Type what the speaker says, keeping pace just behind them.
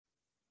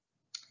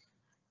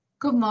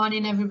Good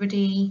morning,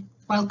 everybody.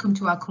 Welcome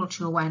to our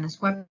Cultural Awareness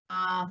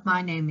webinar.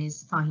 My name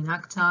is Fahin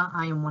Akhtar.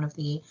 I am one of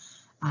the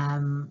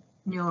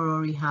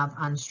Neurorehab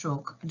and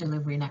Stroke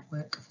Delivery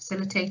Network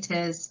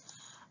facilitators.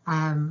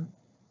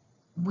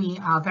 We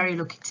are very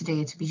lucky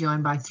today to be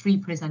joined by three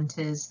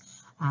presenters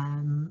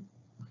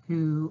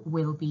who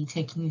will be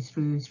taking you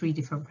through three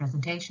different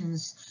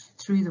presentations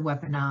through the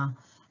webinar.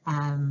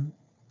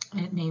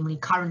 Namely,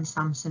 Karen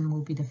Sampson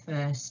will be the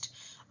first,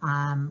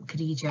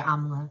 Khadija,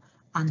 Amla,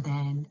 and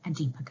then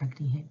Deepak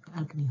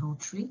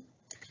Agnihotri.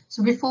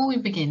 So before we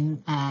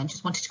begin,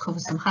 just wanted to cover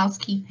some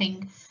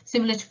housekeeping.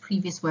 Similar to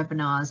previous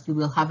webinars, we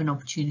will have an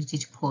opportunity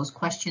to pose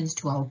questions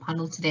to our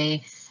panel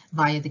today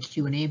via the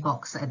Q&A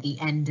box at the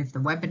end of the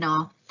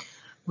webinar.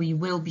 We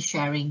will be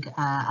sharing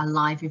a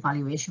live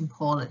evaluation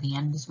poll at the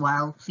end as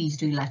well. Please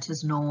do let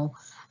us know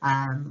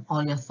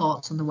all your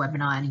thoughts on the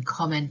webinar, any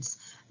comments.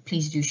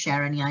 Please do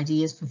share any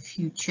ideas for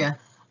future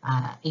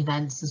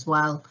events as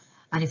well.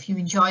 And if you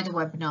enjoy the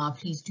webinar,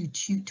 please do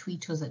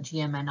tweet us at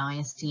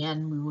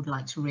GMNISDN. We would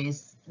like to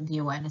raise the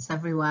awareness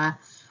everywhere.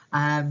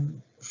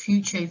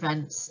 Future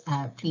events,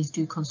 please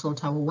do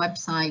consult our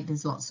website.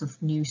 There's lots of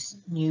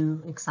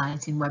new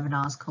exciting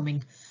webinars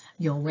coming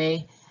your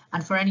way.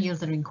 And for any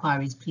other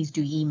inquiries, please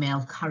do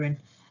email Karen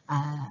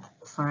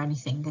for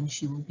anything and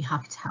she will be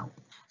happy to help.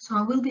 So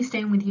I will be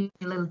staying with you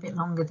a little bit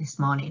longer this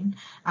morning,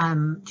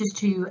 just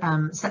to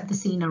set the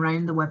scene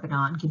around the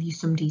webinar and give you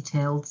some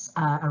details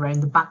around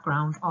the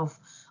background of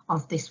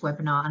this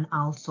webinar, and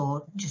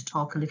also just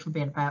talk a little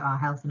bit about our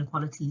Health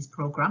Inequalities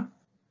programme.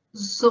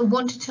 So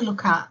wanted to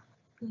look at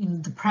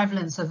the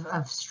prevalence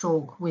of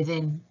stroke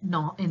in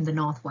the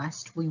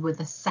Northwest. We were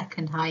the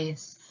second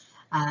highest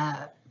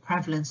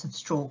prevalence of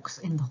strokes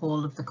in the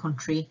whole of the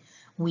country.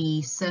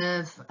 We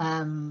serve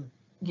 11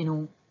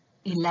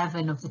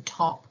 of the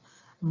top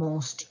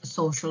most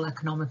social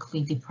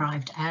economically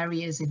deprived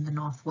areas in the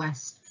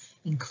Northwest,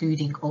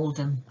 including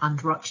Oldham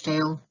and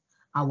Rochdale.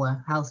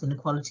 Our Health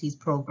Inequalities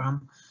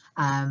programme,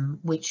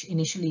 which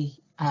initially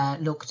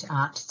looked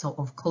at sort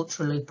of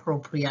culturally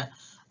appropriate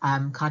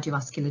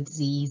cardiovascular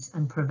disease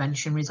and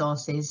prevention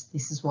resources.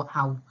 This is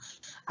how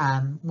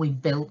we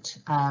built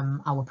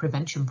our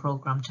prevention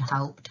programme to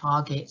help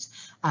target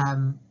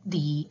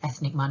the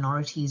ethnic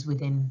minorities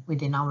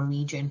within our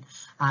region,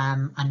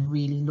 and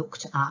really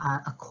looked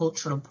at a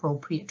cultural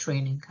appropriate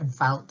training and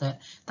felt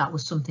that that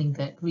was something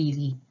that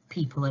really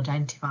people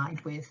identified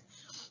with.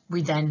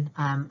 We then,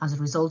 as a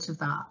result of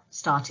that,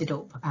 started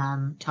up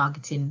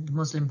targeting the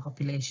Muslim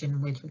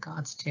population with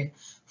regards to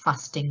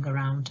fasting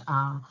around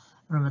our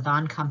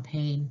Ramadan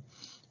campaign,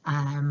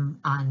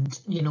 and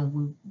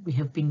we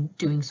have been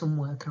doing some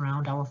work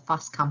around our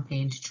fast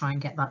campaign to try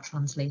and get that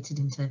translated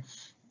into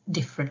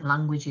different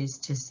languages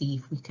to see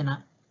if we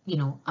can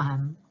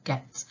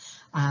get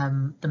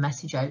the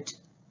message out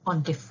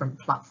on different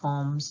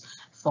platforms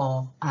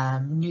for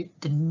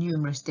the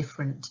numerous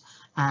different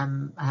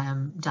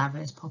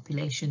diverse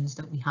populations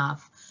that we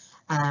have.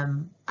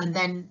 And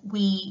then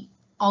we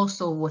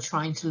also were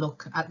trying to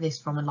look at this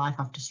from a life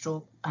after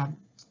stroke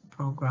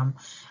programme,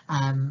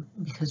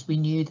 because we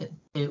knew that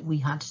we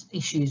had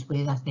issues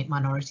with ethnic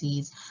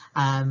minorities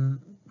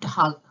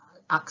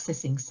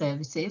accessing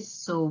services.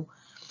 So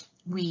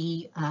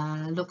we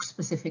looked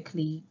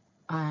specifically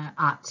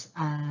at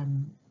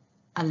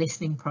a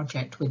listening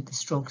project with the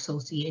Stroke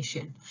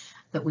Association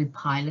that we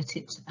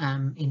piloted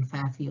in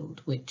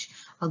Fairfield, which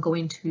I'll go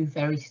into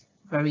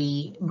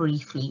very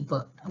briefly,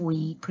 but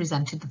we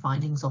presented the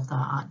findings of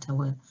that at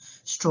our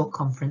stroke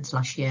conference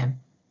last year.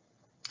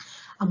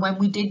 And when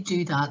we did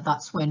do that,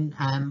 that's when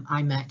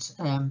I met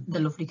the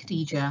lovely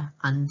Khadija,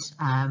 and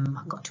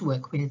got to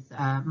work with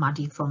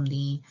Maddie from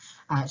the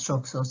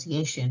Stroke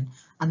Association.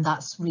 And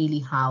that's really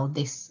how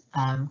this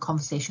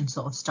conversation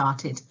sort of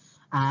started,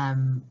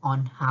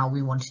 on how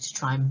we wanted to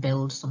try and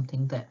build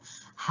something that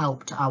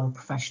helped our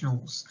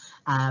professionals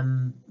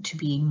to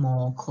be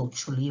more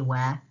culturally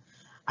aware.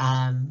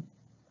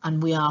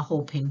 And we are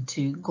hoping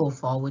to go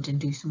forward and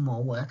do some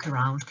more work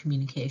around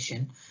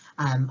communication,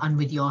 and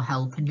with your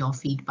help and your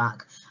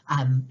feedback,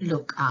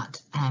 look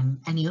at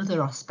any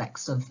other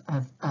aspects of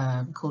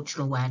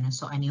cultural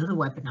awareness or any other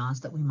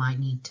webinars that we might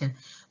need to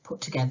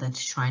put together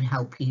to try and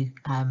help you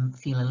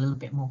feel a little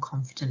bit more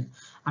confident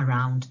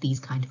around these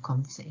kind of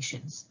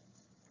conversations.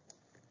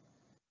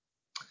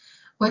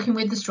 Working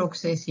with the Stroke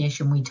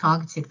Association, we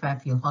targeted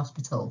Fairfield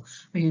Hospital.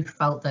 We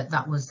felt that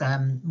that was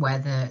where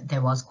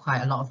there was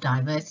quite a lot of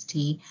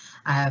diversity,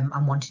 and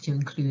wanted to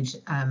include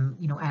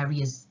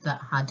areas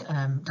that had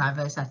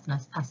diverse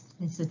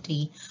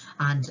ethnicity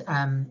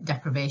and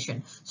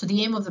deprivation. So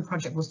the aim of the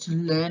project was to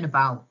learn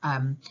about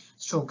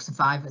stroke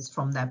survivors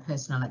from their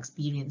personal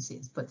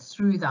experiences, but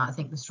through that I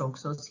think the Stroke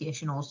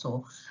Association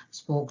also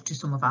spoke to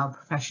some of our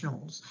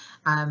professionals,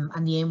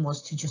 and the aim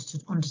was to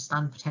just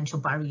understand potential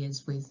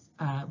barriers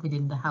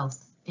within the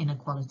health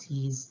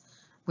inequalities.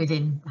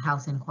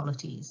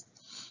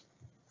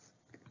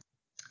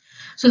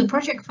 So the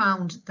project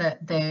found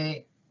that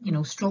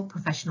stroke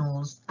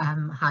professionals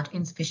had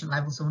insufficient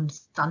levels of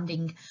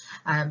understanding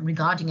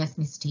regarding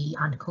ethnicity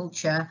and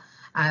culture.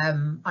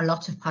 A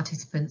lot of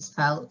participants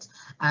felt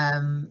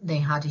they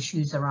had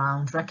issues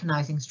around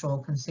recognising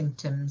stroke and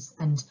symptoms,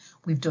 and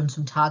we've done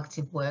some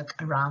targeted work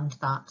around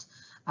that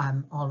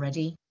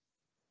already.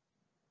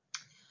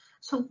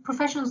 So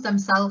professionals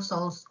themselves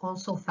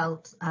also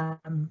felt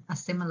a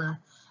similar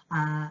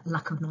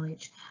lack of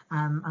knowledge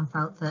and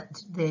felt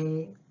that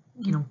they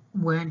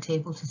weren't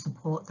able to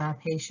support their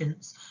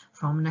patients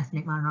from an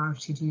ethnic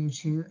minority due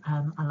to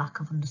a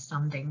lack of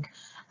understanding,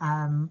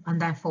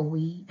 and therefore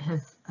we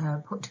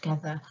have put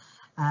together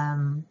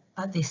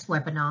this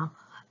webinar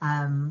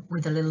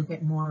with a little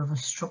bit more of a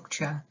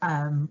structure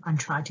and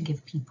try to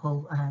give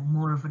people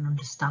more of an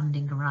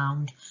understanding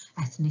around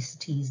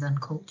ethnicities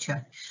and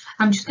culture.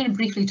 I'm just going to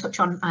briefly touch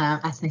on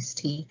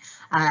ethnicity,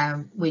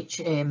 which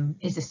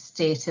is a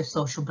state of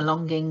social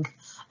belonging.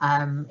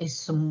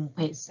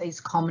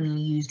 It's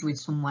commonly used with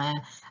somewhere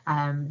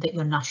that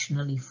you're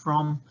nationally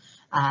from,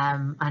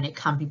 and it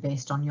can be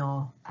based on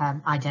your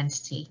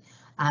identity.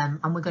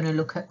 And we're going to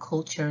look at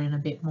culture in a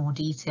bit more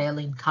detail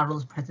in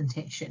Carol's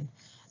presentation,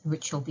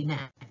 which will be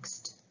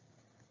next.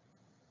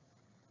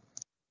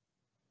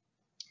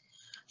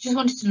 Just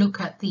wanted to look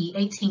at the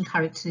 18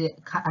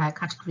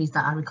 categories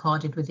that are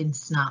recorded within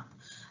SNAP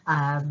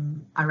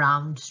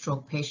around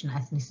stroke patient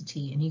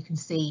ethnicity, and you can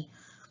see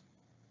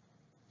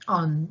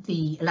on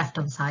the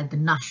left-hand side the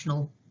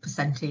national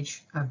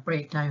percentage of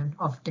breakdown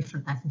of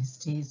different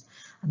ethnicities,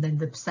 and then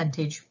the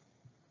percentage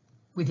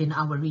within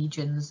our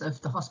regions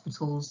of the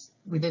hospitals,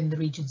 within the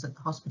regions that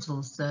the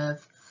hospitals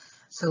serve.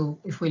 So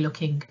if we're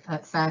looking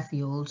at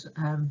Fairfield,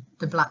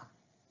 the black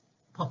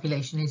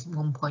population is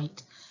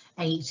 1.8.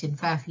 In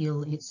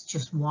Fairfield it's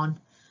just 1,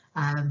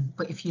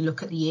 but if you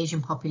look at the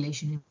Asian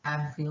population in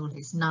Fairfield,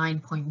 it's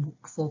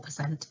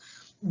 9.4%,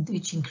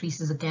 which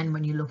increases again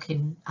when you look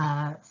in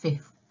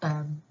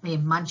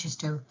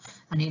Manchester,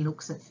 and it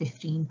looks at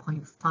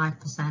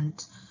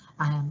 15.5%,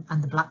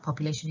 and the black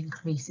population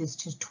increases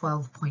to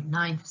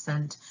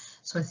 12.9%.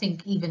 So I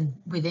think even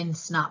within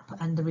SNAP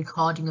and the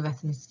recording of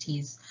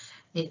ethnicities,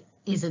 it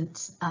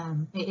isn't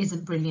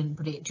brilliant,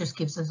 but it just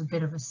gives us a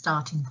bit of a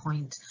starting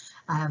point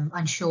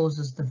and shows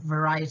us the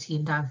variety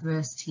and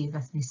diversity of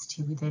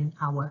ethnicity within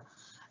our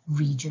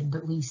region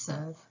that we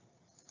serve.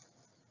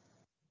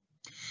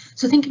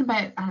 So thinking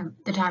about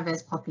the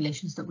diverse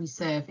populations that we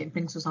serve, it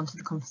brings us onto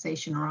the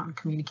conversation around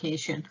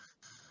communication.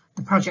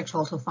 The project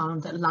also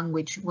found that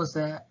language was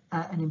an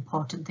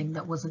important thing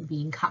that wasn't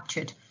being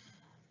captured.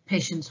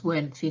 Patients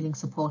weren't feeling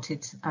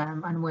supported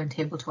and weren't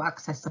able to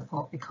access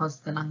support because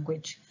the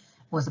language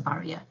was a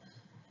barrier.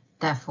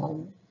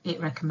 Therefore,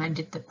 it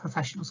recommended that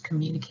professionals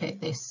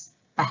communicate this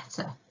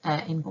better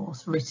in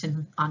both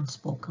written and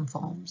spoken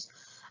forms.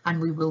 And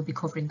we will be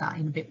covering that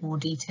in a bit more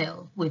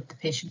detail with the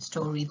patient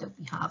story that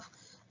we have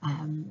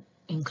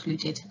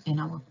included in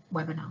our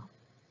webinar.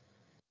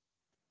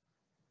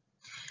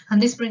 And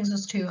this brings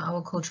us to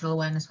our cultural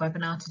awareness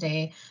webinar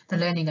today, the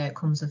learning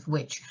outcomes of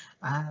which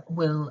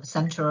will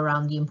centre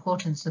around the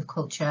importance of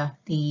culture,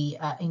 the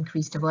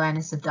increased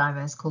awareness of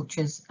diverse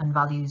cultures and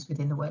values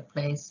within the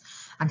workplace,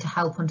 and to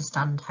help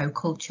understand how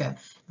culture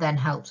then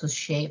helps us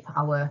shape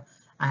our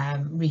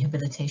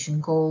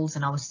rehabilitation goals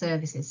and our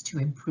services to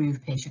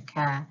improve patient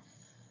care.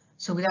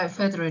 So without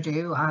further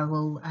ado, I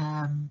will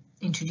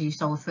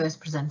introduce our first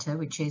presenter,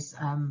 which is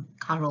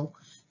Carol,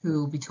 who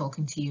will be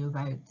talking to you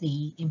about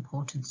the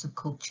importance of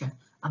culture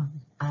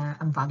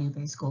and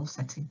value-based goal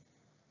setting.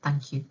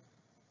 Thank you.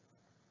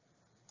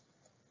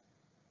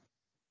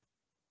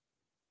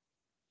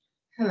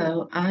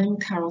 Hello, I'm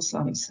Carol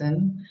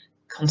Sampson,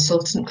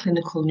 consultant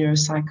clinical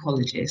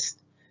neuropsychologist.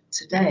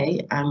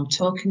 Today I'm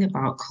talking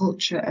about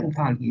culture and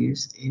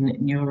values in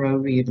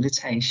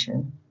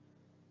neurorehabilitation.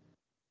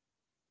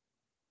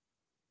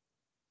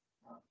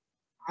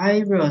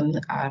 I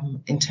run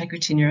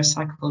Integrity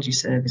Neuropsychology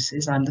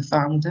Services. I'm the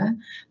founder.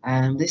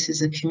 This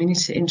is a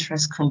community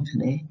interest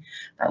company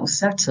that was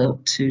set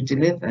up to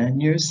deliver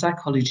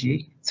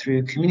neuropsychology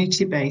through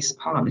community-based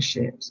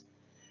partnerships,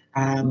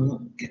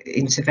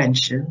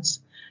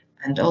 interventions,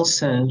 and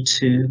also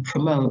to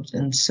promote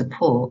and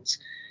support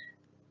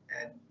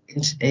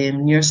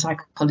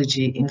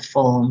neuropsychology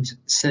informed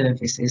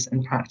services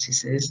and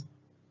practices.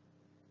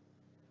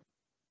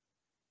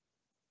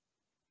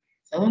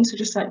 I want to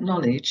just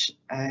acknowledge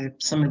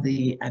some of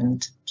the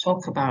and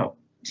talk about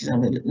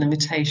the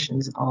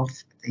limitations of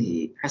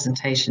the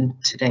presentation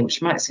today,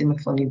 which might seem a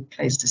funny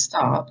place to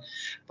start,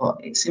 but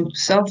it's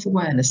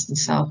self-awareness and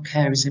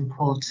self-care is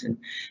important,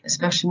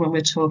 especially when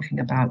we're talking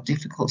about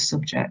difficult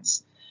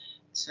subjects,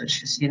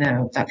 such as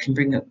that can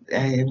bring up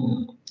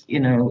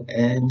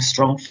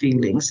strong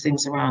feelings,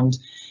 things around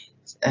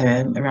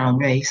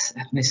race,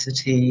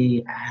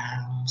 ethnicity,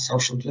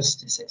 social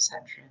justice,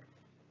 etc.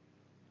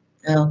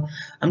 Now,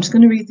 I'm just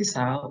going to read this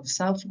out.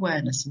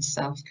 Self-awareness and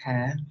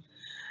self-care.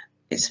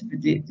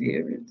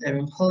 They're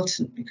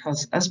important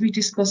because as we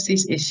discuss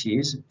these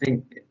issues,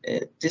 the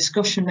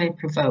discussion may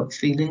provoke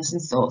feelings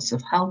and thoughts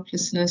of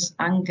helplessness,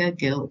 anger,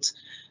 guilt,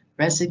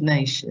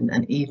 resignation,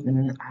 and even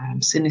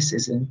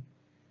cynicism.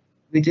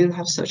 We do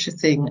have such a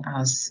thing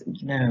as,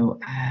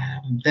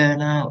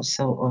 burnout,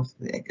 sort of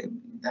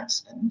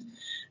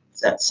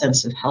that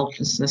sense of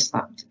helplessness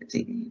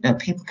that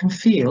people can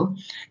feel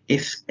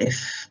if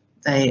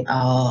they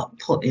are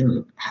put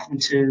in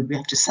we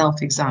have to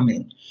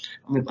self-examine,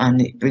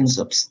 and it brings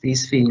up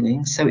these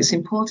feelings. So it's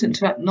important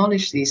to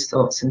acknowledge these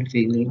thoughts and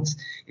feelings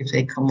if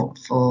they come up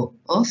for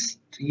us,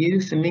 for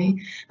you, for me,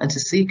 and to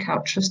seek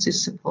out trusted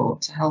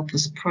support to help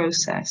us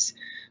process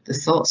the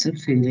thoughts and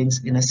feelings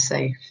in a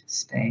safe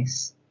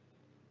space.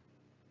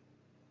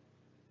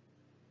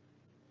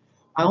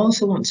 I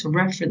also want to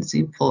reference the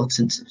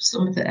importance of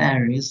some of the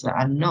areas that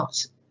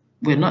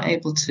we're not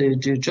able to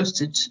do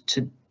justice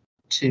to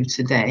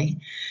today,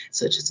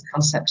 such as the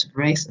concept of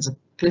race as a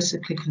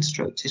politically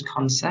constructed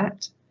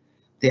concept,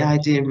 the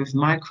idea of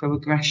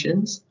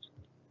microaggressions,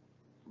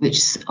 which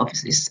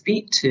obviously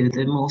speak to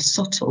the more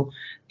subtle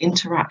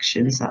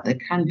interactions that there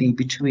can be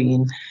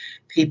between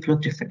people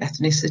of different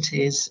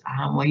ethnicities,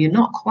 where you're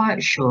not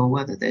quite sure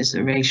whether there's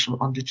a racial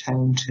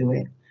undertone to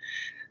it.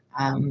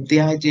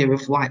 The idea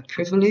of white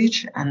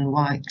privilege and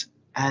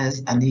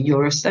the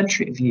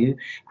Eurocentric view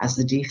as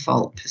the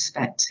default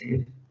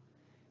perspective.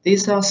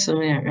 These are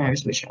some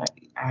areas which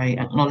I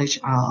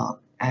acknowledge are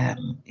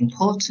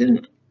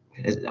important,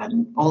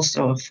 and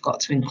also I've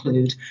got to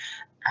include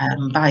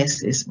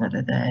biases,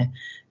 whether they're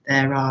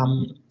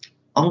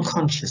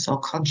unconscious or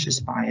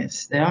conscious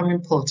bias. They are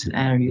important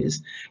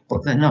areas,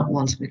 but they're not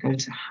ones we're going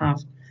to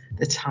have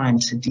the time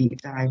to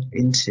deep dive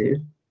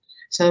into.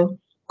 So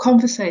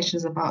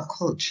conversations about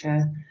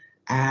culture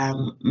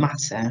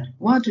matter.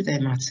 Why do they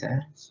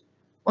matter?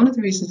 One of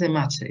the reasons they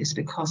matter is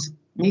because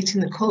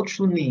meeting the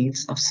cultural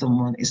needs of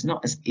someone is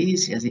not as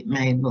easy as it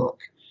may look.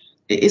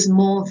 It is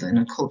more than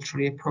a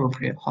culturally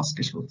appropriate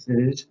hospital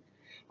food.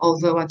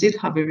 Although I did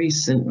have a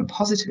recent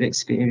positive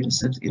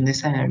experience in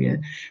this area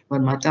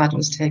when my dad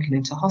was taken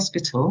into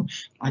hospital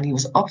and he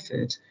was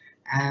offered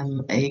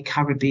a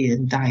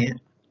Caribbean diet,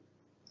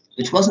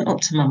 which wasn't up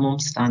to my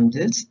mum's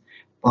standards,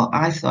 but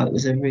I thought it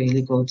was a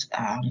really good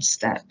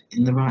step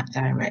in the right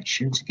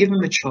direction to give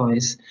him a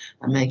choice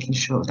and making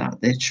sure that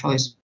the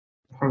choice was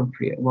the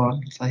appropriate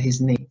one for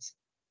his needs,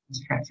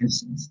 his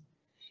preferences.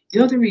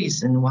 The other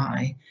reason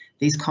why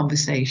these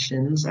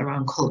conversations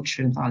around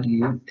culture and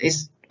value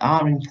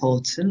are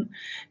important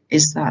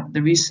is that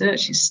the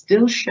research is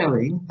still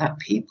showing that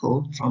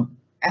people from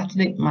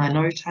ethnic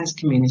minoritized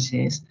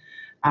communities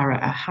are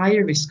at a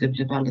higher risk of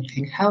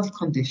developing health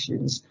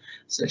conditions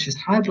such as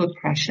high blood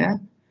pressure,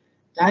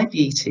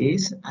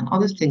 diabetes, and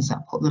other things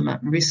that put them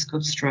at risk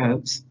of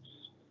strokes.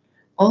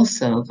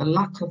 Also, the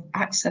lack of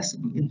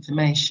accessible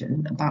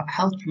information about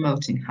health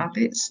promoting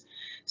habits,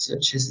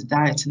 such as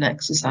diet and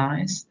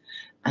exercise,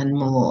 and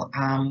more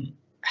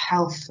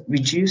health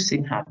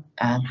reducing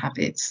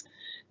habits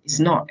is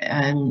not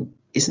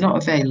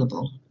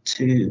available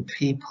to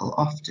people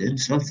often.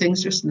 So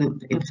things just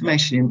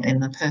information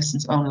in a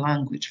person's own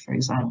language, for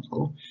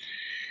example.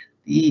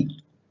 The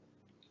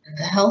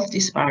health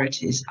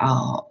disparities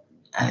are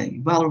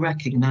well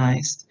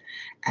recognised,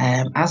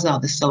 as are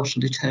the social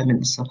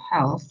determinants of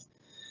health,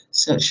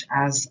 such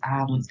as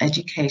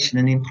education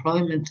and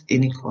employment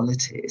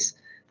inequalities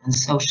and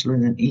social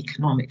and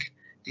economic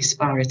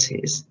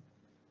disparities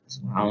as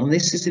well. And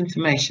this is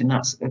information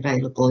that's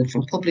available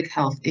from Public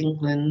Health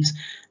England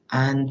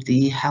and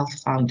the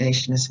Health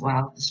Foundation as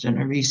well. Has done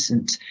a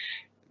recent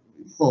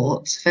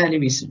report, fairly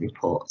recent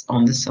report,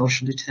 on the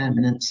social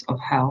determinants of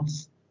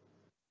health.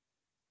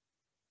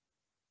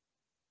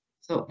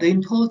 So the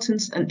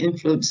importance and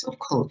influence of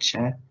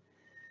culture.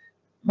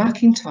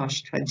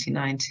 McIntosh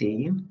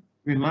 2019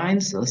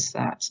 reminds us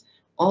that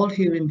all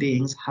human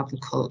beings have a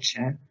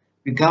culture,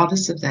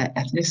 regardless of their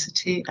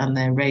ethnicity and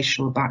their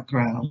racial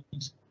background.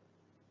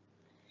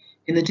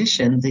 In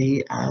addition,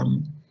 the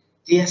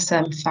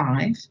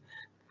DSM-5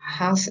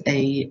 has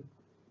a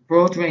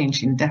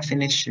broad-ranging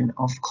definition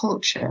of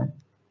culture.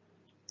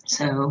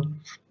 So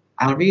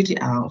I'll read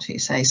it out.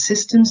 It says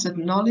systems of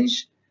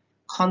knowledge,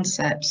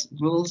 concepts,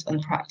 rules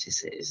and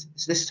practices.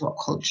 So this is what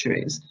culture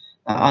is,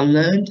 that are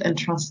learned and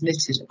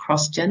transmitted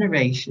across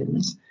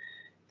generations.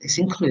 This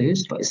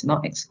includes, but it's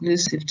not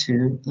exclusive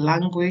to,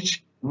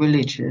 language,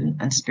 religion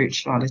and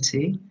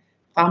spirituality,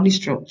 family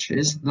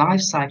structures,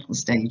 life cycle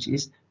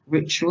stages,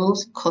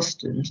 rituals,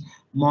 customs,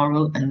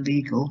 moral and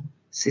legal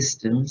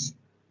systems.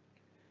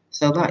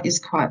 So that is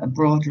quite a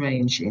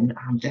broad-ranging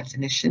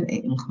definition.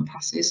 It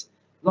encompasses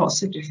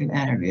lots of different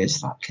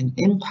areas that can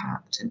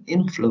impact and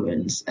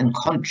influence and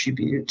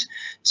contribute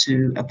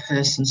to a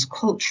person's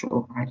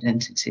cultural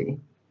identity.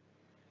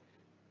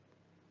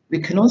 We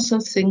can also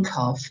think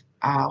of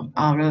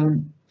our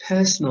own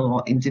personal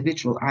or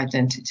individual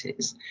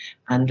identities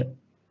and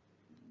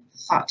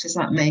factors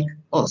that make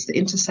us, the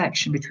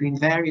intersection between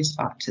various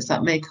factors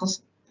that make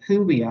us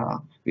who we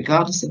are,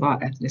 regardless of our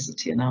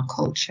ethnicity and our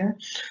culture,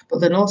 but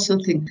then also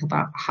think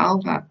about how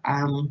that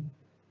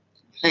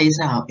plays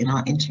out in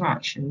our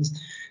interactions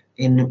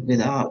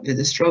with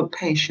the stroke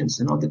patients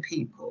and other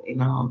people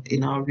in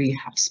our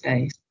rehab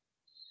space.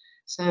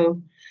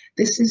 So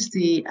This is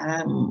the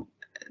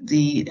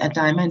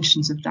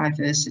dimensions of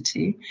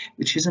diversity,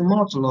 which is a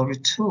model or a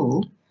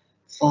tool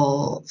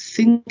for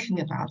thinking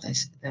about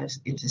those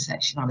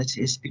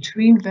intersectionalities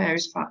between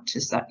various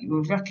factors that you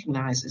will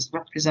recognise as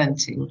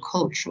representing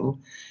cultural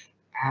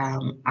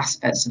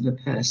aspects of a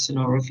person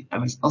or of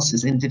us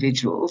as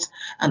individuals,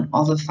 and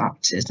other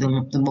factors,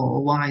 the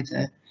more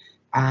wider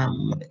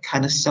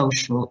kind of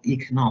social,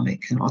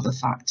 economic and other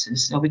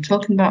factors. So we're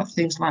talking about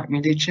things like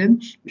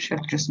religion, which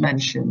I've just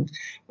mentioned.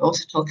 We're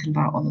also talking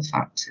about other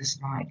factors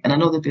like, and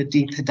another bit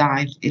deeper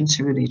dive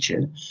into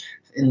religion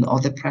in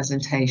other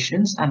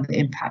presentations and the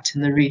impact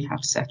in the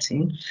rehab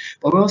setting.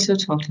 But we're also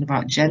talking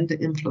about gender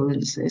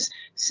influences,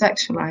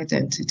 sexual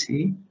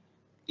identity,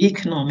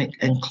 economic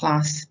and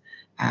class,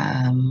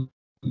 kind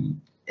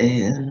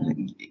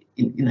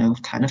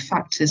of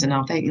factors and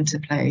how they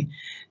interplay,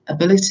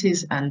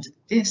 abilities and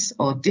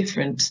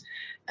different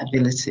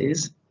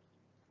abilities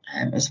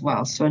as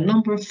well. So a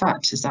number of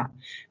factors that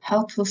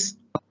help us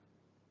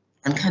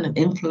and kind of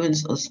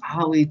influence us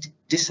how we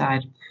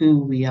decide who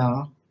we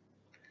are.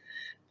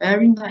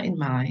 Bearing that in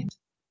mind,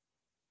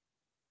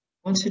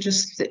 I want to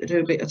just do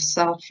a bit of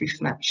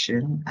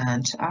self-reflection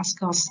and to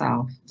ask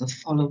ourselves the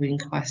following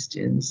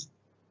questions.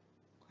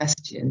 I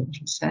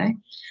should say.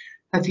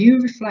 Have you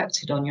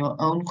reflected on your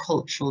own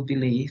cultural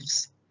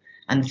beliefs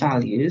and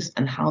values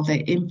and how they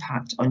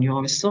impact on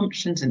your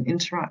assumptions and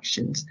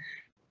interactions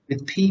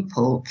with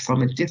people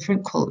from a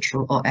different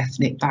cultural or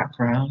ethnic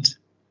background?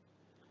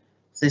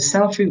 So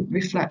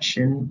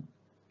self-reflection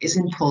is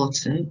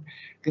important,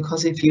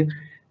 because if you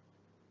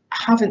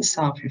haven't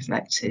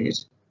self-reflected,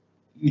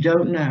 you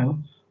don't know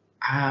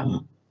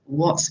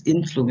what's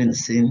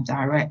influencing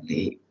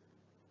directly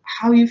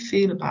how you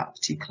feel about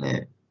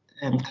particular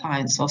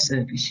clients or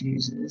service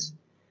users,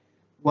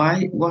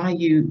 why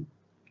you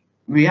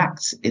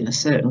react in a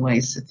certain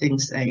ways to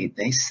things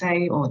they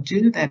say or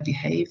do, their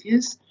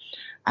behaviours,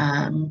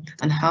 and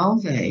how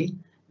they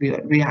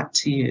react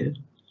to you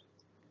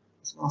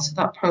as well. So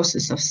that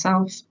process of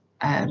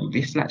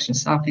self-reflection,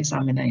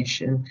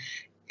 self-examination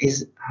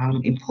is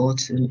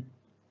important.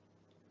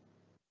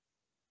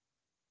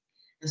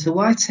 So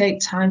why take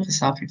time for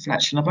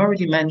self-reflection? I've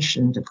already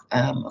mentioned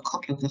a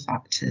couple of the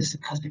factors,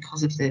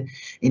 because of the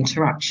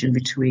interaction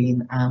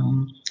between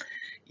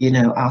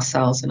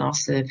ourselves and our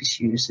service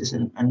users,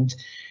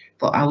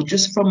 but I would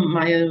just, from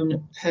my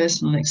own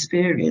personal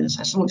experience,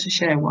 I just want to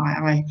share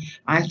why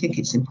I think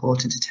it's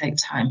important to take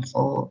time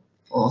for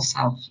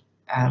self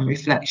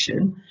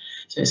reflection.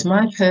 So it's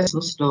my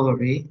personal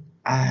story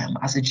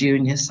as a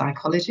junior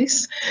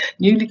psychologist,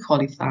 newly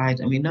qualified,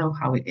 and we know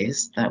how it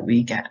is that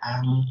we get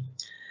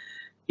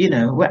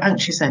we're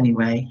anxious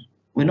anyway.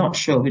 We're not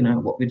sure we know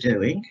what we're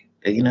doing.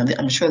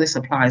 I'm sure this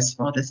applies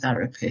for the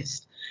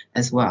therapist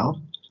as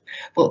well.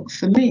 But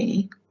for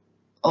me,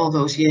 all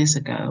those years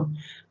ago,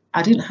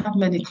 I didn't have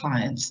many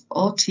clients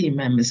or team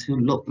members who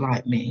looked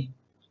like me.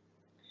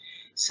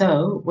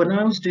 So when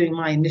I was doing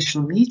my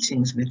initial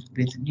meetings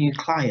with new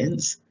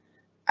clients,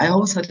 I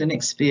always had I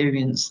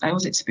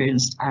always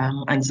experienced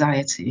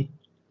anxiety.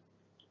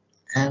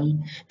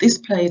 This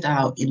played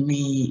out in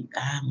me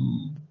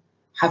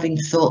having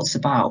thoughts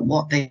about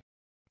what they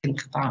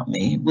think about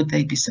me. Would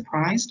they be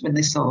surprised when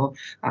they saw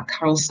that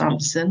Carol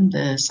Sampson,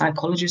 the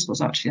psychologist, was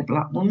actually a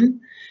black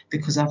woman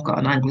because I've got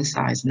an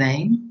anglicised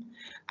name?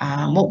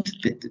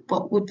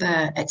 What would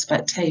their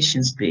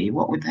expectations be?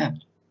 What would their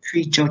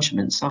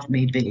prejudgments of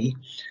me be?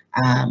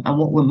 And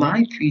what were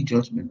my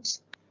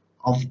prejudgments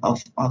of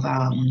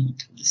the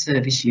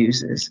service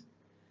users?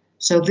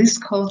 So this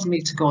caused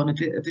me to go on a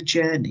bit of a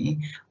journey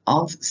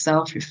of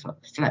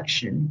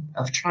self-reflection,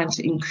 of trying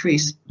to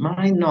increase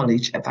my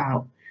knowledge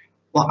about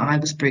what I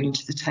was bringing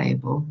to the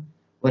table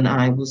when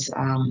I was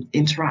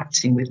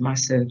interacting with my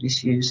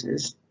service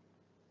users.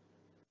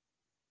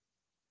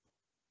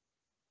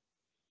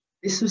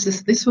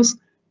 This was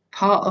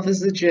part of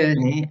as a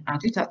journey. I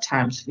did at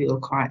times feel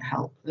quite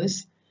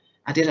helpless.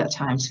 I did at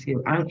times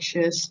feel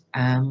anxious.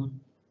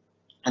 And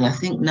I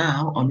think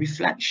now, on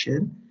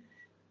reflection,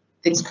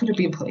 things could have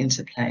been put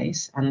into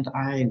place, and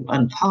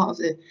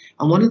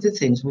one of the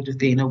things would have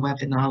been a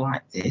webinar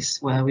like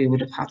this, where we would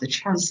have had the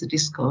chance to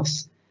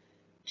discuss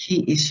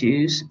key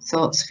issues,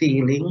 thoughts,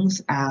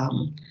 feelings,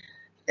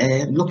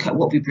 look at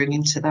what we bring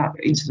into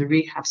the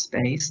rehab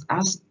space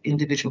as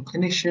individual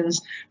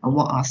clinicians, and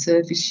what our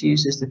service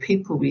users, the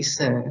people we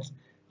serve,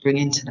 bring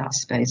into that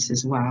space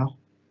as well.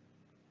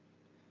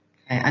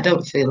 Okay, I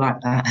don't feel like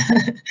that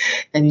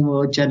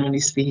anymore, generally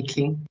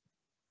speaking.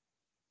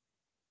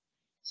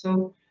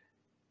 So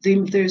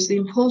there's the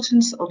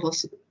importance of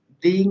us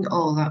being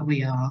all that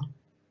we are.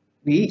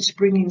 We each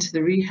bring into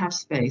the rehab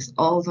space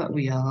all that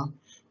we are,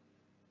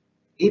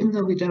 even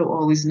though we don't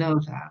always know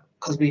that,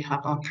 because we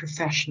have our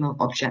professional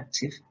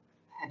objective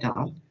head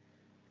on.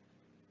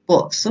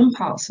 But some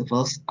parts of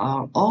us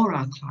or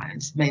our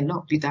clients may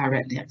not be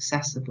directly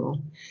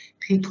accessible.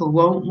 People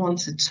won't want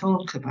to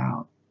talk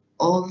about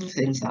all the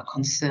things that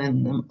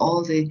concern them,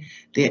 all the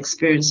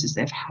experiences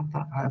they've had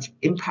that have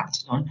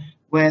impacted on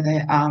where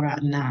they are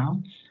at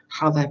now,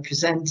 how they're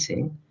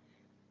presenting.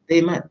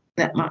 They might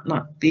that might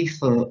not be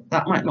for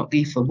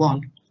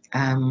one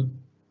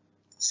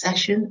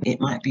session. It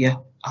might be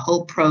a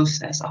whole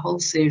process, a whole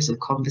series of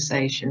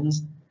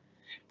conversations.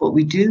 But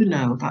we do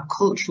know that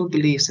cultural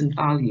beliefs and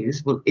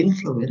values will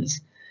influence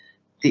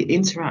the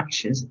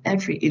interactions,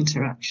 every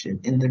interaction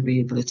in the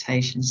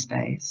rehabilitation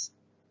space.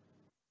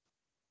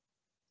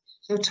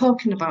 So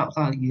talking about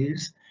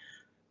values,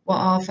 what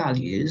are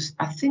values?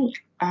 I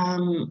think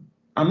I'm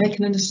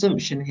making an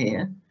assumption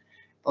here,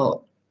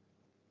 but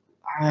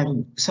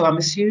so I'm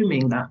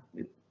assuming that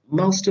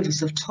most of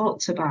us have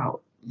talked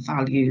about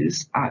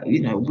values,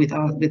 you know, with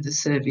the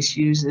service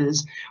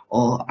users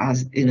or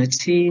as in a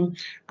team,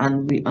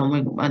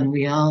 and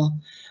we are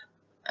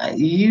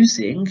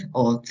using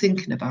or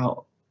thinking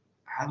about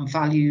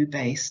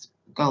value-based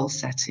goal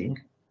setting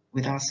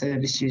with our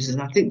service users.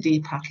 And I think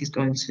Deepak is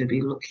going to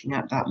be looking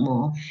at that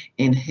more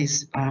in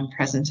his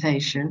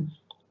presentation.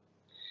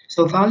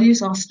 So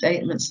values are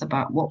statements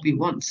about what we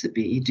want to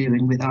be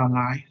doing with our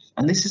life.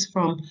 And this is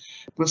from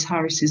Russ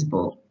Harris's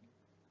book,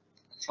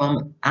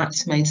 From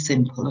Act Made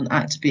Simple, and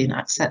Act being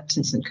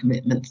acceptance and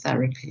commitment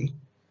therapy.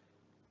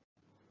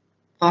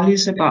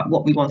 Values are about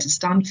what we want to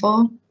stand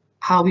for,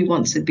 how we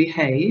want to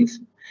behave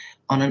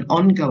on an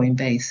ongoing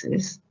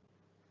basis.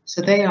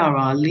 So they are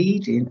our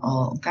leading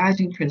or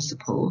guiding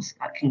principles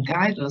that can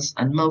guide us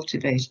and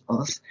motivate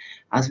us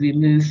as we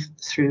move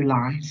through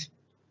life.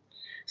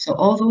 So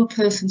although a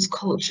person's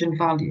culture and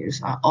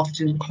values are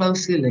often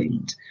closely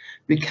linked,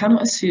 we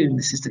cannot assume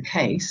this is the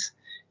case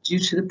due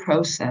to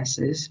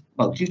processes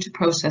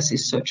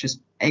such as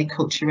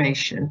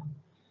acculturation.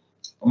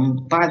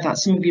 By that,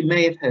 some of you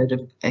may have heard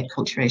of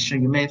acculturation,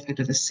 or you may have heard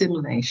of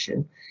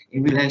assimilation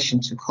in relation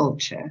to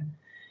culture.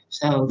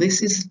 So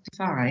this is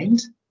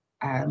defined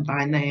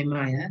by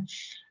Nehemiah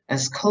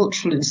as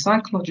cultural and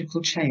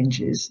psychological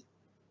changes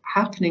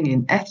happening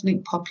in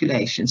ethnic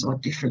populations or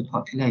different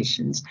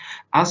populations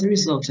as a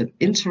result of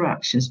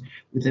interactions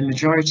with the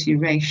majority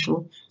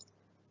racial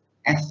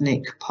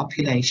ethnic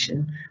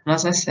population. And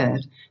as I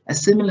said,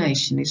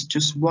 assimilation is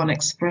just one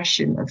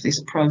expression of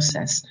this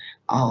process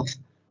of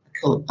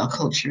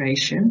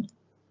acculturation,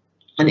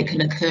 and it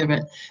can occur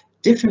at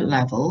different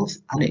levels,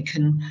 and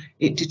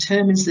it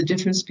determines the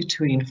difference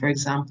between, for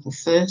example,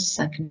 first,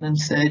 second and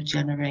third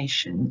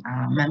generation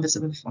members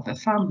of a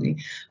family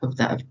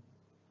that have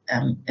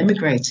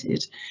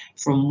immigrated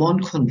from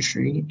one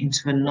country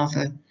into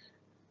another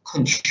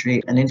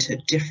country and into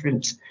a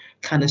different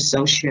kind of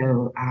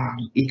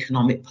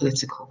socio-economic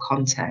political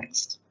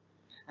context.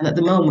 And at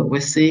the moment,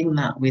 we're seeing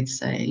that with,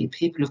 say,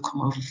 people who've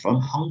come over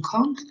from Hong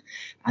Kong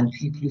and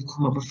people who've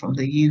come over from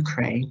the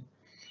Ukraine.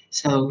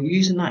 So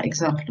using that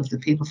example of the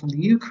people from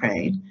the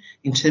Ukraine,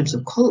 in terms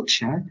of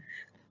culture,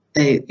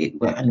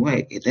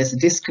 there's a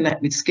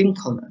disconnect with skin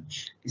color,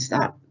 is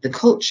that the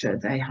culture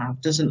they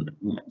have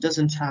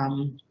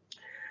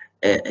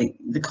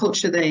the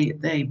culture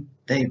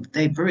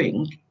they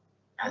bring,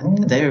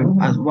 and they're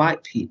as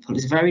white people,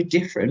 is very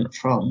different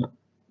from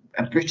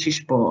a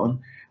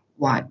British-born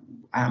white,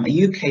 a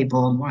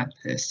UK-born white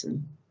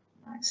person,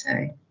 I'd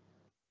say.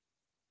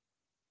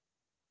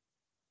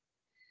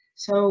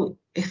 So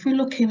if we're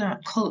looking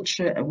at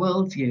culture,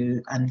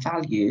 worldview and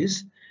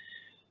values,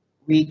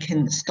 we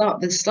can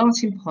start, the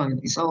starting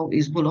point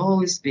will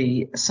always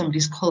be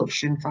somebody's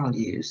culture and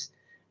values,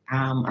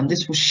 and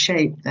this will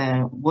shape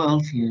their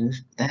worldview,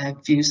 their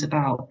views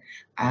about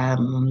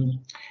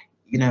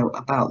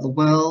about the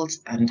world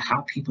and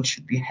how people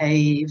should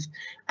behave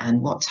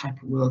and what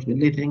type of world we're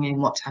living in,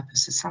 what type of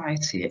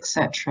society,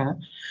 etc.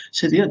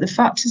 So the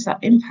factors that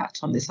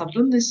impact on this, I've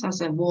done this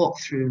as a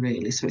walkthrough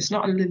really, so it's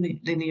not a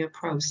linear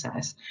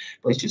process,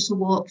 but it's just a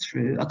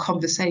walkthrough, a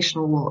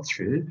conversational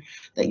walkthrough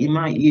that you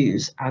might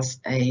use as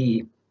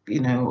a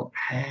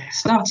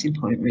starting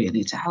point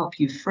really to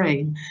help you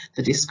frame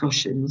the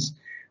discussions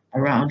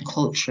around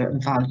culture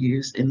and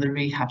values in the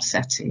rehab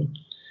setting.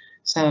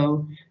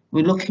 So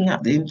we're looking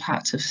at the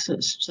impact of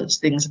such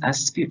things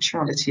as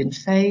spirituality and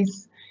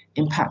faith,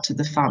 impact of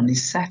the family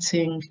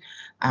setting,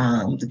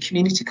 the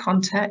community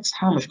context,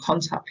 how much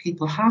contact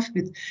people have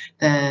with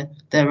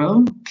their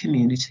own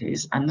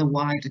communities and the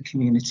wider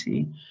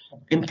community,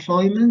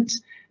 employment,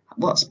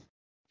 what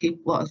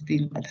has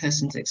been a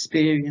person's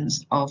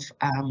experience of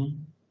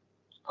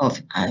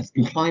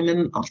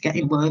employment, of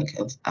getting work,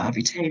 of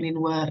retaining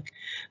work,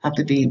 have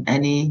there been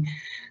any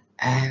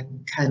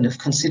kind of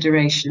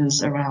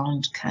considerations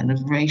around kind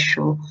of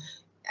racial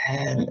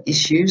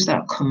issues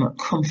that come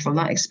from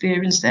that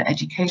experience, their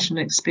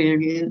educational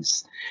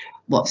experience,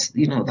 what's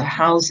the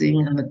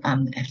housing and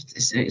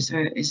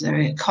is there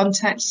a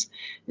context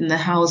in the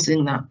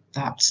housing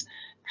that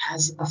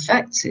has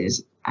affected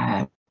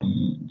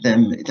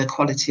the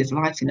quality of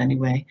life in any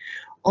way.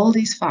 All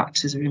these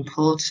factors are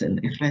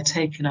important if we're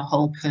taking a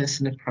whole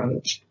person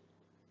approach.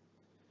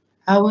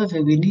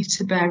 However, we need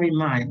to bear in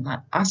mind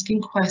that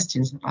asking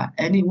questions about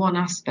any one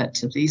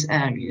aspect of these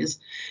areas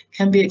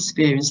can be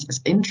experienced as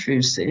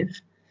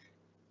intrusive.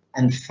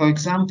 And for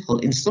example,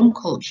 in some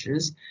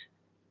cultures,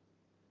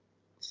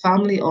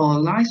 family or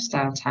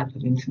lifestyle type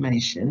of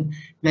information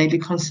may be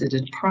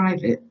considered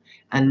private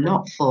and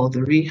not for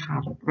the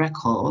rehab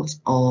records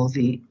or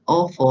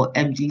for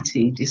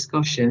MDT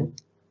discussion.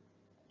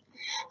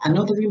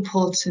 Another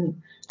important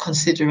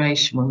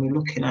consideration when we're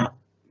looking at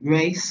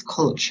race,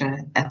 culture,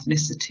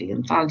 ethnicity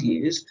and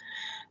values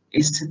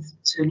is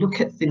to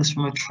look at things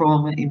from a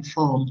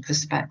trauma-informed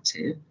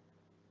perspective.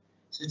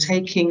 So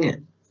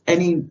taking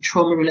any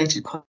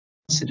trauma-related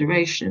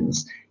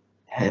considerations,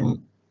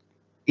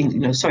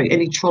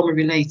 any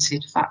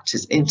trauma-related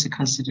factors into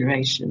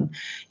consideration,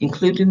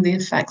 including the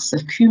effects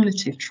of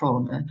cumulative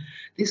trauma.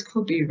 This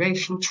could be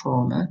racial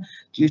trauma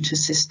due to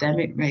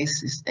systemic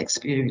racist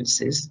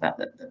experiences that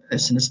the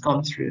person has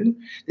gone through.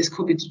 This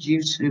could be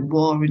due to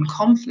war and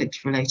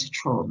conflict-related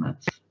trauma,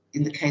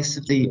 in the case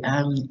of the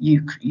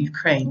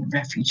Ukraine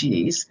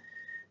refugees.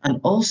 And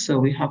also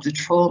we have the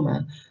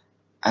trauma,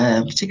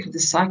 particularly the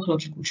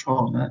psychological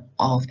trauma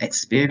of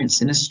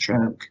experiencing a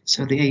stroke,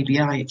 so the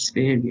ABI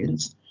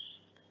experience.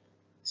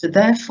 So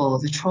therefore,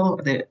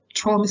 the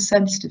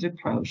trauma-sensitive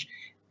approach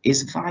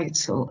is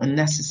vital and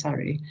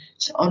necessary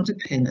to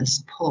underpin and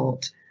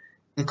support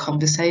the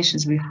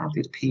conversations we have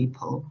with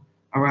people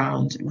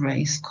around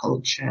race,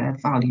 culture,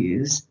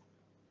 values,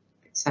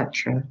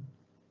 etc.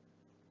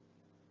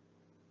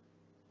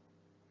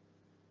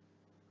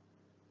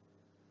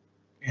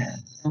 Yeah,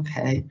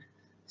 okay.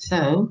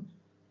 So,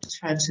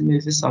 trying to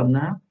move us on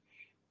now.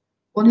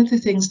 One of the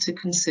things to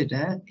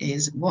consider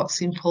is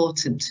what's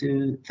important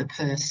to the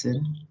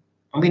person.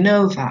 And we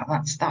know that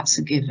that's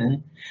a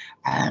given,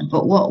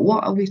 but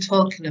what are we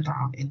talking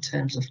about in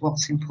terms of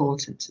what's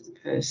important to the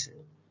person?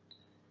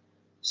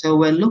 So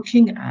we're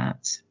looking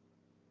at,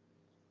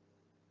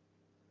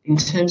 in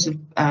terms of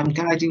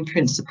guiding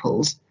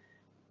principles,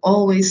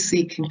 always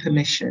seeking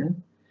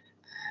permission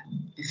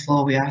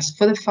before we ask,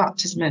 for the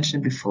factors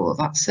mentioned before,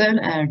 that certain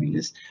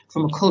areas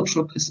from a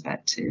cultural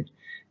perspective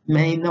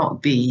may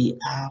not be,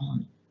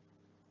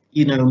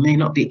 may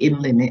not be in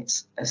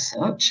limits as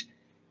such.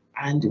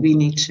 And we're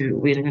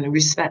going to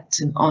respect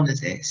and honour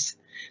this.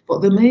 But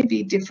there may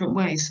be different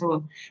ways.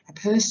 So a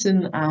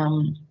person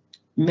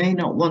may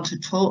not want to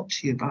talk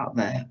to you about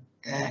their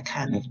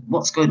kind of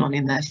what's going on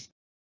in their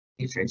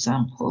family, for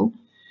example,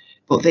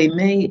 but they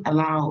may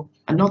allow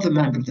another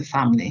member of the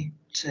family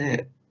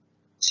to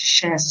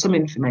share some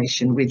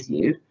information with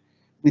you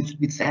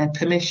with their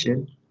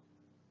permission.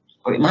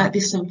 Or it might be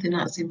something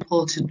that's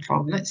important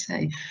from, let's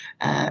say,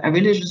 a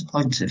religious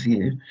point of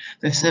view.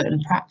 There are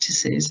certain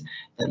practices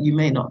that you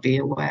may not be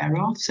aware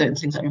of, certain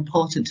things that are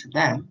important to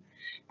them,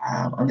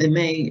 and they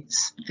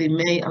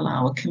may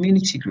allow a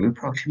community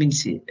group or a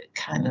community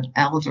kind of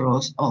elder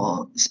or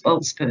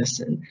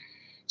spokesperson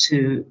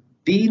to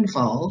be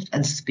involved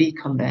and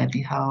speak on their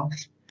behalf.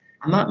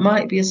 And that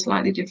might be a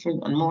slightly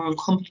different and more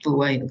uncomfortable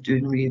way of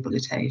doing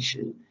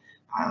rehabilitation.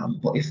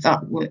 But if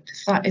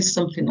that is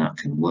something that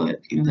can work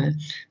in the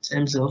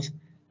terms of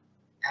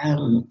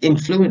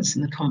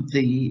influencing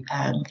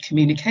the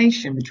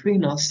communication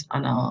between us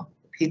and our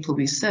people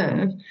we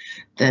serve,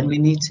 then we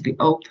need to be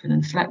open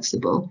and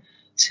flexible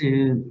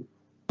to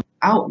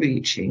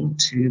outreaching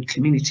to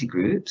community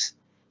groups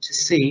to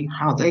see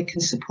how they can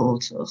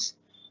support us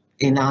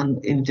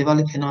in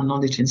developing our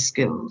knowledge and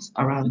skills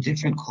around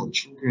different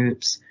cultural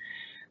groups.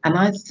 And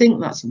I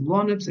think that's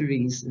one of the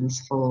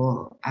reasons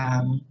for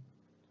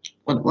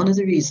one of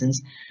the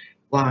reasons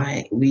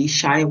why we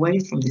shy away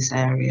from this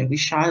area. We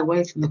shy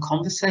away from the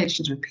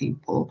conversations with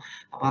people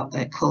about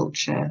their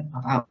culture,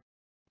 about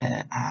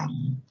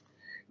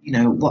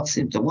what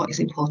is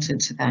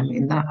important to them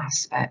in that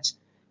aspect,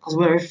 because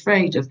we're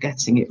afraid of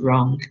getting it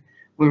wrong.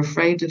 We're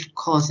afraid of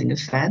causing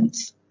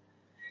offence.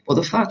 But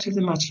the fact of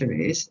the matter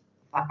is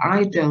that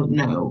I don't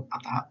know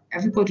about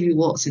everybody who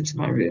walks into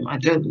my room. I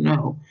don't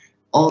know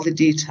all the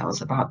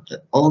details about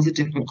all the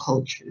different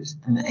cultures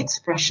and the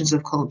expressions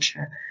of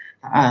culture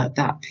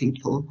that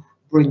people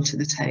bring to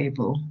the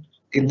table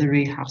in the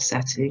rehab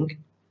setting.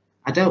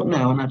 I don't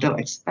know, and I don't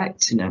expect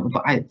to know,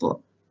 but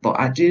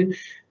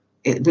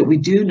we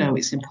do know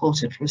it's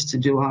important for us to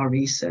do our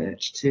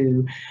research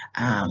to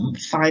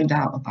find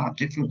out about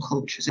different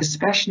cultures,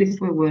 especially if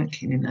we're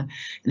working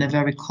in a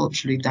very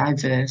culturally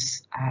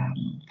diverse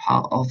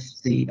part of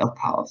the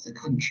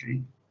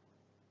country.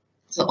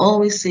 So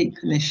always seek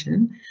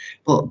permission,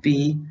 but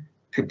be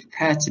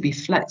prepared to be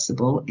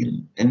flexible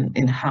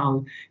in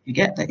how you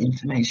get that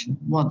information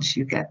once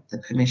you get the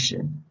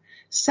permission.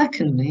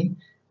 Secondly,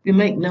 we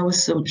make no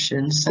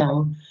assumptions.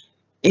 So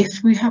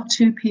if we have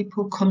two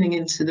people coming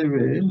into the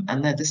room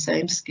and they're the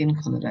same skin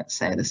colour, let's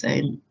say, the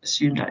same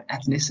assumed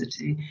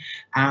ethnicity,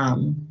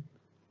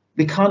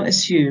 we can't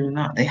assume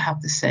that they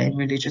have the same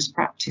religious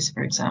practice,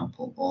 for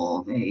example,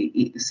 or they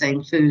eat the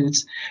same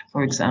foods,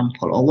 for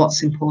example, or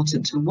what's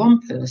important to one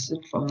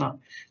person from that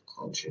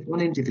culture, one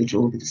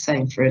individual will be the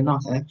same for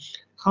another.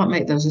 Can't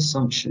make those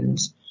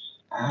assumptions.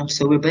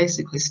 So we're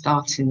basically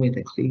starting with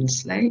a clean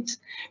slate,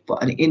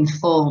 but an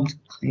informed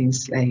clean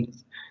slate.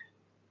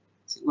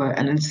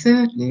 And then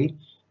thirdly,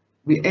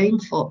 we aim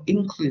for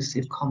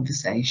inclusive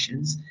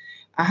conversations.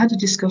 I had a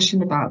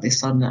discussion about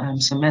this on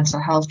some mental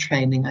health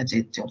training I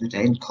did the other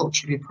day in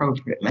culturally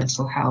appropriate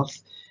mental health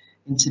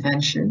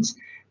interventions.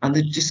 And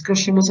the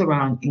discussion was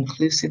around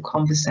inclusive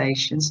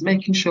conversations,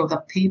 making sure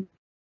that people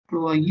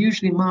who are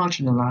usually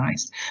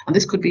marginalised, and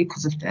this could be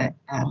because of their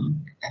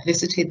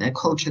ethnicity, their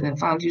culture, their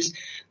values,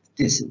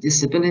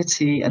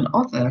 disability, and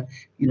other,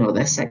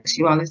 their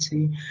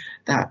sexuality,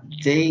 that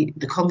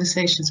the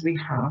conversations we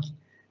have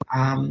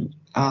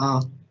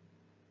are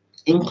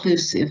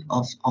inclusive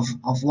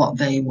of what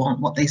they want,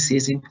 what they see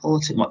as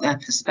important, what their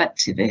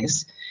perspective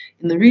is.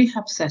 In the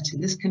rehab setting,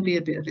 this can be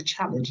a bit of a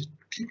challenge,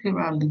 particularly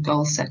around the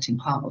goal setting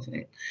part of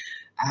it,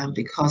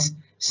 because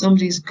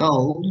somebody's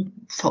goal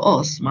for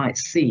us might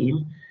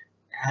seem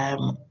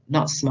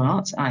not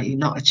smart, i.e.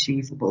 not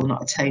achievable,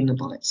 not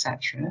attainable,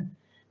 etc.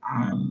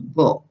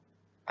 But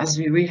as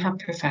we rehab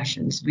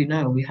professions, we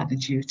know we have a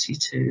duty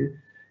to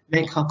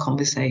make our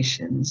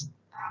conversations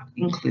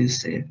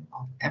inclusive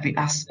of every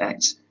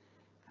aspect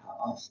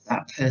of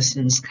that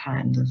person's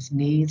kind of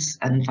needs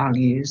and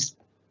values.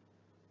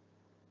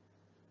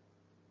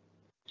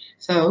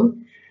 So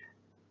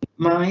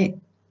my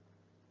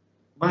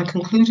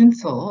concluding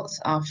thoughts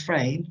are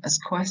framed as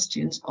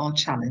questions or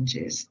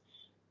challenges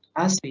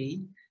as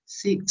we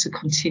seek to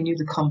continue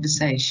the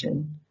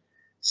conversation.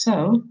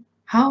 So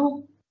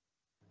how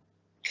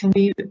can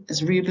we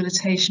as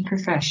rehabilitation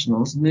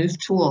professionals move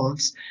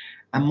towards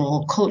a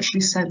more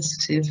culturally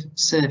sensitive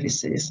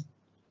services?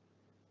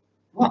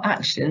 What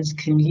actions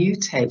can you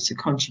take to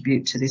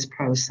contribute to this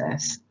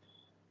process?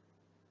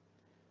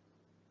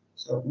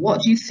 So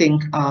what do you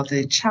think are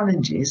the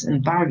challenges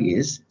and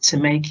barriers to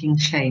making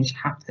change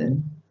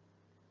happen?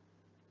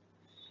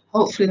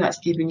 Hopefully that's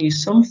given you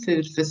some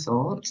food for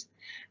thought,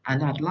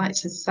 and I'd like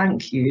to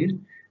thank you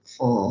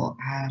for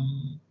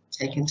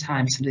taking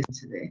time to listen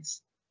to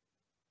this.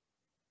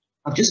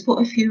 I've just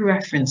put a few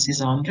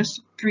references on, just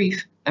a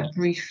brief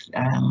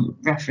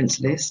reference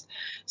list.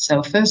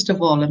 So first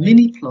of all, a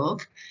mini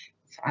plug.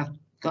 I've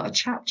got a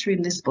chapter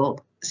in this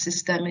book,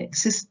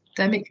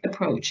 Systemic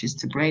Approaches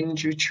to Brain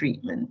Injury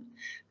Treatment,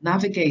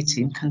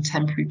 Navigating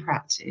Contemporary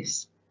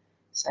Practice.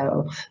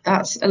 So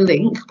that's a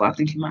link, but I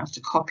think you might have to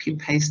copy and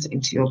paste it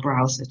into your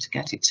browser to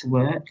get it to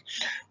work.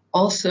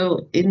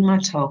 Also, in my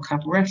talk,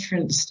 I've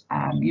referenced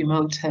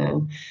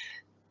Yumoto's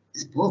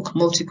book,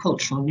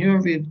 Multicultural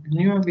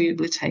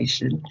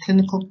Neurorehabilitation,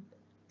 Clinical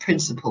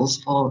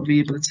Principles for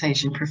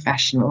Rehabilitation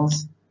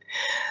Professionals.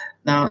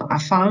 Now, I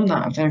found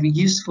that a very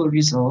useful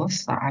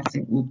resource that I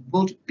think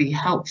would be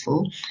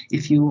helpful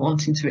if you were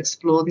wanting to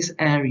explore this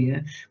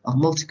area of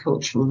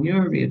multicultural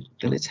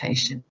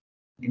neurorehabilitation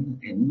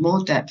in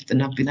more depth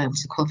than I've been able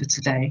to cover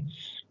today,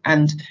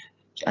 and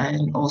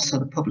also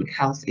the Public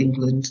Health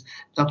England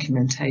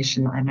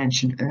documentation that I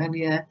mentioned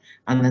earlier.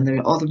 And then there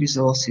are other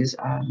resources.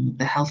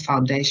 The Health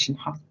Foundation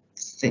have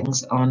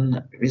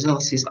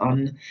resources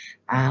on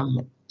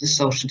the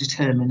social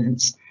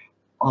determinants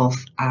of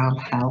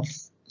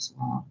health as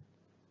well.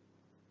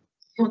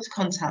 If you want to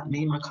contact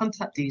me, my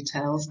contact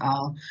details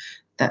are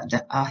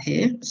that are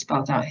here,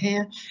 spelled out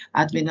here,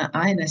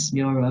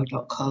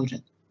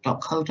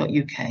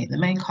 admin@insneuro.co.uk, the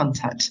main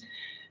contact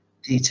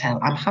detail.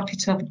 I'm happy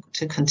to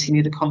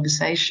continue the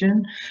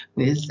conversation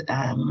with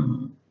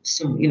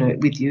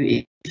with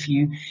you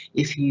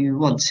if you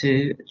want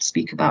to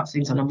speak about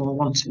things on a more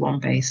one-to-one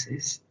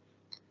basis.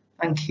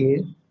 Thank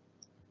you.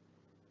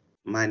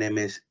 My name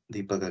is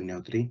Deepak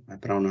Agnihotri. My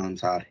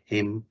pronouns are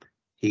him,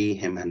 he,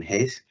 him, and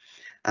his.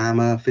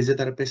 I'm a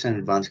physiotherapist and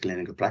advanced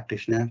clinical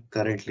practitioner,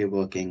 currently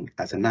working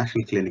as a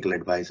national clinical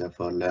advisor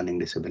for learning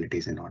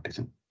disabilities and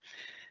autism.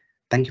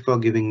 Thank you for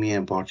giving me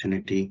an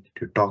opportunity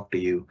to talk to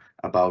you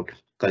about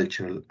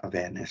cultural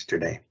awareness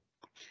today.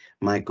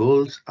 My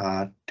goals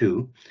are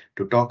to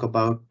talk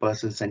about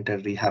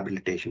person-centered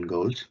rehabilitation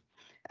goals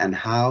and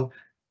how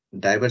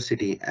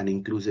diversity and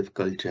inclusive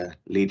culture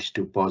leads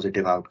to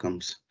positive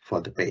outcomes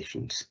for the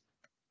patients.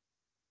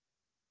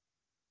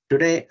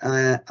 Today,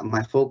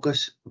 my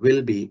focus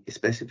will be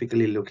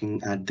specifically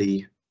looking at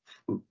the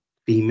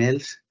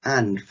females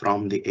and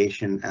from the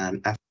Asian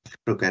and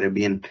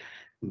Afro-Caribbean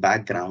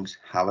backgrounds.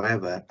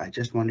 However, I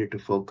just wanted to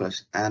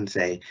focus and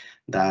say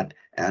that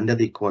under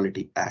the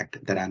Equality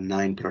Act, there are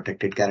 9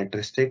 protected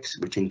characteristics,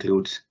 which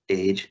includes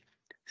age,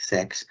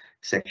 sex,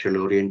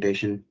 sexual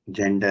orientation,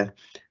 gender,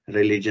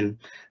 religion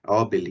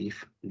or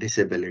belief,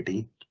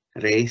 disability,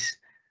 race,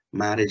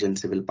 marriage and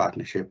civil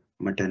partnership,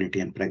 maternity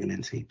and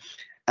pregnancy.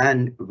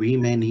 And we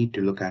may need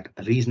to look at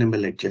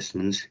reasonable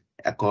adjustments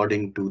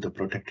according to the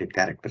protected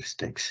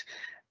characteristics.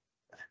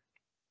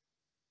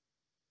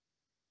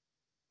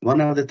 One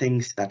of the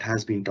things that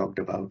has been talked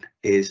about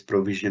is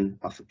provision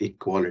of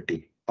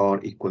equality or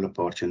equal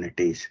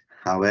opportunities.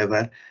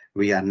 However,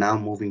 we are now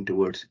moving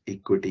towards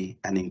equity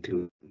and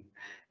inclusion.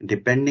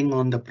 Depending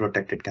on the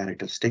protected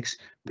characteristics,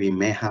 we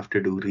may have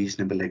to do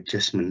reasonable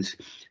adjustments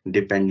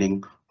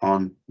depending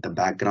on the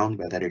background,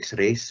 whether it's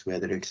race,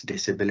 whether it's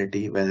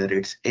disability, whether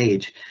it's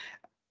age.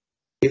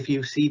 If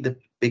you see the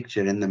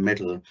picture in the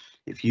middle,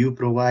 if you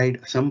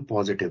provide some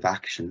positive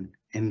action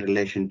in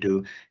relation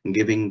to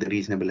giving the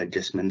reasonable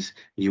adjustments,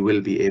 you will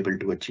be able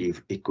to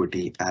achieve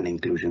equity and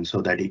inclusion so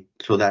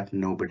that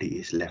nobody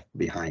is left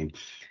behind.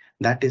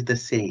 That is the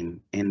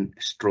same in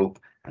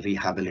stroke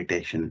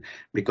rehabilitation,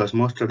 because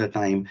most of the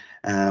time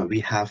we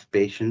have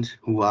patients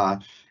who are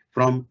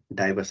from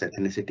diverse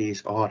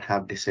ethnicities or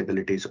have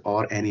disabilities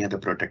or any other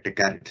protected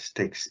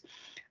characteristics.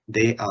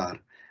 They are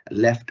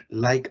left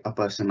like a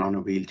person on a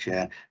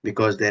wheelchair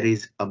because there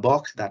is a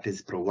box that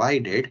is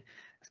provided.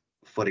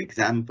 For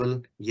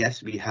example,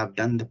 yes, we have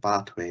done the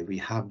pathway, we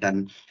have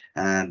done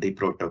the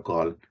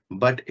protocol,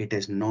 but it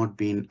has not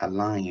been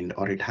aligned,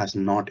 or it has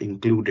not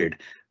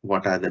included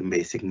what are the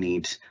basic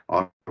needs,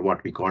 or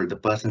what we call the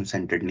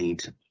person-centered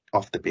needs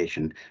of the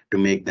patient, to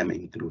make them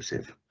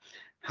inclusive.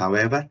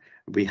 However,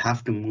 we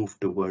have to move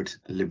towards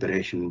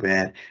liberation,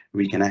 where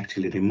we can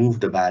actually remove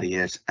the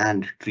barriers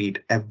and treat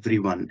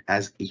everyone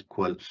as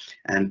equal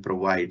and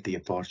provide the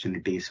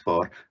opportunities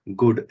for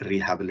good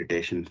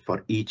rehabilitation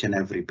for each and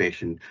every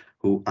patient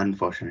who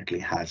unfortunately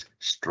has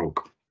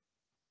stroke.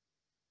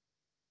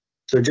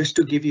 So just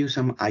to give you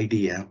some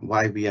idea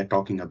why we are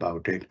talking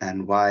about it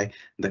and why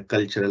the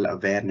cultural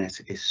awareness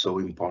is so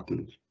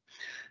important.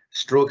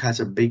 Stroke has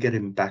a bigger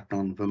impact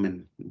on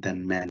women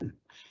than men.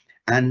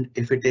 And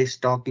if it is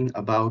talking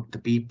about the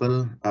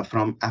people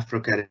from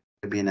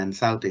Afro-Caribbean and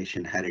South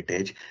Asian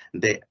heritage,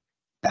 there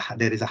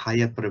is a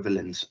higher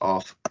prevalence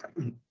of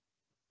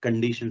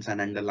conditions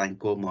and underlying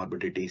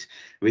comorbidities,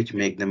 which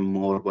make them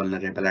more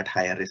vulnerable, at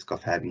higher risk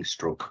of having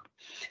stroke.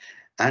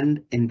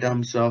 And in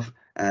terms of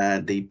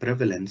the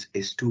prevalence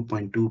is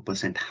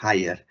 2.2%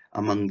 higher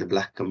among the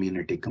Black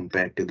community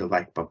compared to the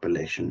white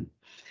population.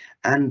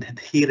 And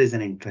here is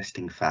an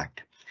interesting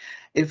fact.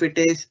 If it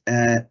is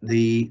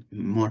the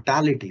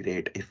mortality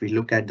rate, if we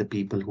look at the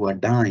people who are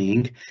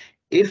dying,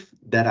 if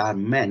there are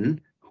men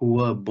who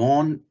were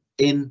born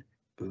in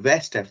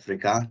West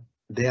Africa,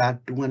 they are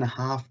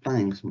 2.5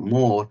 times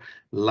more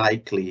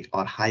likely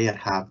or higher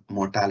have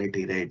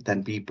mortality rate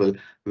than people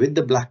with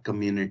the Black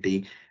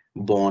community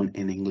born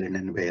in England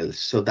and Wales.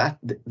 So that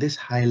this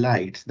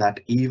highlights that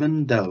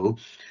even though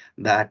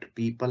that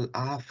people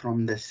are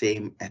from the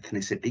same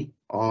ethnicity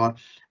or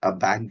a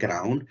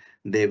background,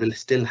 they will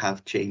still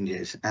have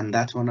changes. And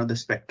that's one of the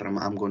spectrum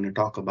I'm going to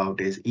talk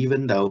about, is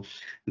even though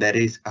there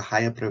is a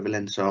higher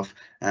prevalence of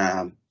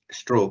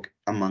stroke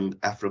among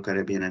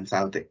Afro-Caribbean and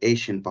South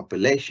Asian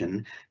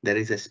population, there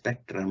is a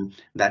spectrum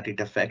that it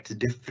affects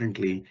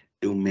differently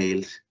to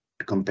males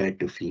compared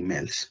to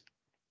females.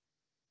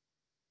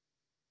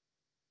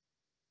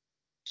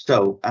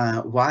 So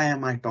why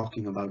am I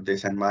talking about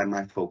this, and why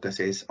my focus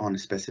is on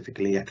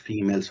specifically at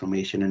females from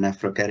Asian and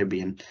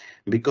Afro-Caribbean?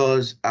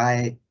 Because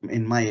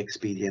in my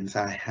experience,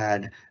 I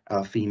had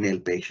a female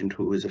patient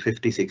who was a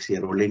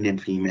 56-year-old Indian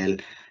female.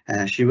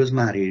 She was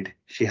married.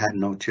 She had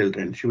no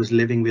children. She was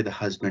living with a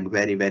husband,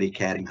 very, very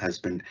caring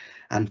husband.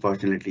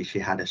 Unfortunately, she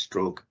had a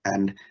stroke,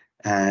 and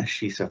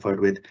she suffered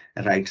with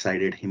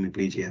right-sided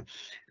hemiplegia,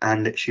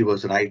 and she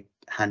was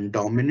right-hand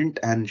dominant,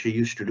 and she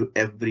used to do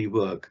every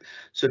work.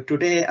 So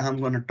today I'm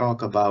going to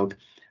talk about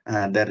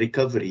the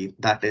recovery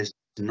that is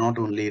not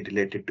only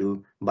related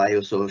to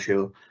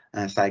biosocial,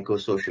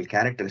 psychosocial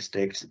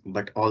characteristics,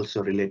 but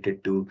also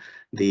related to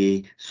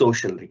the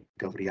social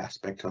recovery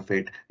aspects of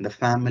it, the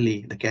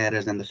family, the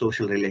carers, and the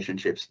social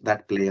relationships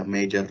that play a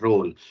major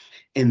role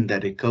in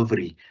the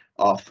recovery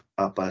of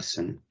a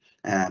person.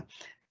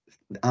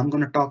 I'm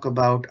going to talk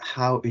about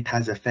how it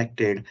has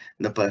affected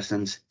the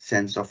person's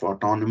sense of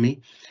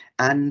autonomy,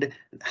 and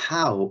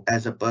how,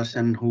 as a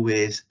person who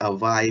is a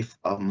wife,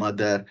 a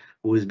mother,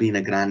 who has been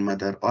a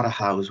grandmother or a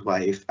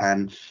housewife,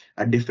 and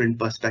a different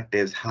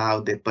perspectives, how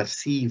they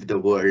perceive the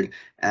world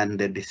and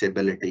their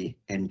disability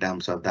in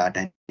terms of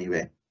that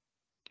anyway.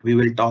 We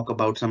will talk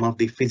about some of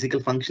the physical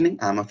functioning.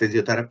 I'm a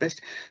physiotherapist,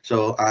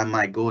 so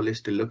my goal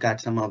is to look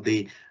at some of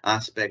the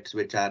aspects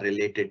which are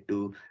related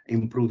to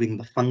improving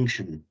the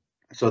function,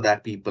 so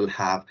that people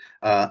have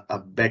a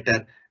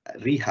better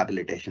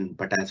rehabilitation,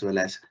 but as well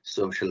as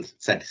social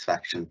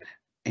satisfaction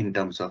in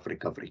terms of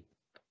recovery.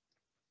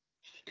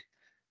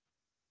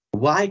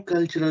 Why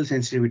cultural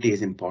sensitivity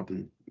is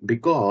important?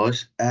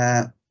 Because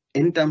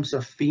in terms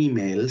of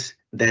females,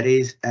 there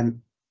is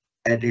an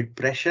added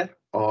pressure,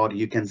 or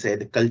you can say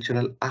the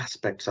cultural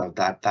aspects of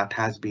that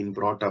has been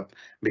brought up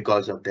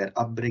because of their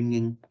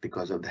upbringing,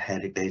 because of the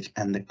heritage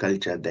and the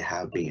culture they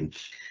have been.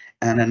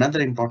 And another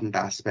important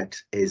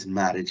aspect is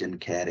marriage and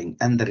caring,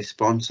 and the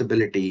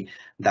responsibility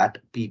that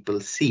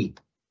people see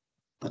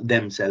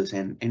themselves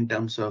in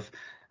terms of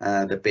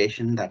the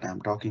patient that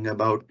I'm talking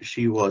about.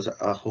 She was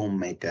a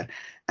homemaker,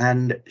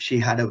 and she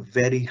had a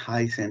very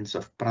high sense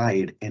of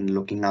pride in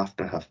looking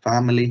after her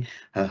family,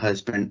 her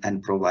husband,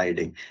 and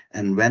providing.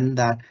 And when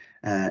that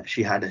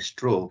she had a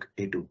stroke,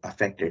 it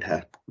affected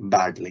her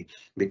badly,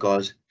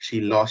 because she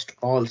lost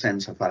all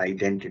sense of her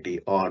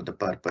identity or the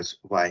purpose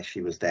why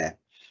she was there.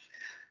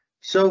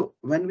 So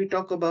when we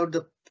talk about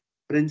the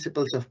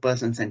principles of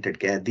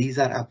person-centered care, these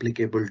are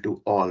applicable to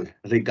all,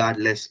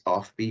 regardless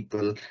of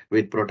people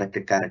with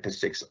protected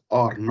characteristics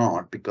or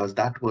not, because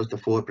that was the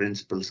 4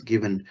 principles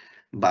given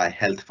by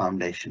Health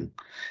Foundation.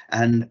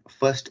 And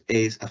first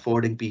is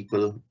affording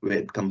people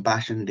with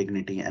compassion,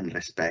 dignity, and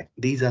respect.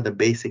 These are the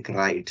basic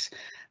rights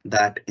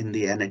that in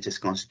the NHS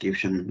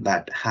constitution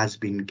that has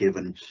been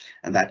given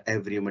and that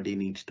everybody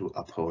needs to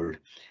uphold.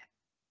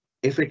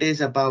 If it is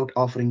about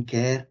offering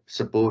care,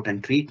 support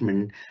and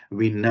treatment,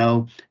 we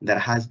know there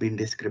has been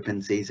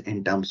discrepancies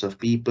in terms of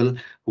people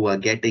who are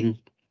getting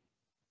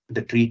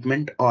the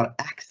treatment or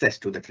access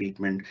to the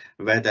treatment,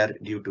 whether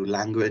due to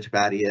language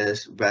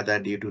barriers, whether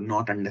due to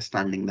not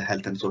understanding the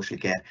health and social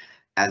care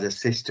as a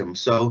system.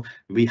 So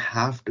we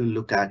have to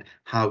look at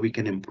how we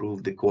can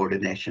improve the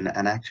coordination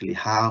and actually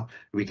how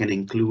we can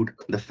include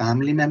the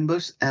family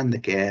members and the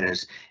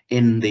carers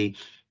in the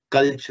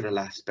cultural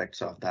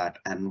aspects of that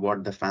and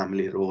what the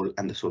family role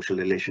and the social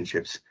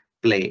relationships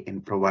play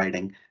in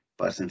providing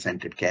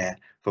person-centered care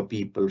for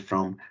people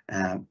from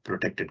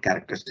protected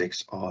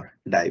characteristics or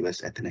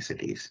diverse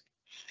ethnicities.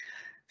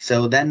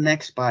 So then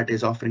next part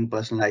is offering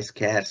personalized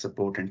care,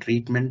 support and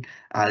treatment.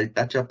 I'll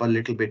touch up a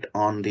little bit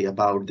on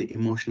about the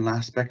emotional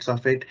aspects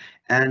of it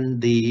and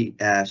the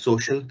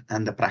social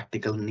and the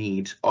practical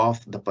needs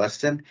of the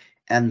person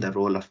and the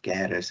role of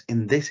carers.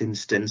 In this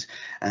instance,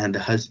 the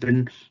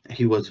husband,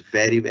 he was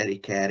very, very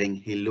caring.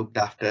 He looked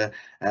after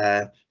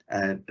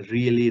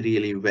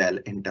really well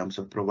in terms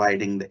of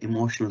providing the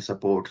emotional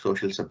support,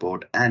 social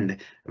support,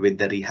 and with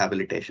the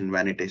rehabilitation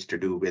when it is to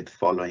do with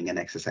following an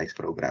exercise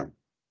program.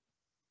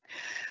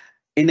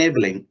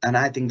 Enabling, and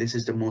I think this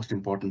is the most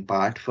important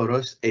part for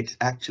us, it's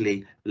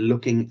actually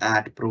looking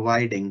at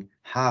providing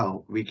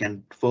how we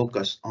can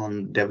focus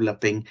on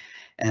developing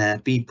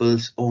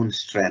people's own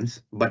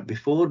strengths. But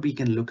before we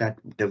can look at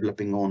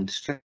developing own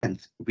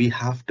strengths, we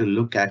have to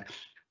look at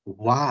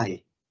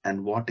why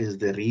and what is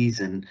the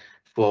reason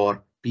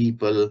for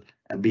people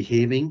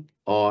behaving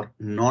or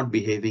not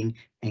behaving,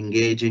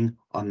 engaging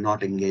or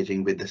not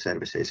engaging with the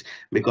services.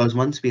 Because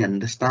once we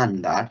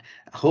understand that,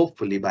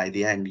 hopefully by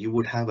the end, you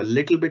would have a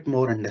little bit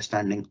more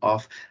understanding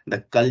of the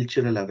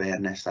cultural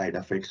awareness side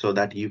of it so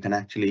that you can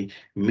actually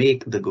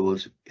make the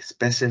goals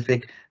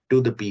specific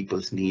to the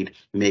people's need,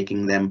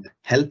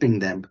 helping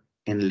them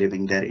in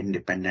living their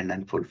independent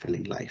and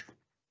fulfilling life.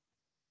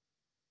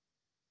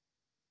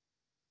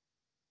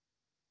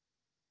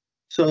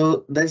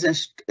 So there's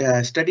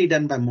a study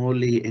done by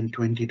Morley in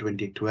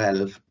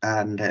 2012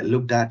 and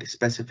looked at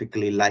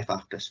specifically life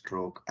after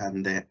stroke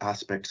and the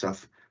aspects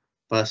of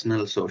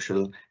personal,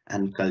 social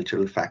and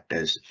cultural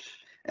factors.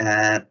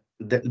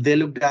 They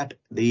looked at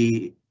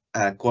the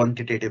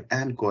quantitative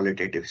and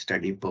qualitative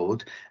study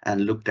both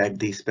and looked at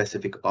the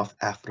specific of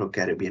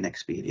Afro-Caribbean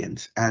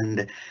experience.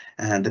 And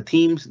the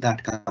themes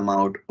that come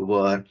out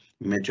were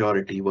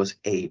majority was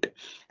 8,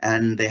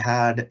 and they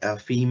had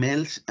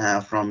females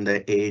from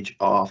the age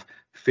of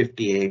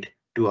 58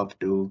 to up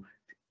to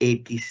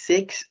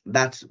 86.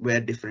 That's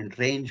where different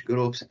range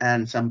groups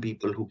and some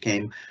people who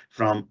came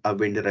from a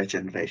Winderer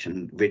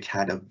generation, which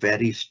had a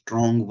very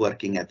strong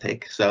working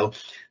ethic. So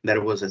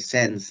there was a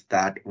sense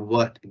that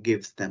work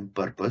gives them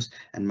purpose.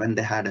 And when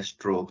they had a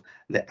stroke,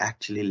 they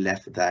actually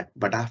left that.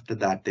 But after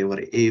that, they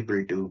were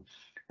able to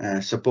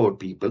support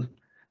people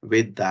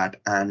with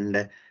that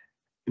and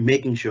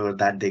making sure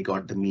that they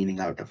got the meaning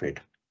out of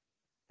it.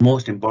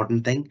 Most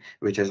important thing,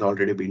 which has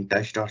already been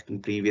touched on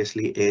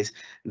previously, is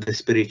the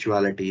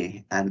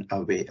spirituality and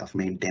a way of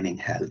maintaining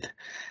health.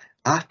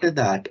 After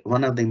that,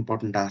 one of the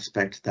important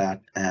aspects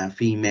that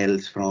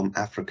females from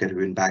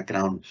Afro-Caribbean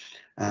background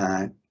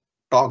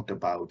talked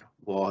about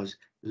was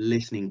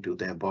listening to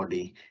their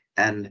body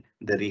and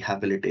the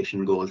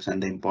rehabilitation goals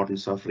and the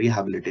importance of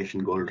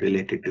rehabilitation goal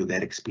related to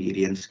their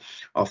experience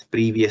of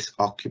previous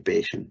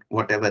occupation,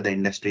 whatever the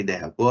industry they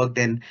have worked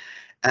in.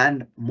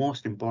 And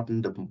most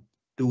important, the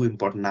two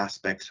important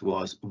aspects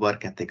was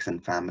work ethics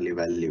and family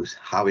values,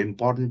 how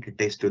important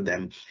it is to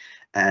them.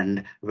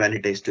 And when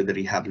it is to the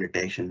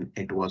rehabilitation,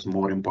 it was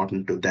more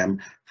important to them,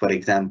 for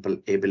example,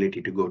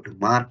 ability to go to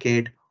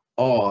market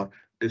or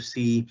to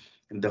see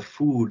the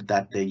food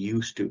that they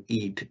used to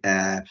eat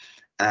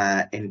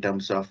in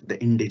terms of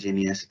the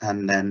indigenous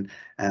and then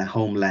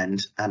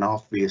homelands. And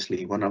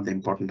obviously, one of the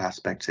important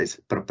aspects is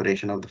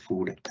preparation of the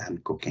food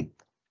and cooking.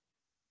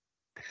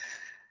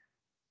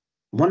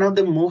 One of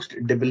the most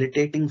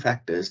debilitating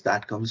factors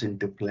that comes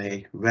into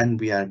play when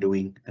we are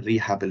doing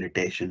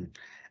rehabilitation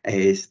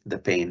is the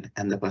pain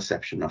and the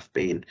perception of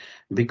pain,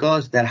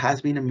 because there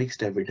has been a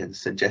mixed evidence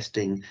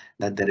suggesting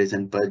that there is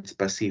a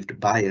perceived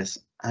bias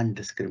and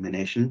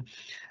discrimination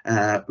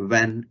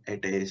when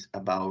it is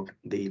about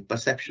the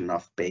perception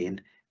of pain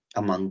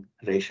among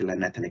racial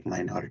and ethnic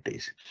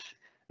minorities.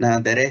 Now,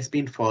 there has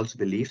been false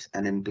beliefs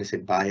and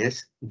implicit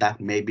bias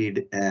that may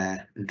be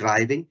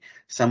driving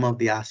some of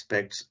the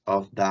aspects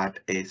of that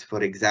is,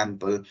 for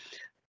example,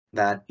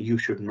 that you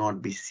should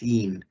not be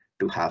seen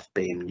to have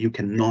pain. You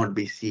cannot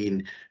be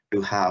seen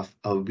to have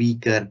a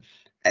weaker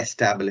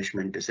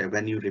establishment to say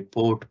when you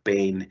report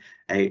pain,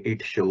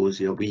 it shows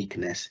your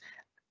weakness.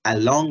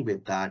 Along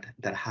with that,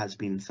 there has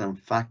been some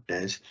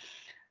factors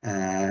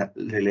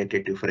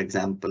related to, for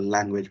example,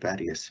 language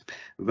barriers.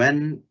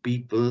 When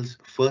people's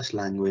first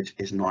language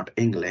is not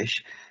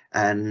English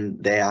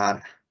and they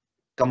are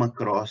come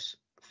across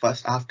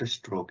first after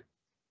stroke,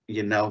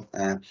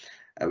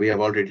 we have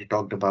already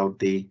talked about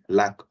the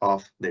lack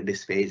of the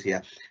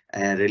dysphagia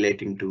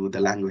relating to the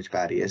language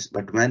barriers,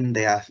 but when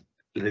they are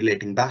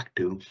relating back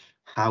to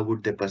how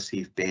would they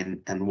perceive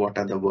pain and what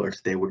are the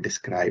words they would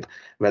describe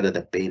whether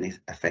the pain is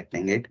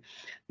affecting it.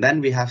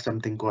 Then we have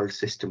something called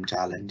system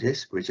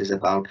challenges, which is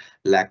about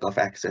lack of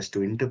access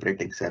to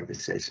interpreting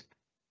services.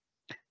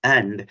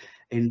 And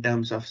in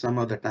terms of some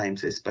of the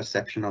times is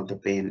perception of the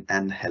pain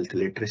and health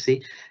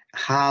literacy.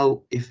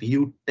 How, if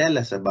you tell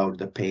us about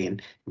the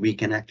pain, we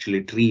can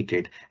actually treat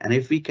it. And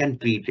if we can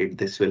treat it,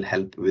 this will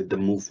help with the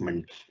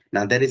movement.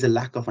 Now, there is a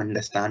lack of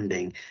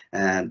understanding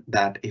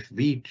that if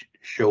we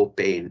show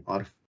pain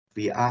or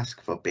we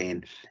ask for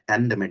pain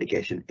and the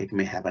medication, it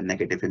may have a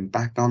negative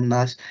impact on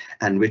us,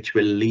 and which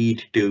will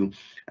lead to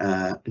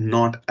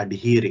not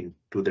adhering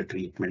to the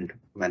treatment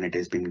when it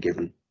has been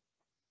given.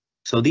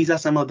 So these are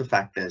some of the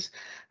factors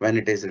when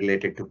it is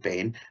related to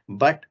pain.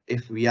 But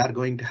if we are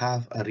going to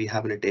have a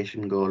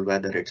rehabilitation goal,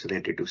 whether it's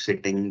related to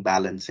sitting,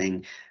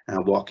 balancing,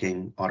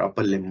 walking, or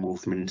upper limb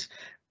movements,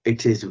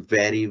 it is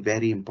very,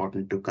 very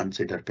important to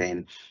consider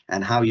pain.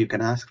 And how you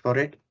can ask for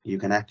it, you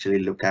can actually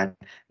look at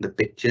the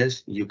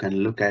pictures, you can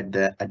look at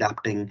the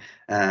adapting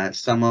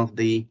some of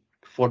the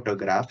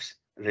photographs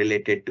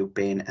related to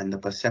pain and the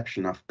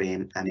perception of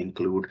pain, and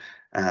include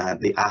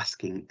the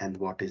asking and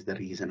what is the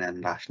reason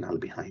and rationale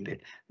behind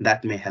it.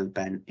 That may help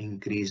an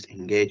increased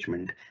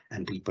engagement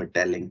and people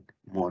telling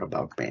more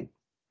about pain.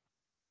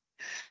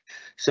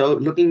 So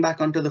looking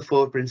back onto the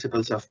 4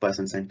 principles of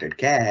person-centered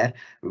care,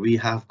 we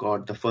have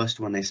got the first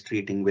one is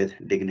treating with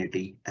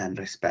dignity and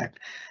respect.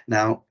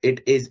 Now,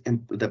 it is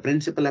the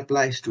principle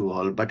applies to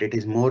all, but it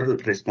is moral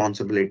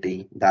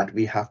responsibility that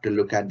we have to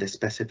look at the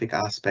specific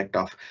aspect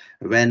of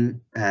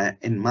when,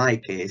 in my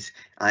case,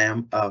 I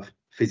am a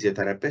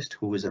physiotherapist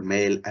who is a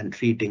male and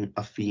treating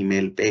a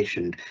female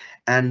patient.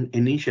 And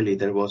initially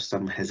there was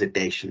some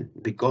hesitation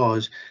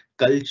because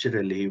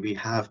culturally we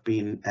have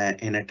been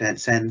in a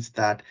sense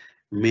that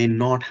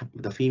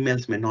the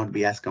females may not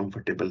be as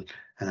comfortable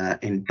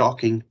in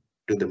talking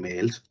to the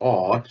males,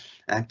 or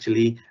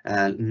actually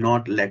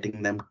not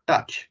letting them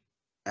touch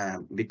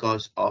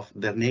because of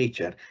their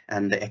nature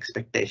and the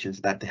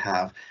expectations that they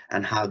have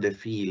and how they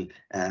feel,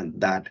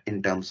 that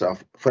in terms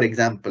of, for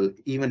example,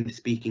 even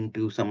speaking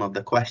to some of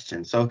the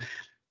questions. So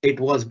it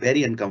was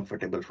very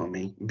uncomfortable for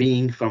me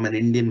being from an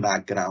Indian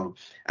background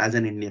as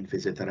an Indian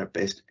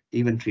physiotherapist,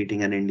 even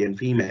treating an Indian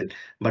female.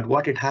 But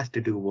what it has to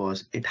do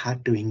was it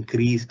had to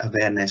increase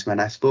awareness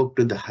when I spoke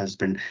to the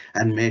husband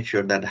and made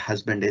sure that the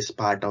husband is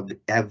part of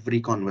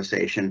every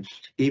conversation,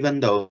 even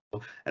though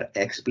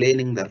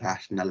explaining the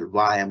rationale,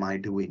 why am I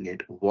doing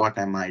it? What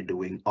am I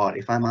doing? Or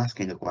if I'm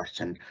asking a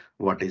question,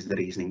 what is the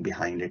reasoning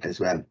behind it as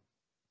well?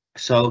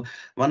 So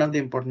one of the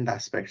important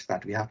aspects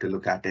that we have to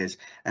look at is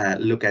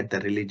look at the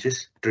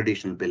religious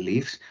traditional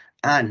beliefs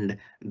and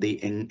the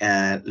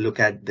look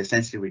at the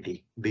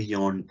sensitivity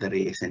beyond the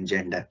race and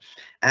gender.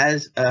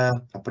 As a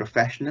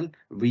professional,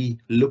 we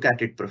look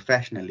at it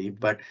professionally,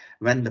 but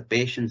when the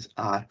patients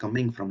are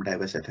coming from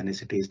diverse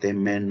ethnicities, they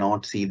may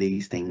not see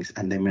these things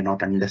and they may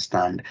not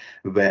understand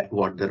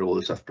what the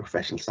roles of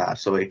professionals are.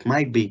 So it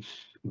might be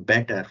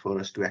better for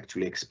us to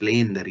actually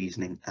explain the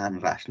reasoning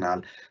and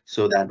rationale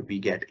so that we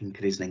get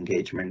increased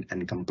engagement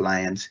and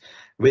compliance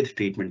with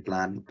treatment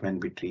plan when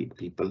we treat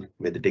people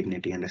with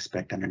dignity and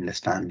respect and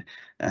understand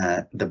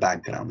the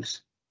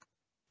backgrounds.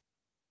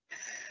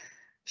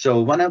 So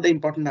one of the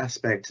important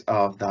aspects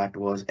of that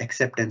was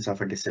acceptance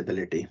of a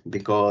disability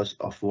because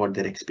of what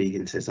their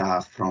experiences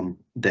are from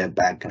their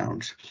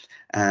backgrounds.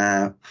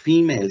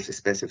 Females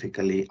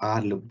specifically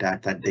are looked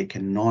at that they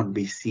cannot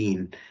be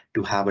seen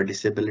to have a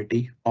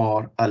disability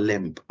or a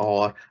limp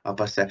or a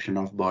perception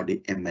of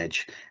body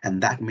image,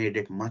 and that made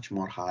it much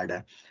more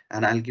harder.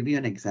 And I'll give you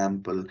an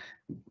example.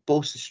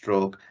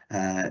 Post-stroke,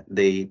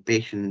 the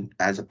patient,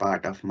 as a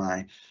part of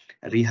my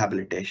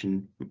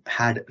rehabilitation,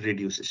 had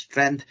reduced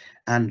strength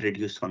and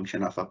reduced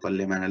function of upper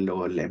limb and a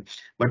lower limb.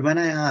 But when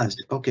I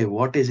asked, okay,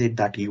 what is it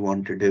that you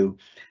want to do?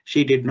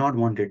 She did not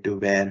want it to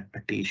wear a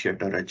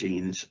t-shirt or a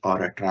jeans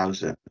or a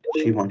trouser.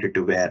 She wanted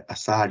to wear a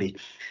sari.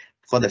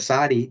 For the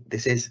sari,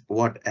 this is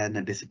what a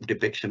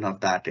depiction of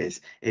that is.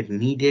 It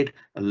needed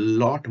a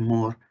lot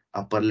more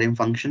upper limb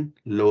function,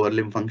 lower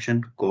limb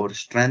function, core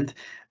strength.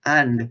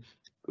 And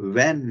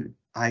when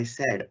I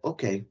said,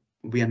 okay,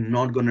 we are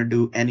not going to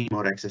do any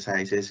more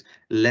exercises,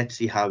 let's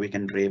see how we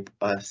can drape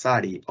a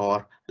sari,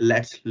 or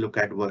let's look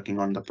at working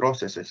on the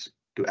processes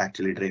to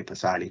actually drape a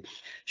sari,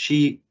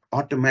 she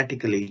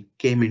automatically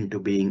came into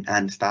being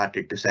and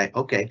started to say,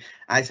 okay,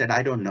 I said,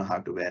 I don't know how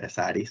to wear a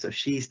sari. So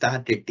she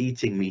started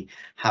teaching me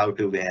how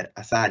to wear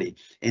a sari.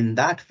 In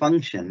that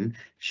function,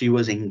 she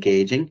was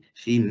engaging.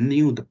 She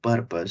knew the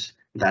purpose,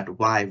 that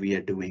why we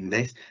are doing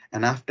this.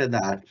 And after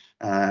that,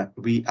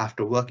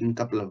 after working a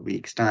couple of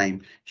weeks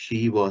time,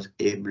 she was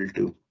able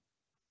to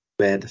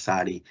wear the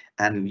sari,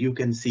 and you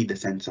can see the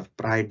sense of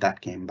pride that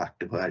came back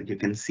to her. You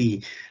can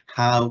see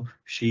how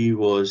she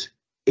was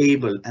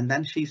able, and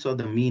then she saw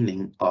the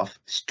meaning of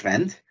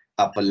strength,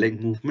 upper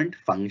leg movement,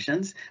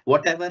 functions,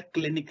 whatever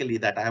clinically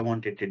that I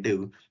wanted to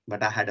do,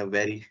 but I had a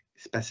very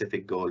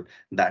specific goal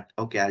that,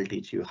 okay, I'll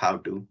teach you how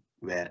to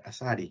wear a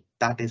sari.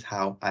 That is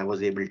how I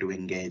was able to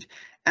engage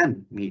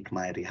and meet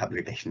my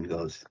rehabilitation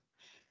goals.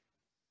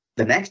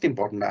 The next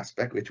important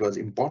aspect, which was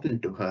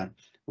important to her,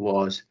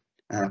 was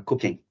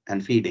cooking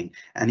and feeding.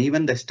 And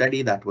even the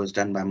study that was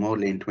done by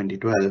Morley in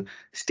 2012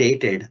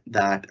 stated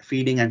that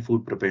feeding and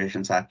food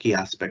preparations are key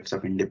aspects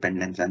of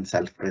independence and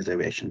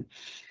self-preservation.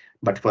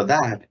 But for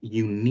that,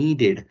 you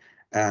needed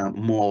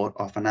more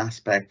of an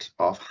aspect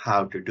of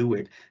how to do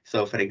it.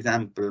 So for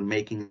example,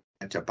 making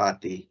a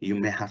chapati, you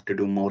may have to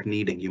do more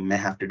kneading, you may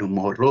have to do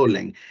more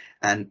rolling.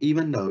 And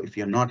even though if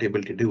you're not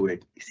able to do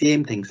it,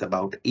 same things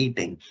about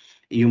eating.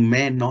 You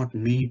may not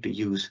need to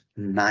use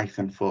knife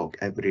and fork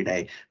every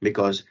day,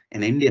 because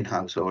in Indian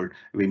household,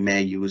 we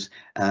may use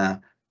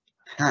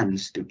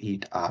hands to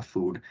eat our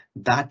food.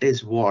 That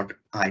is what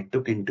I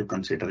took into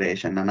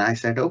consideration. And I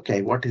said,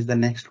 okay, what is the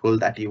next goal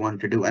that you want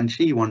to do? And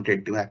she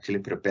wanted to actually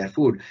prepare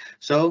food.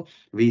 So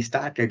we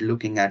started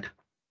looking at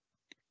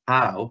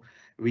how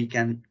we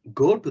can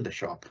go to the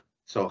shop.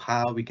 So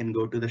how we can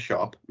go to the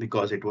shop,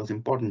 because it was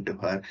important to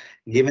her,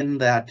 given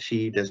that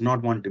she does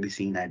not want to be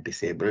seen as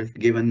disabled,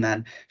 given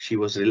that she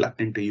was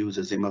reluctant to use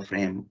a Zimmer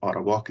frame or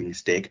a walking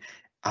stick,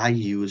 I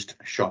used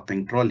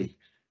shopping trolley.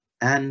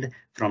 And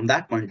from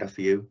that point of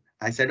view,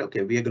 I said,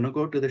 okay, we are going to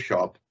go to the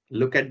shop,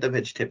 look at the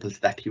vegetables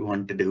that you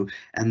want to do,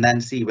 and then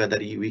see whether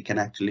we can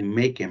actually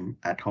make him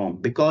at home,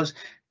 because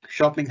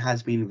shopping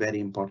has been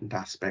very important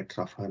aspects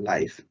of her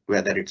life,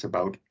 whether it's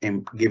about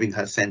giving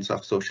her sense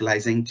of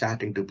socializing,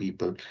 chatting to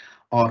people,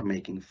 or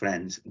making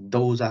friends.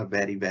 Those are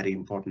very, very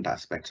important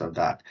aspects of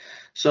that.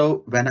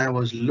 So when I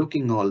was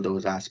looking all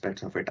those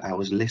aspects of it, I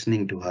was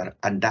listening to her,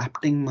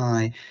 adapting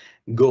my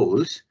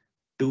goals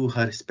to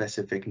her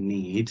specific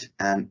needs,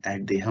 and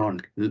at the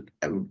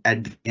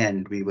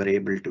end, we were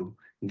able to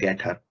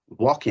get her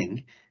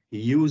walking,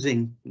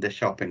 using the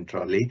shopping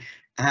trolley,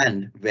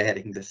 and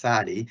wearing the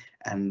sari.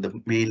 And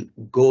the main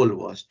goal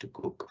was to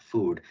cook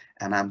food.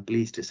 And I'm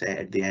pleased to say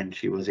at the end,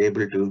 she was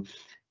able to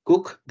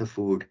cook the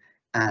food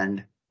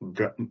and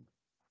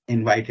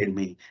invited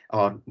me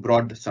or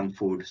brought some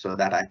food so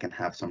that I can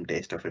have some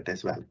taste of it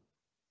as well.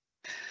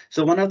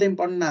 So one of the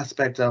important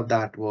aspects of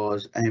that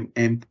was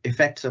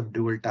effects of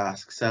dual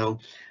tasks. So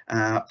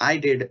I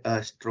did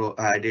a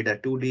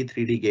 2D,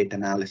 3D gait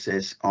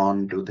analysis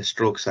onto the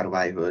stroke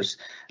survivors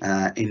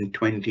in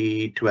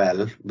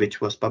 2012, which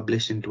was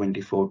published in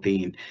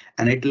 2014,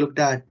 and it looked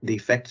at the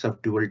effects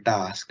of dual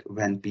task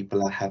when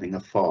people are having a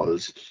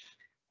falls.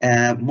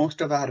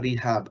 Most of our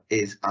rehab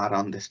are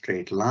on the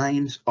straight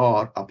lines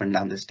or up and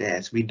down the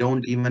stairs. We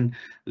don't even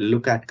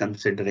look at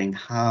considering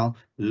how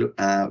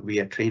we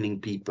are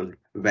training people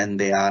when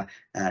they are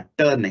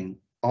turning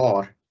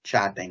or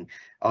chatting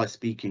or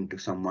speaking to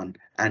someone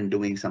and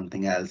doing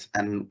something else.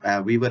 And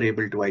we were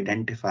able to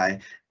identify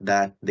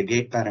that the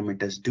gait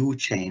parameters do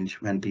change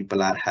when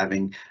people are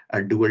having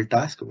a dual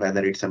task,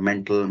 whether it's a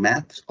mental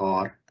maths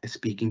or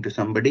speaking to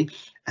somebody,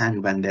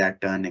 and when they are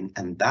turning,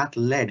 and that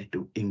led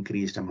to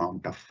increased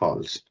amount of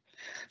falls.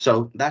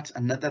 So that's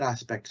another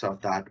aspect of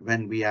that.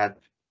 When we are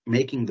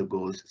making the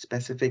goals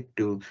specific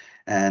to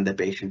the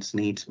patient's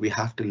needs, we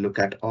have to look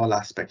at all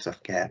aspects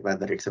of care,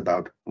 whether it's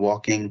about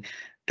walking,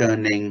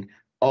 turning,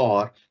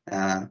 or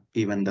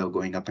even though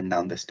going up and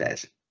down the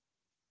stairs.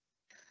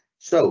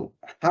 So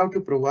how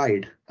to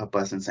provide a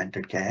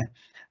person-centered care?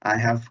 I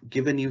have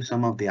given you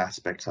some of the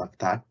aspects of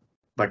that,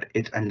 but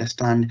it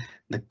understand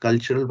the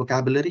cultural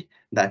vocabulary,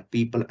 that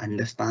people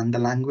understand the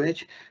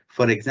language.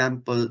 For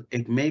example,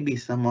 it may be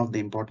some of the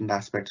important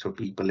aspects for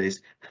people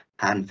is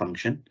hand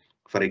function.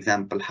 For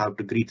example, how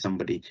to greet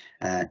somebody,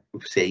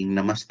 saying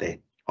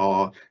namaste,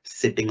 or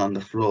sitting on the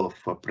floor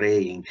for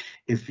praying.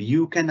 If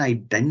you can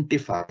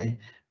identify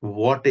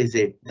what is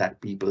it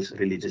that people's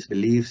religious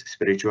beliefs,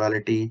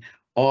 spirituality,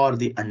 or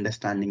the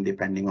understanding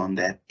depending on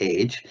their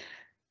age,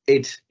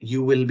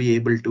 you will be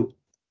able to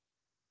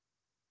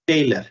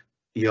tailor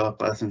your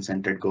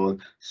person-centered goal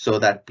so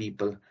that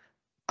people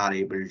are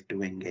able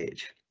to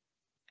engage.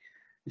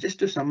 Just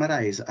to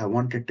summarize, I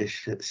wanted to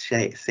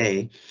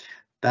say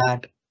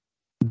that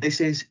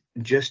this is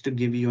just to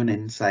give you an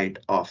insight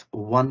of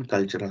one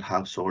cultural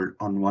household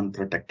on one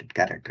protected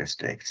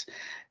characteristics.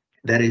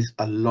 There is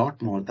a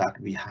lot more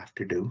that we have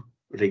to do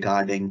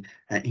regarding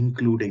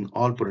including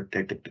all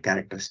protected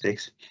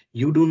characteristics.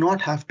 You do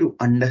not have to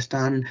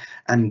understand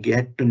and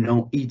get to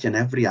know each and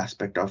every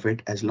aspect of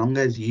it, as long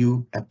as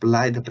you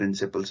apply the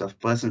principles of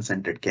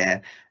person-centered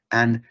care,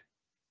 and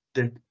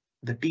the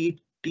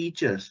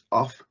teachers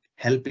of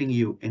helping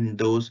you in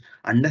those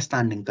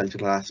understanding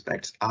cultural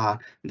aspects are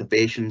the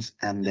patients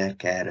and their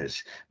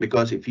carers.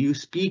 Because if you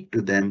speak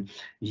to them,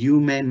 you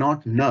may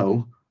not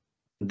know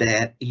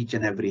their each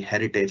and every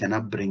heritage and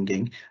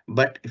upbringing,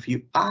 but if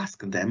you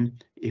ask them,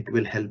 it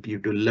will help you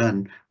to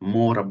learn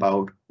more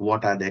about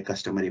what are their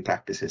customary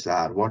practices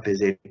are, what is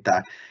it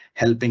that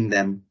helping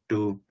them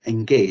to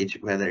engage,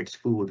 whether it's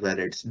food,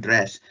 whether it's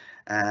dress,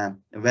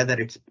 whether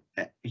it's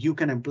you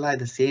can apply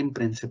the same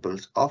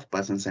principles of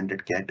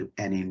person-centered care to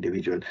any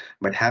individual,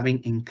 but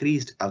having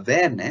increased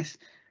awareness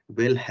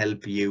will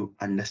help you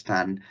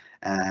understand,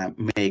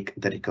 make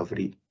the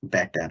recovery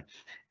better.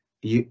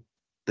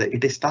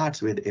 It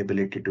starts with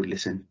ability to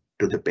listen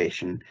to the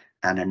patient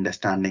and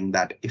understanding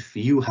that if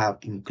you have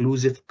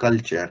inclusive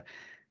culture,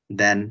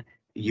 then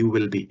you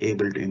will be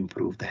able to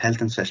improve the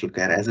health and social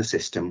care as a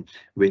system,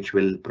 which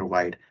will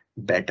provide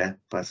better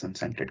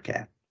person-centered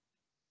care.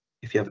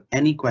 If you have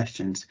any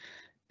questions,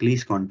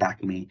 please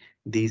contact me.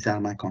 These are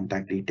my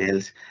contact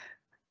details.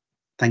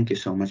 Thank you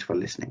so much for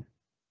listening.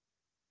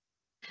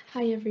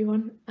 Hi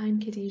everyone, I'm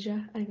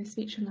Khadija. I'm a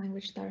speech and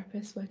language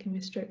therapist working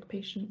with stroke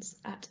patients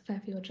at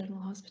Fairfield General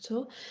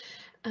Hospital.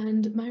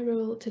 And my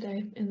role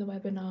today in the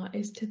webinar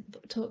is to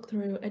talk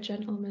through a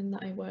gentleman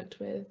that I worked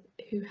with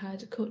who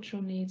had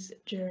cultural needs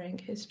during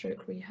his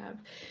stroke rehab.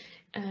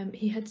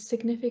 He had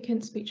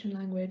significant speech and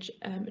language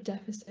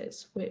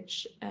deficits,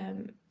 which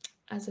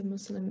as a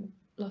Muslim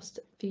lost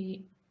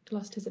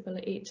his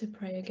ability to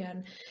pray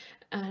again.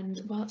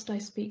 And whilst I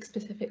speak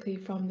specifically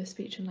from the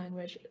speech and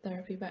language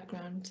therapy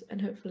background,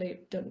 and hopefully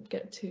don't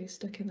get too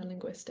stuck in the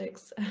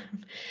linguistics,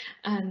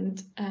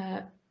 and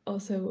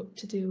also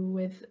to do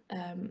with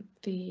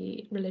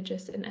the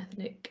religious and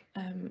ethnic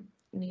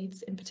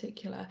needs in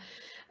particular,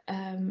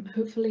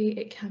 hopefully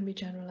it can be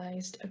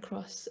generalised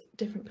across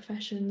different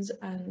professions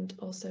and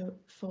also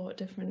for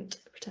different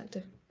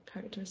protective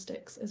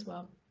characteristics as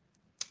well.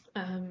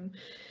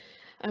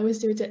 I always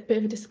do a bit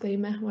of a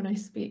disclaimer when I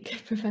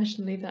speak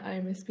professionally that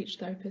I'm a speech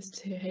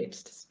therapist who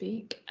hates to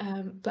speak,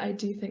 but I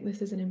do think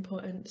this is an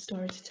important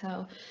story to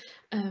tell.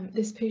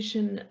 This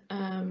patient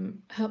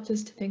helped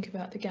us to think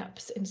about the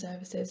gaps in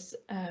services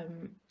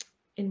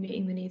in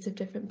meeting the needs of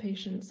different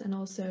patients, and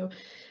also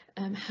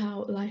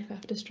how life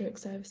after stroke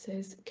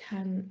services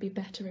can be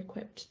better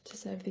equipped to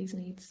serve these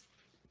needs.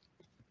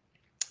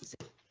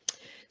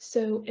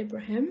 So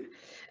Ibrahim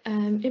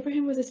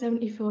was a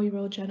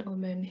 74-year-old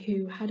gentleman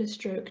who had a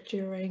stroke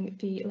during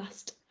the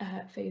last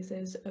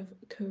phases of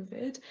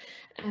COVID.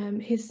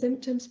 His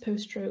symptoms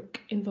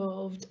post-stroke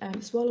involved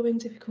swallowing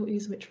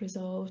difficulties which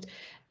resolved,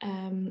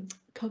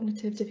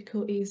 cognitive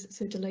difficulties,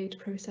 so delayed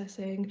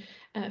processing,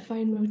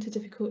 fine motor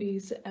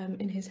difficulties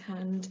in his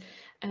hand,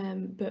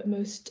 but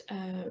most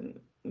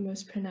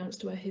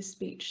pronounced were his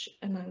speech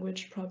and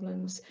language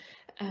problems.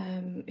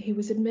 He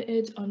was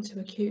admitted onto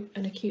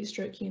an acute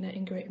stroke unit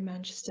in Greater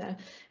Manchester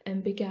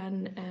and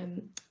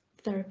began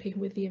therapy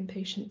with the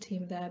inpatient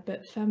team there,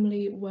 but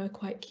family were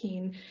quite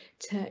keen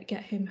to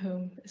get him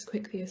home as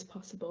quickly as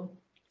possible.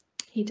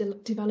 He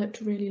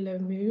developed really low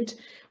mood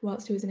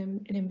whilst he was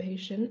an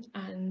inpatient,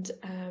 and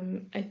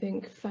I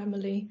think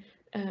family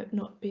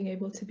not being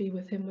able to be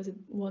with him was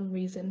one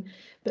reason,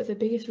 but the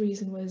biggest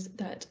reason was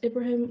that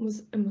Ibrahim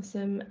was a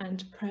Muslim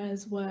and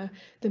prayers were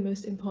the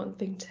most important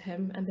thing to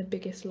him and the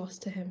biggest loss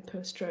to him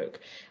post-stroke,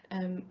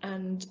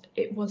 and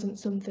it wasn't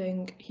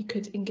something he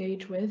could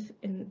engage with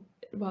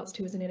whilst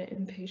he was an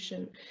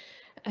inpatient.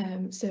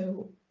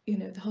 So you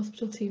know, the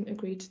hospital team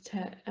agreed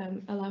to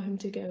allow him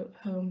to go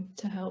home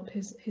to help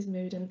his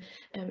mood and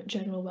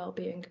general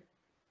well-being.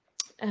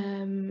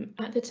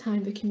 At the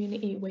time, the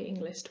community waiting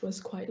list was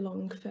quite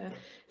long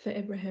for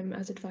Ibrahim,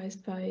 as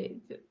advised by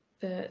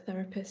the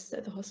therapists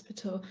at the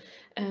hospital.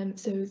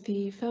 So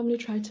the family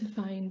tried to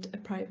find a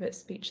private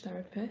speech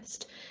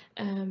therapist,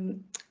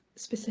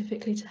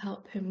 specifically to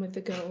help him with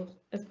the goal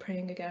of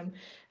praying again.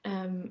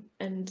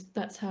 And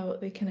that's how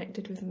they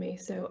connected with me.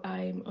 So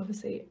I'm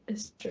obviously a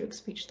stroke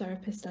speech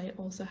therapist. I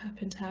also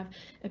happen to have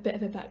a bit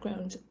of a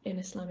background in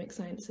Islamic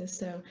sciences.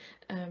 So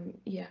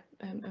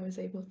I was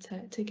able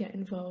to get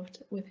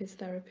involved with his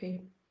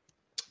therapy.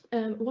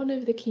 One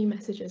of the key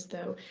messages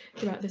though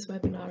throughout this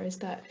webinar is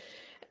that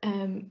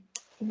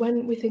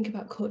when we think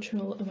about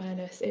cultural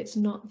awareness, it's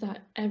not that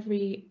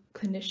every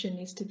clinician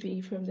needs to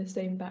be from the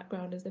same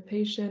background as the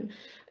patient,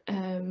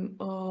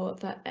 or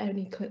that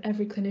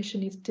every clinician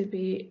needs to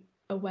be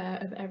aware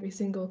of every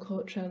single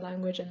culture,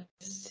 language and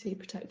ethnicity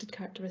protected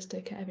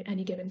characteristic at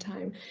any given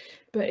time.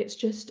 But it's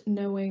just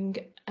knowing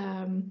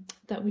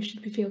that we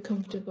should feel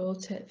comfortable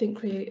to think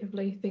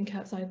creatively, think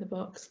outside the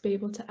box, be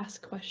able to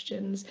ask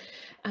questions,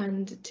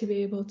 and to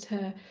be able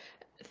to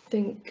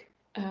think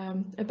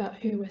about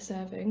who we're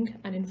serving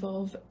and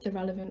involve the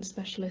relevant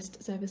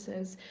specialist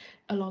services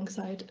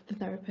alongside the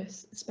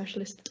therapist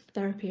specialist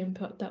therapy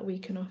input that we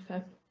can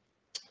offer.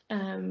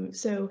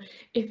 So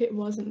if it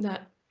wasn't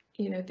that,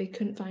 you know, they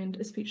couldn't find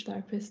a speech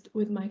therapist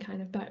with my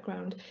kind of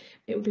background,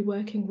 it would be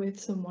working with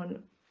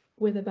someone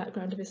with a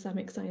background of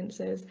Islamic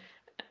sciences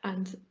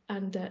and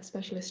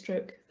specialist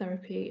stroke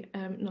therapy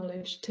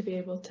knowledge to be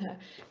able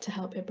to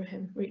help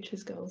Ibrahim reach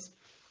his goals.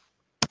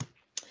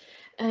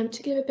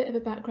 To give a bit of a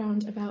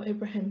background about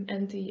Ibrahim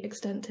and the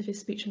extent of his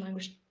speech and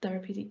language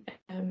therapy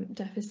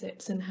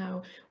deficits and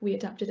how we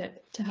adapted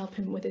it to help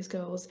him with his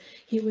goals,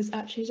 he was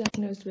actually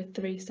diagnosed with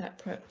 3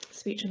 separate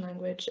speech and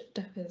language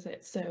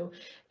deficits. So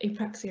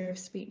apraxia of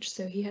speech,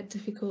 so he had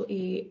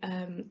difficulty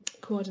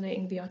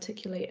coordinating the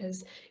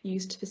articulators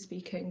used for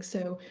speaking.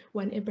 So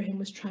when Ibrahim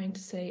was trying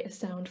to say a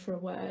sound for a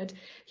word,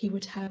 he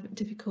would have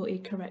difficulty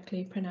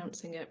correctly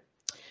pronouncing it.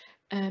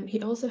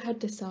 He also had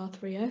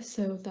dysarthria,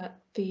 so that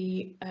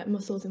the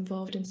muscles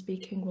involved in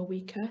speaking were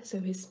weaker, so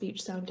his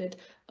speech sounded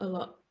a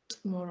lot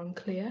more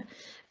unclear,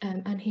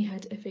 and he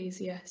had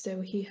aphasia,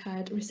 so he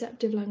had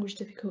receptive language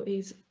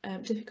difficulties,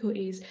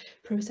 difficulties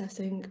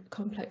processing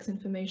complex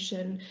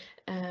information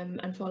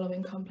and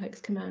following complex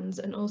commands,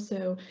 and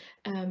also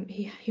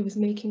he was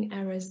making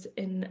errors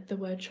in the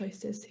word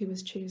choices he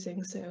was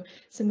choosing, so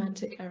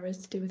semantic errors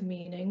to do with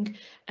meaning,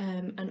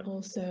 and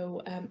also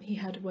he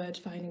had word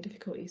finding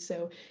difficulties,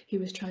 so he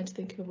was trying to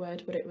think of a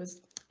word but it was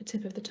a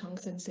tip of the tongue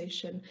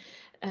sensation.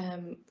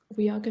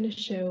 We are going to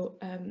show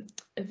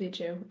a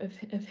video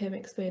of him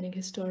explaining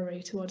his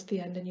story towards the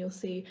end, and you'll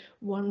see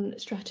one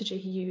strategy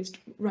he used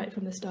right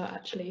from the start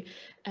actually,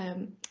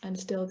 and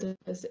still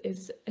does,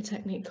 is a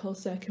technique called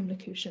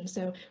circumlocution.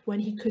 So when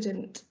he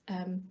couldn't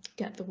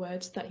get the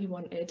words that he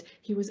wanted,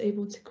 he was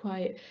able to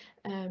quite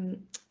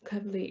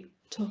cleverly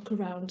talk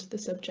around the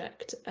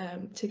subject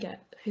to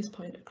get his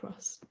point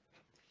across.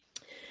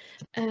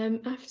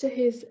 After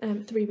his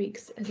 3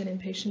 weeks as an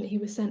inpatient, he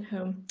was sent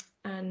home,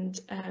 and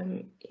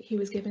he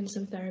was given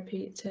some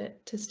therapy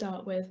to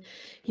start with.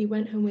 He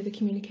went home with a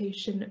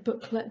communication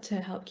booklet to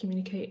help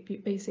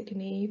communicate basic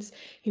needs.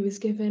 He was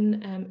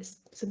given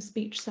some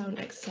speech sound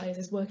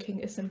exercises,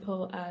 working as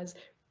simple as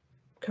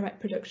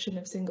correct production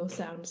of single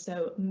sounds,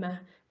 so ma,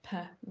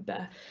 pa,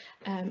 ba,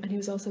 and he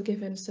was also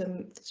given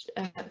some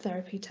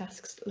therapy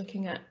tasks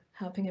looking at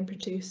helping him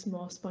produce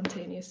more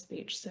spontaneous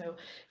speech, so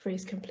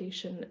phrase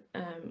completion,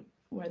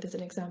 where there's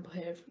an example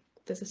here of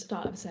there's a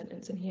start of a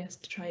sentence and he has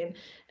to try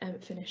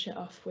and finish it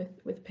off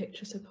with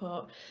picture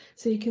support.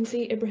 So you can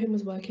see Ibrahim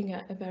was working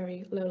at a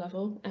very low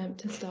level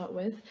to start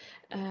with,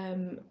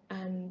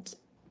 and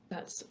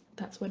that's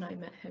when I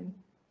met him.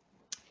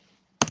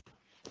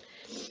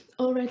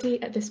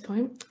 Already at this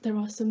point, there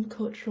are some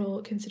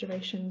cultural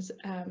considerations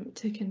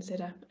to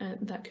consider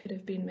that could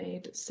have been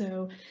made.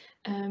 So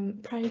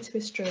prior to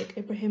his stroke,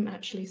 Ibrahim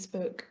actually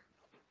spoke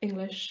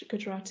English,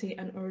 Gujarati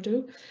and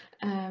Urdu,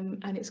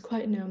 and it's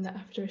quite known that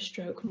after a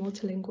stroke,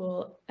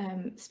 multilingual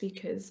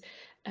speakers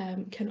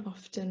can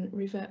often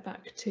revert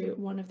back to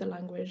one of the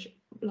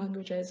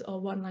languages, or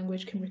one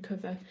language can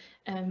recover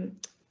in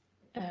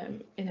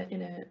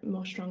a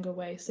more stronger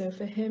way. So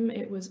for him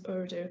it was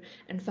Urdu,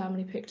 and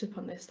family picked up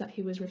on this, that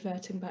he was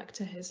reverting back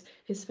to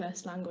his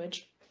first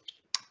language.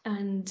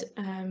 And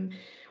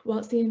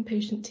whilst the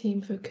inpatient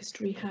team focused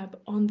rehab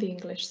on the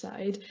English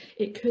side,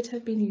 it could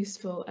have been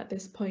useful at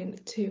this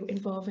point to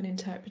involve an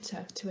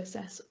interpreter to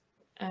assess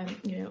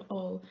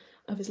all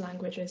of his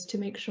languages, to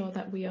make sure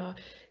that we are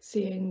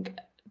seeing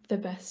the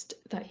best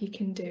that he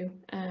can do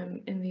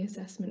in the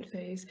assessment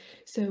phase.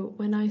 So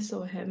when I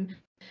saw him,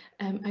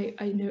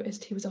 I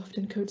noticed he was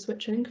often code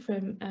switching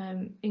from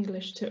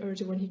English to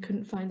Urdu when he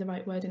couldn't find the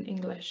right word in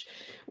English,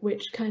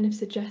 which kind of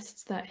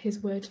suggests that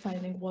his word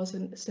finding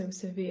wasn't so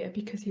severe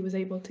because he was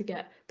able to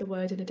get the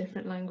word in a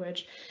different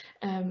language.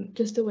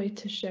 Just a way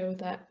to show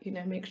that,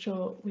 make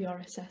sure we are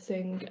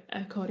assessing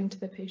according to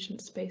the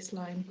patient's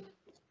baseline.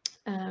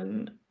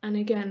 And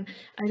again,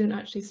 I don't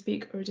actually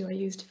speak Urdu, I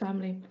used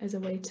family as a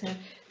way to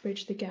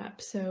bridge the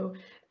gap. So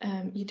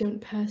you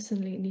don't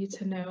personally need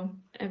to know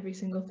every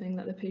single thing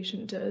that the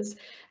patient does,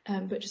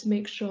 but just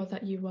make sure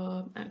that you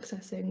are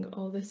accessing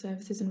all the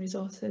services and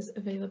resources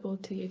available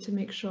to you to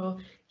make sure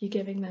you're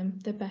giving them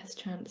the best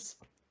chance.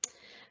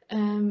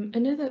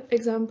 Another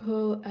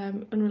example,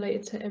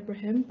 unrelated to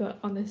Ibrahim, but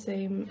on the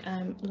same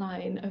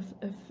line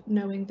of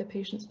knowing the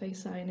patient's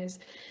baseline, is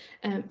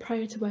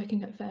prior to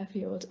working at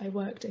Fairfield, I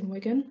worked in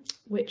Wigan,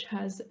 which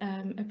has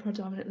a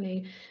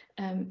predominantly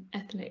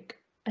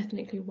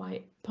ethnically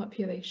white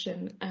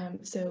population,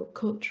 so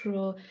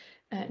cultural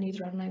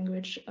needs around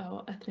language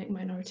or ethnic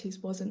minorities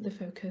wasn't the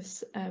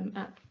focus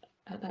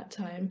at that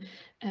time,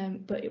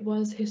 but it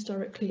was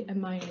historically a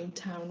mining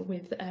town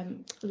with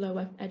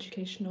lower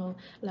educational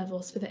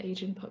levels for the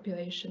ageing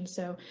population,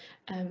 so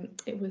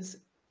it was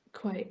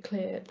quite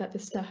clear that the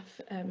staff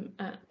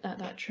at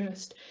that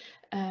trust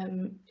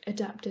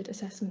adapted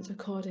assessments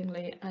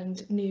accordingly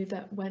and knew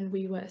that when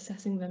we were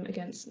assessing them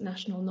against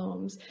national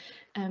norms,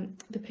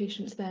 the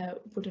patients there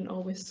wouldn't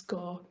always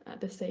score at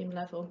the same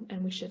level,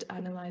 and we should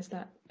analyse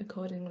that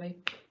accordingly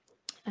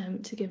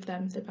to give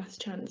them the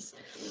best chance.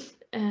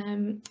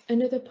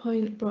 Another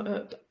point brought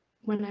up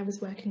when I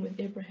was working with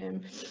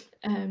Ibrahim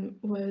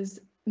was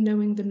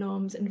knowing the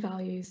norms and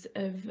values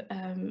of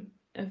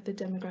the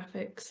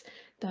demographics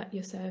that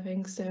you're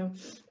serving. So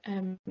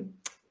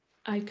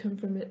I come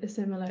from a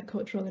similar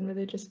cultural and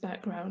religious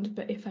background,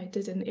 but if I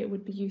didn't, it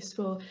would be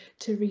useful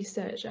to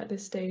research at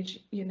this stage,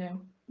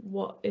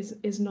 what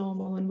is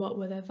normal and what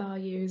were their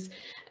values.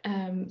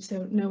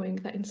 So knowing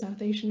that in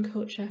South Asian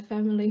culture,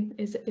 family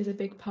is a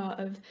big part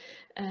of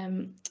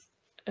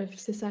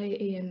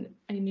society, and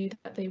I knew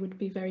that they would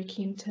be very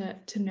keen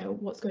to know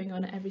what's going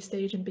on at every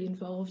stage and be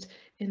involved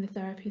in the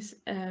therapy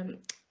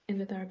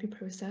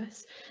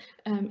process.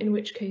 In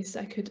which case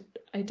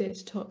I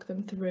did talk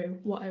them through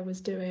what I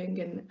was doing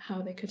and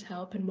how they could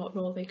help and what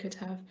role they could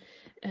have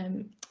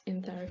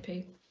in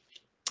therapy.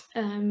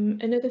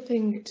 Another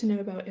thing to know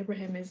about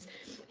Ibrahim is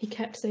he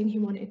kept saying he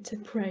wanted to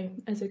pray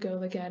as a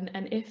goal again,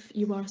 and if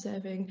you are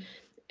serving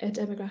a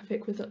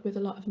demographic with a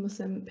lot of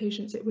Muslim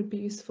patients, it would be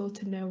useful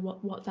to know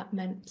what that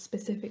meant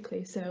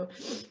specifically. So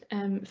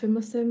for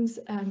Muslims,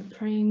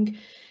 praying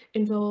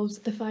involves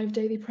the 5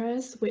 daily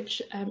prayers,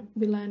 which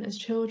we learn as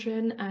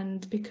children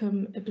and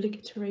become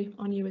obligatory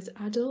on you as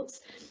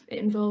adults. It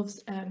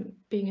involves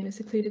being in a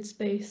secluded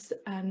space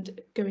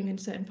and going in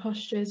certain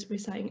postures,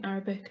 reciting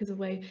Arabic as a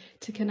way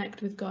to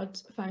connect with God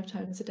 5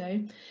 times a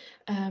day.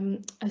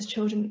 As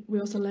children, we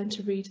also learn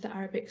to read the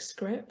Arabic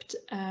script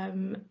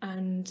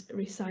and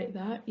recite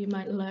that. You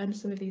might learn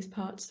some of these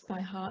parts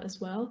by heart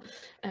as well,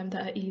 that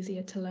are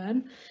easier to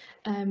learn.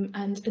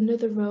 And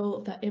another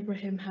role that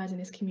Ibrahim had in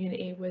his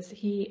community was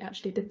he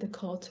actually did the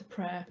call to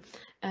prayer.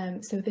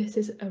 So this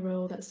is a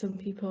role that some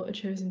people are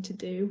chosen to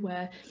do,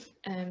 where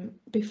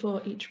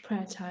before each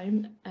prayer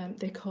time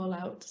they call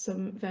out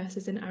some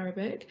verses in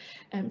Arabic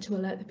to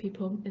alert the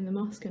people in the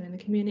mosque and in the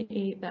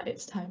community that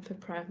it's time for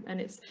prayer. And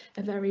it's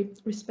a very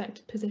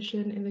respected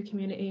position in the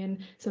community and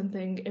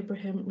something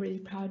Ibrahim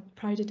really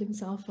prided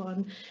himself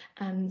on,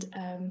 and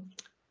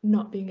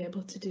not being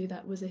able to do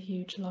that was a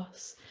huge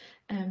loss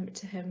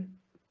to him.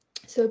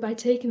 So by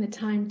taking the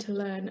time to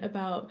learn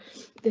about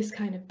this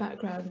kind of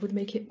background would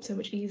make it so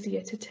much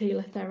easier to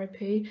tailor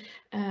therapy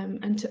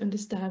and to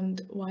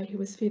understand why he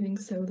was feeling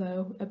so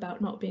low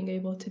about not being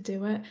able to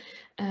do it,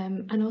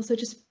 and also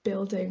just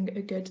building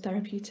a good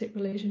therapeutic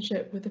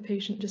relationship with the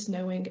patient, just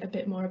knowing a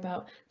bit more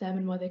about them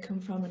and where they come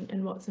from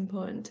and what's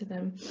important to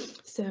them.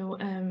 So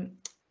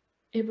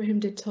Ibrahim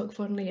did talk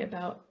fondly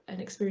about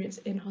an experience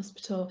in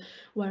hospital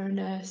where a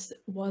nurse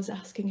was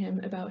asking him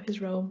about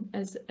his role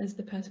as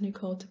the person who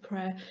called to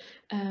prayer,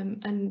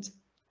 and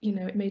you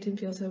know, it made him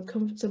feel so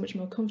much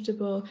more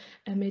comfortable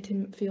and made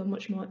him feel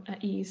much more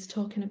at ease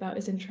talking about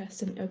his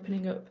interests and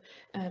opening up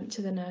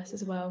to the nurse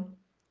as well.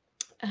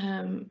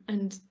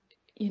 And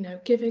you know,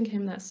 giving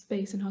him that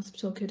space in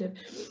hospital could have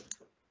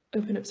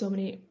opened up so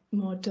many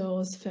more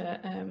doors for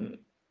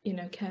you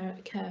know,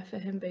 care for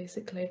him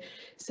basically.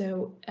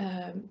 So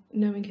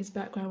knowing his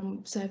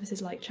background,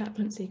 services like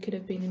chaplaincy could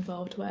have been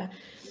involved, where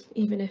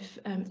even if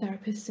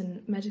therapists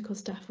and medical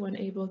staff weren't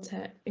able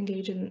to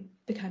engage in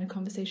the kind of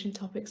conversation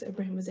topics that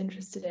Ibrahim was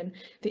interested in,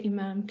 the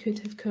imam could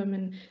have come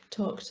and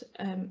talked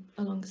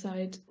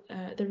alongside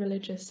the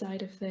religious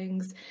side of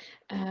things.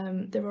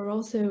 There are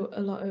also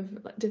a lot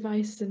of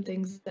devices and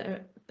things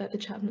that the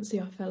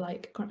chaplaincy offer,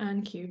 like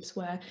Quran cubes,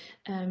 where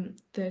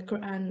the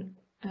Quran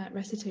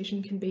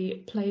recitation can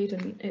be played,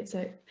 and it's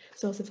a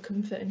source of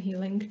comfort and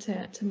healing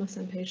to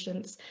Muslim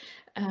patients.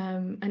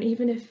 And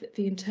even if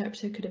the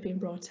interpreter could have been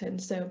brought in,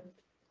 so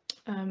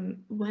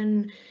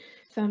when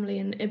family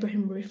and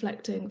Ibrahim were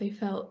reflecting, they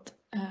felt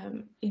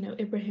you know,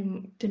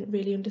 Ibrahim didn't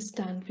really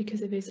understand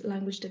because of his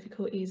language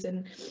difficulties,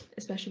 and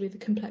especially with the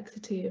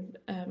complexity of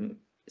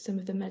some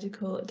of the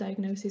medical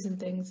diagnoses and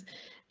things.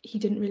 He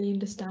didn't really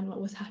understand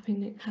what was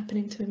happening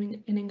to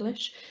him in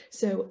English.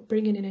 So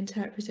bringing an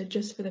interpreter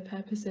just for the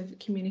purpose of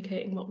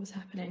communicating what was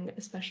happening,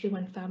 especially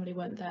when family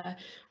weren't there,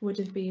 would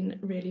have been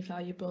really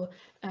valuable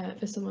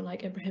for someone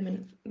like Ibrahim,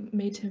 and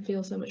made him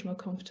feel so much more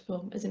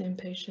comfortable as an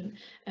inpatient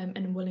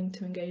and willing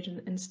to engage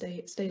and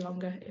stay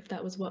longer if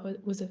that was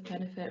what was of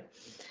benefit.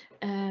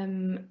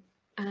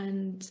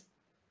 And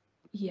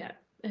yeah,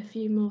 a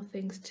few more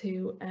things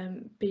to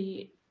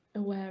be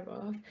aware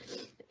of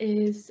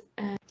is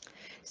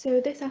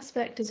so this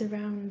aspect is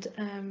around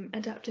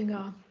adapting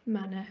our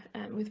manner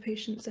with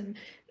patients, and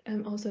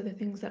also the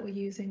things that we're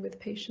using with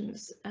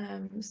patients.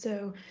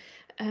 So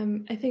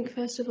I think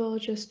first of all,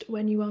 just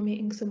when you are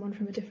meeting someone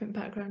from a different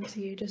background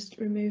to you, just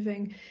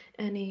removing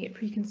any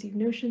preconceived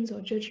notions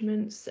or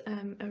judgments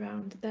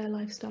around their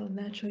lifestyle and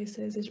their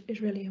choices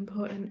is really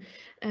important.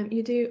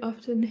 You do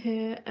often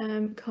hear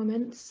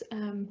comments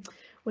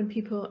when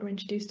people are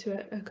introduced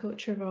to a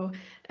culture or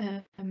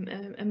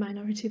a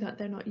minority that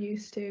they're not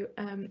used to,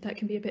 that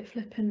can be a bit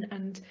flippant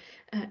and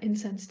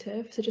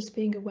insensitive. So just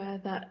being aware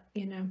that,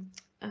 you know,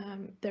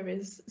 there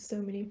is so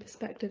many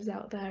perspectives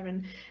out there,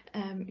 and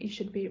you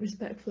should be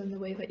respectful in the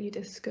way that you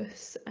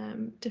discuss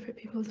different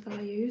people's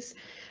values,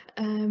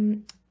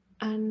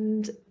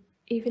 and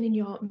even in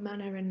your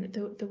manner and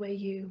the way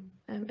you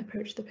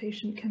approach the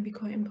patient can be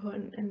quite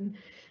important. And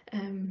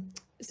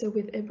so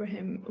with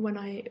Ibrahim, when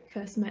I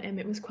first met him,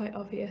 it was quite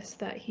obvious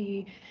that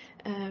he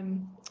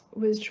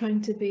was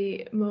trying to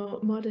be more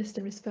modest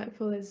and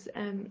respectful as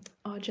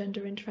our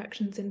gender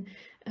interactions in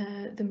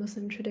the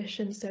Muslim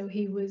tradition. So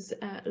he was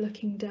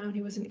looking down,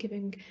 he wasn't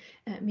giving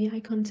me eye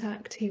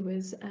contact, he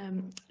was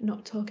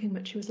not talking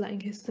much, he was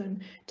letting his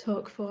son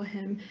talk for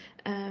him,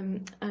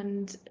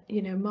 and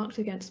you know, marked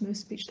against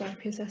most speech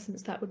therapy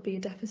assessments that would be a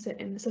deficit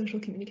in the social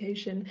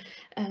communication,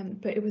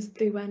 but it was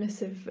the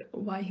awareness of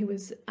why he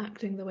was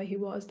acting the way he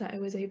was that I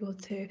was able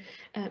to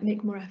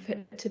make more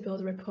effort to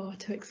build a rapport,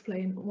 to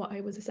explain what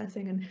I was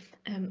assessing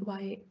and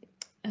why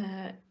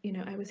you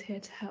know, I was here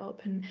to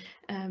help.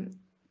 And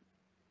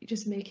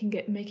just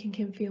making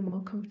him feel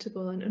more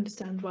comfortable and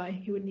understand why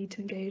he would need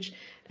to engage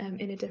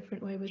in a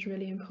different way was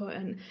really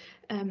important.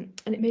 And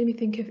it made me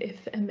think of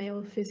if a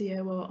male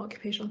physio or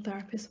occupational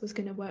therapist was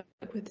going to work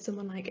with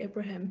someone like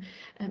Ibrahim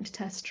to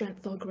test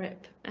strength or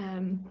grip,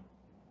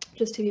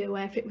 just to be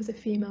aware if it was a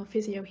female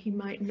physio, he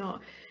might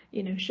not,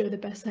 you know, show the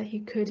best that he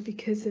could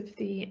because of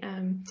the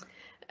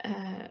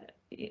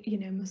you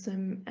know,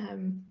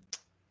 Muslim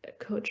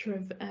culture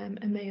of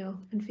a male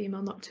and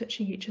female not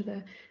touching each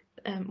other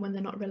when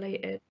they're not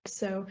related.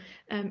 So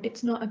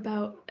it's not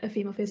about a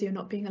female physio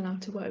not being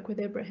allowed to work with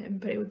Ibrahim,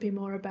 but it would be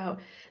more about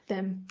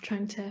them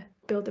trying to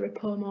build the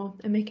rapport more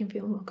and make him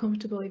feel more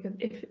comfortable, even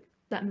if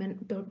that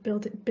meant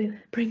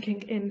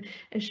bringing in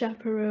a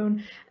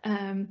chaperone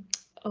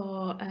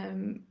or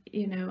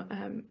you know,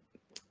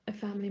 a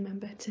family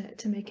member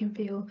to make him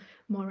feel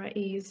more at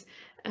ease.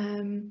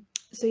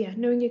 So yeah,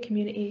 knowing your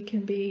community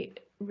can be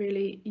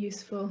really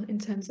useful in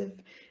terms of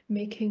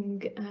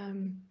making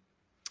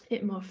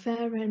it more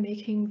fair and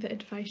making the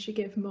advice you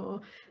give more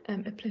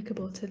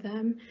applicable to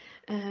them.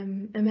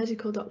 A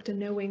medical doctor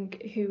knowing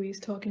who he's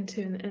talking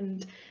to,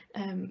 and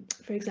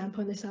for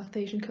example in the South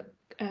Asian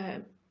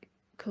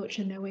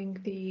culture, knowing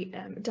the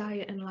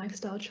diet and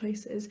lifestyle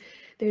choices,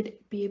 they would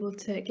be able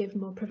to give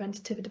more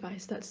preventative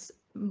advice that's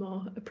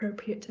more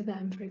appropriate to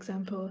them. For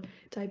example,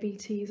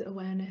 diabetes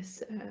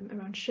awareness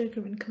around sugar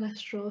and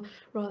cholesterol,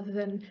 rather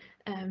than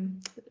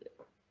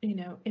you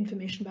know,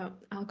 information about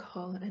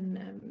alcohol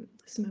and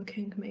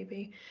smoking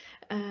maybe.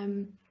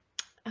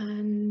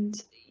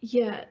 And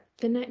yeah,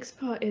 the next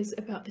part is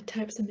about the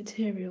types of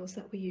materials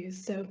that we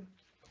use. So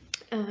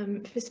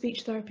for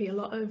speech therapy, a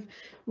lot of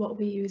what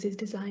we use is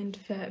designed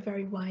for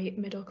very white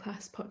middle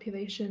class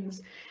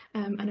populations,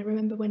 and I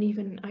remember when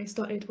even I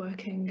started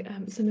working,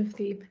 some of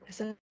the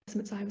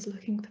assessments I was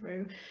looking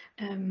through,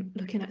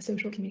 looking at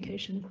social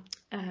communication,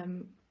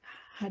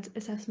 had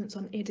assessments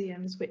on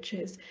idioms, which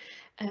is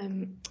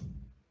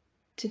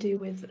to do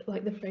with,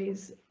 like the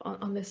phrase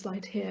on this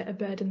slide here, a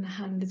bird in the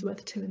hand is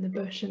worth two in the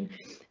bush,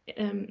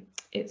 and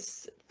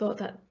it's thought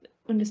that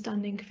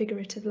understanding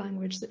figurative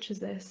language such as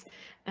this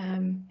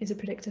is a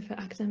predictor for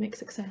academic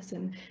success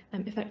and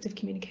effective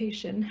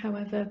communication.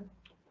 However,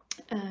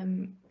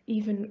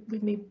 even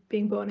with me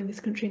being born in this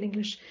country and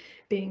English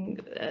being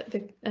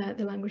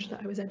the language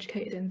that I was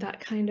educated in, that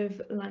kind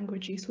of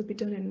language use would be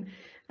done in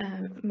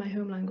my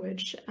home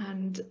language,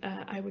 and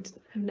I would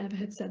have never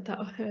had said that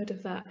or heard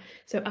of that,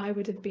 so I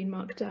would have been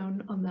marked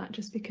down on that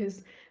just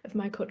because of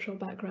my cultural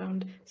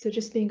background. So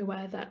just being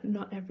aware that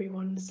not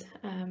everyone's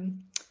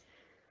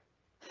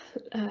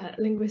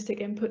linguistic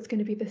input's going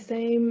to be the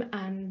same,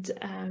 and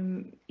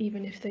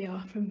even if they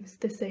are from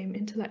the same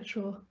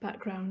intellectual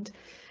background,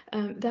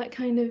 that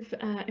kind of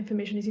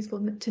information is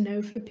useful to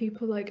know for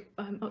people like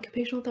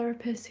occupational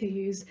therapists who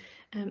use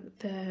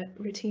the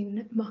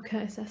routine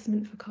MOCA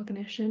assessment for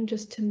cognition,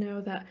 just to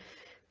know that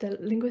the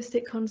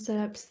linguistic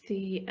concepts,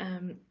 the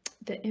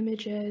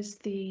images,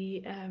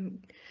 the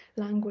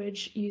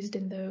language used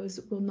in those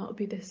will not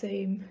be the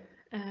same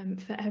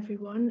for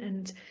everyone,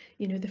 and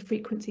you know, the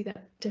frequency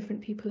that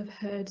different people have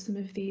heard some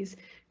of these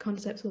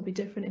concepts will be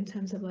different in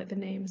terms of like the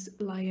names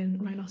lion,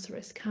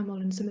 rhinoceros, camel,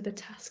 and some of the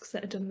tasks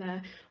that are done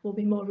there will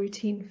be more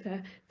routine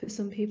for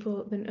some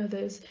people than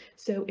others.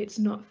 So it's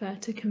not fair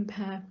to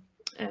compare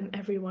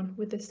everyone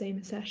with the same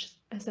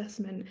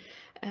assessment,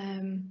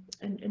 and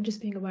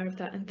just being aware of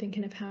that and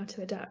thinking of how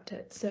to adapt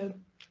it. So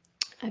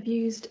I've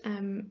used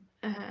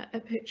a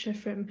picture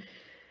from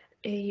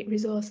a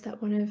resource that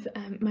one of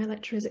my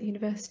lecturers at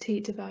university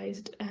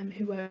devised,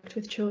 who worked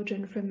with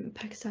children from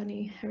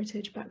Pakistani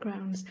heritage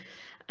backgrounds,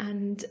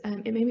 and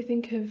it made me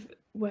think of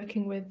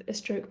working with a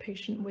stroke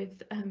patient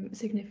with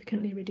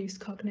significantly reduced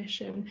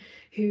cognition,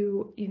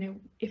 who, you know,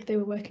 if they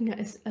were working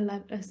at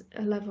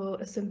a level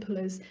as simple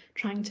as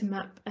trying to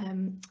map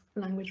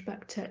language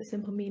back to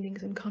simple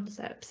meanings and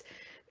concepts,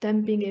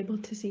 them being able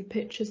to see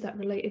pictures that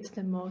related to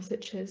them more,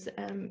 such as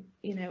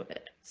you know,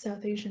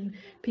 South Asian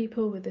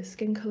people with the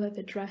skin colour,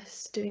 the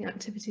dress, doing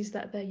activities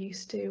that they're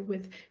used to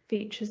with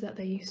features that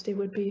they're used to,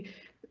 would be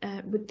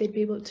they'd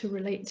be able to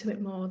relate to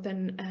it more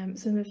than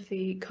some of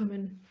the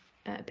common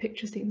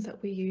picture scenes that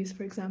we use.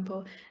 For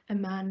example, a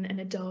man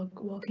and a dog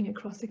walking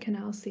across a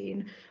canal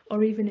scene,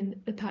 or even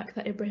in the pack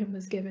that Ibrahim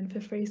was given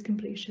for phrase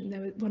completion,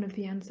 one of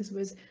the answers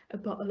was a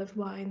bottle of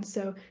wine.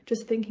 So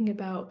just thinking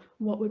about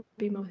what would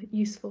be more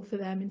useful for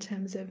them in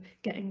terms of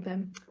getting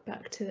them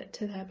back to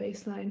their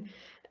baseline.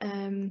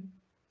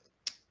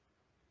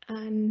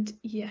 And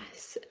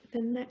yes,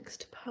 the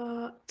next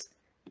part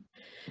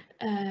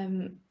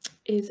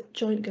is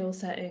joint goal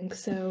setting.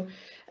 So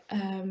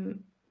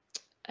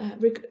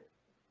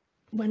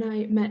when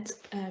I met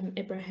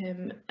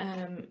Ibrahim,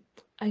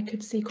 I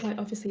could see quite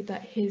obviously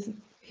that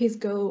his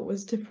goal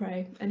was to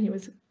pray, and he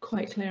was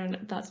quite clear on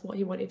that's what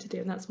he wanted to do,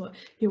 and that's what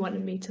he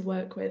wanted me to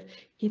work with.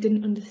 He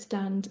didn't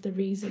understand the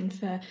reason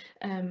for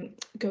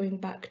going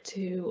back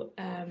to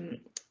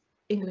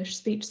English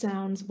speech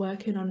sounds,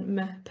 working on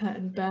meh, peh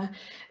and beh.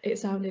 It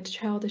sounded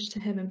childish to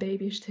him and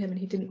babyish to him, and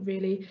he didn't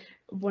really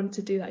want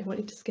to do that. He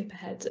wanted to skip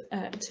ahead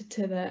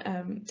to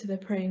the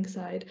praying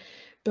side,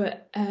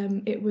 but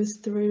it was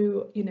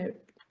through, you know,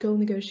 goal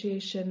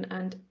negotiation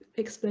and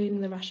explaining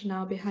the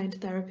rationale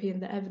behind therapy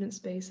and the evidence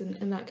base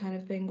and that kind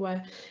of thing,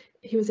 where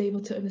he was able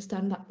to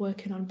understand that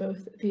working on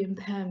both the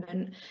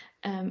impairment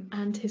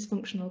and his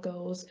functional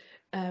goals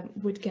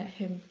would get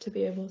him to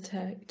be able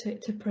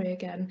to pray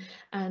again.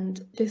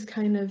 And this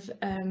kind of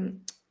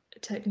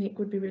technique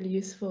would be really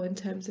useful in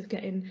terms of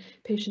getting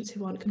patients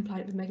who aren't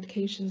compliant with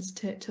medications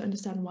to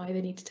understand why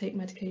they need to take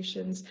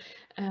medications,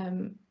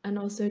 and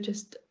also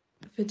just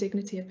for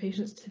dignity of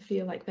patients to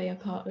feel like they are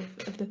part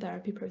of the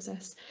therapy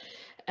process.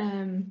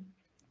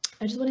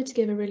 I just wanted to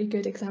give a really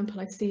good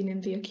example I've seen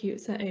in the acute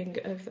setting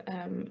of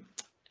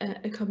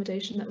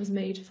accommodation that was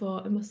made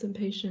for a Muslim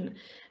patient.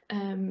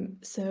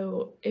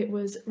 So it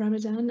was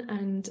Ramadan,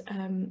 and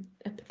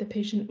the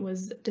patient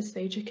was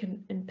dysphagic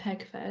and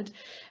peg fed,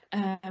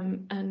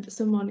 and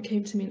someone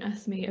came to me and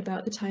asked me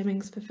about the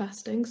timings for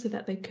fasting so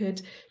that they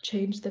could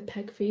change the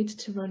peg feed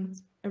to run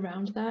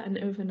around that and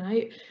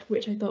overnight,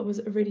 which I thought was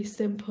a really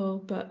simple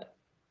but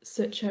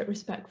such a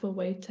respectful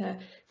way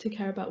to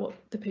care about what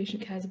the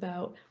patient cares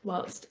about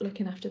whilst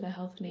looking after their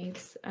health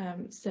needs.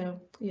 So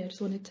yeah,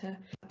 just wanted to.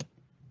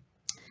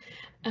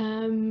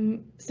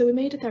 So we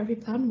made a therapy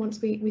plan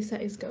once we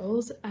set his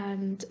goals,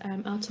 and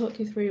I'll talk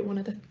you through one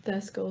of the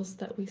first goals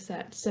that we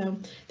set. So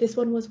this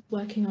one was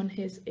working on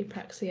his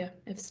apraxia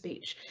of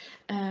speech.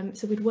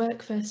 So we'd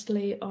work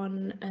firstly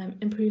on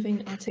improving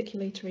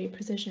articulatory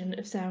precision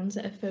of sounds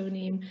at a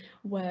phoneme,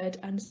 word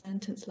and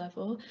sentence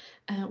level.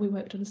 We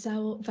worked on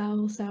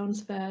vowel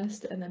sounds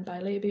first, and then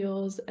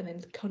bilabials, and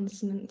then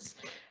consonants.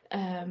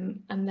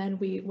 And then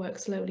we work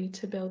slowly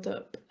to build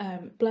up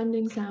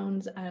blending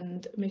sounds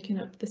and making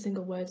up the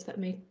single words that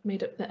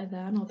made up the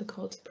adhan, or the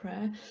call to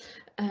prayer.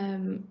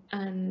 And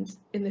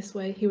in this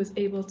way he was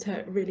able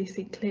to really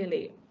see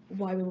clearly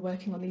why we were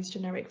working on these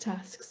generic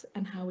tasks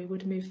and how we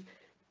would move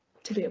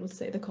to be able to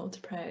say the call to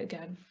prayer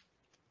again.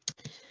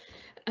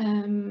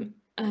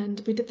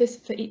 And we did this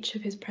for each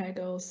of his prayer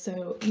goals,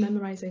 so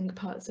memorising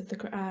parts of the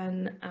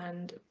Quran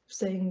and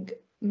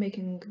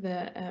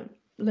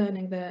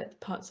learning the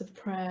parts of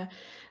prayer,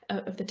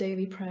 of the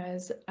daily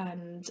prayers,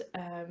 and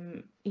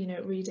you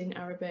know, reading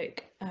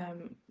Arabic.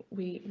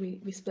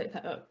 We split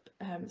that up,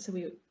 so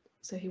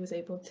he was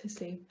able to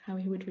see how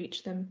he would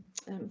reach them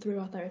through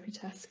our therapy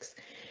tasks.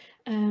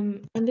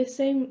 And this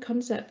same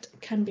concept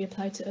can be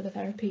applied to other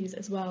therapies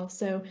as well.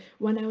 So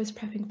when I was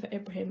prepping for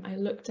Ibrahim, I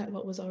looked at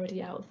what was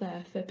already out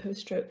there for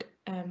post-stroke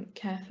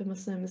care for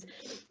Muslims,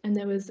 and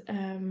there was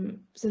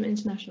some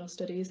international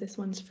studies. This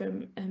one's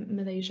from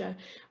Malaysia,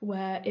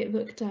 where it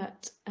looked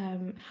at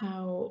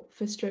how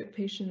for stroke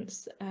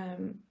patients,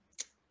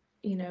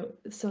 you know,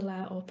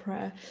 salah or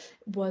prayer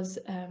was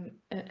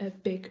a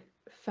big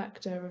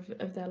factor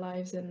of their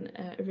lives and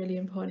a really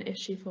important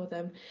issue for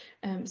them.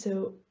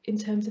 So in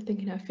terms of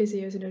thinking how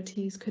physios and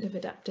OTs could have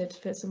adapted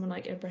for someone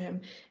like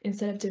Ibrahim,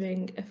 instead of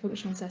doing a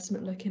functional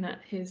assessment looking at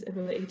his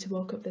ability to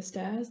walk up the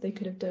stairs, they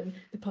could have done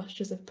the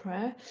postures of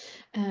prayer,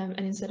 and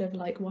instead of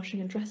like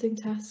washing and dressing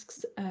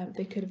tasks,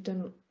 they could have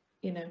done,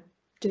 you know,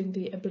 doing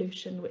the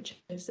ablution, which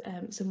is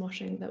some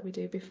washing that we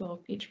do before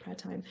each prayer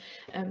time.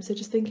 So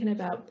just thinking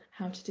about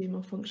how to do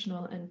more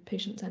functional and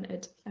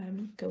patient-centered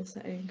goal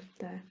setting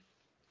there.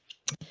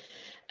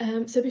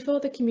 So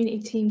before the community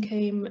team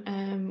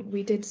came,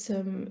 we did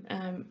some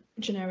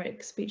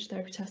generic speech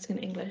therapy tasks in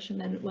English, and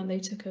then when they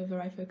took over,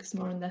 I focused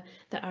more on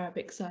the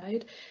Arabic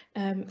side.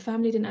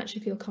 Family didn't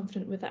actually feel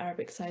confident with the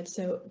Arabic side,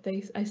 so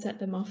I set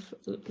them off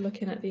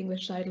looking at the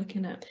English side,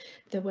 looking at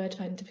the word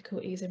finding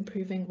difficulties,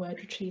 improving word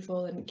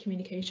retrieval and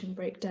communication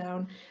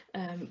breakdown,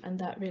 and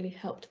that really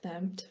helped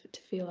them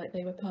to feel like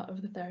they were part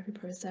of the therapy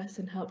process,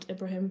 and helped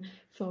Ibrahim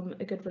form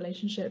a good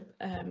relationship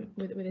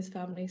with his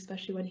family,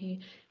 especially when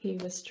he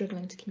was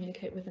struggling to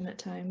communicate with them at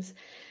times.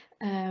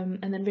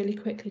 And then really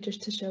quickly,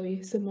 just to show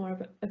you some more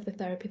of the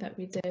therapy that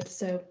we did.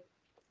 So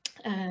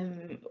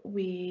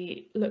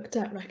we looked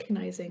at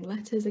recognising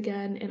letters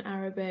again in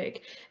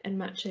Arabic and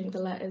matching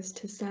the letters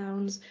to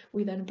sounds.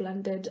 We then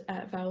blended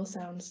vowel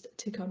sounds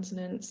to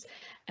consonants,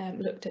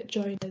 looked at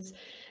joiners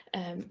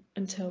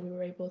until we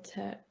were able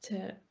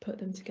to put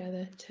them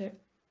together to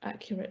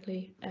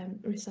accurately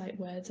recite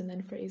words and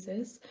then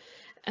phrases.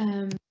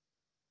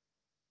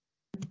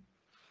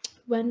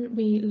 When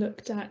we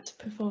looked at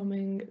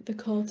performing the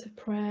call to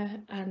prayer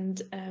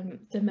and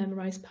the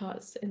memorised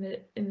parts in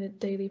the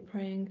daily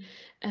praying,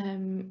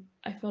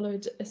 I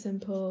followed a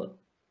simple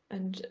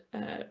and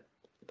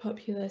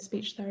popular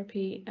speech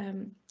therapy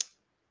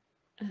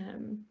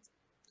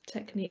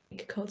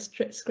technique called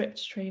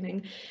script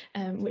training,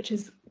 which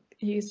is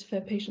used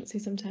for patients who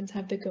sometimes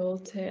have the goal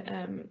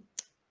to,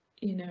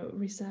 you know,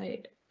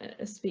 recite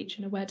a speech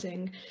in a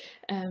wedding.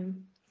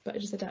 But I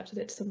just adapted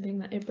it to something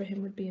that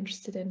Ibrahim would be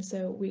interested in.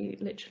 So we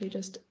literally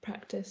just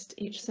practiced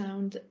each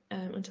sound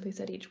until he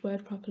said each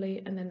word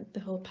properly, and then the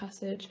whole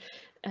passage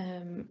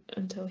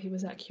until he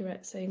was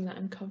accurate saying that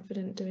and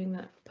confident doing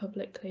that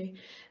publicly.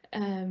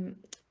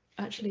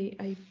 actually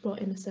I brought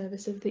in a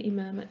service of the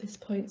Imam at this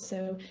point,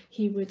 so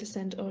he would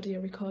send audio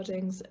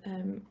recordings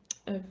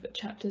of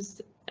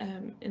chapters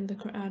in the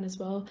Quran as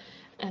well.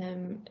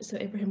 So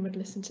Ibrahim would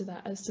listen to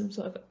that as some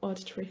sort of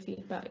auditory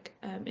feedback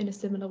in a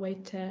similar way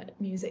to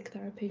music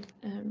therapy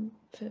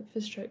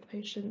for stroke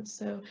patients.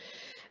 So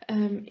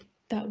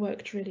that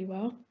worked really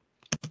well.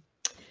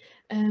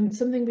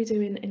 Something we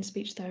do in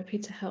speech therapy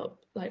to help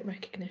like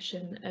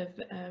recognition of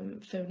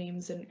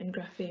phonemes and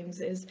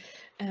graphemes is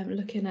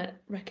looking at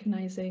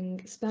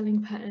recognizing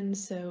spelling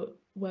patterns, so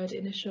word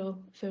initial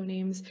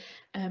phonemes,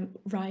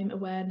 rhyme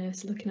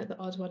awareness, looking at the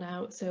odd one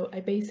out. So I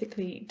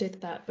basically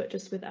did that, but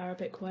just with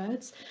Arabic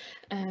words.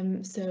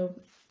 So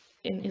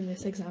in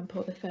this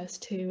example, the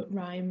first two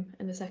rhyme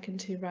and the second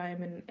two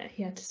rhyme, and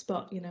he had to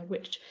spot, you know,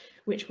 which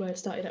word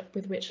started up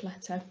with which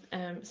letter.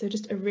 So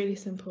just a really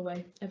simple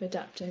way of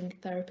adapting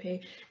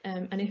therapy.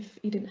 And if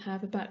you didn't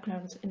have a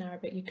background in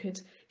Arabic, you could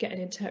get an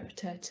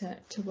interpreter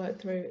to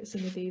work through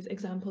some of these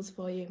examples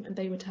for you, and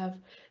they would have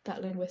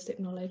that linguistic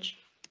knowledge.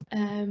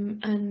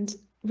 And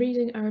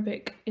reading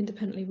Arabic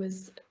independently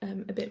was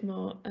a bit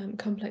more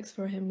complex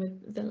for him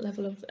with the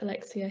level of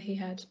alexia he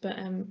had, but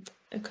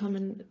a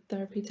common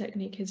therapy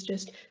technique is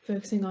just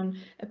focusing on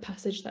a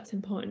passage that's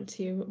important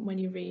to you when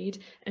you read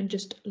and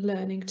just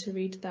learning to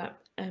read that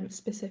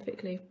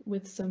specifically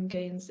with some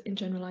gains in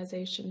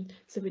generalization.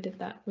 So we did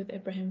that with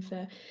Ibrahim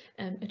for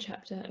a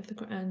chapter of the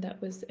Quran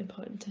that was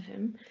important to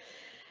him.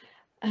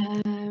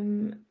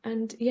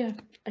 And yeah,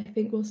 I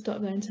think we'll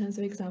stop there in terms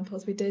of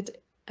examples. We did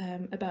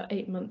about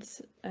 8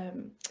 months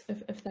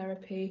of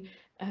therapy,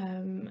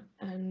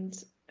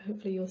 and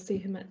hopefully you'll see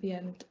him at the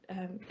end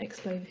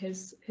explain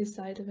his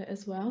side of it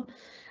as well.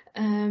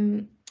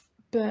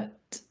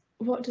 But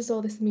what does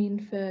all this mean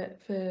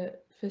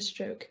for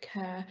stroke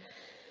care?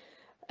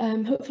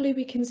 Hopefully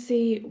we can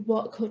see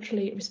what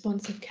culturally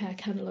responsive care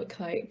can look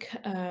like.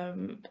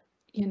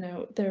 You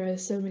know, there are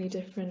so many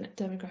different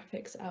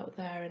demographics out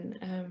there,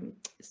 and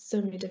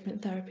so many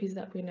different therapies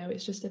that we know.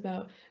 It's just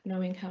about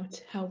knowing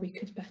how we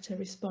could better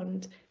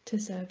respond to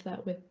serve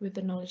that with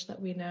the knowledge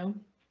that we know.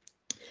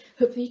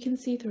 Hopefully you can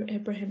see through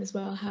Ibrahim as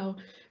well how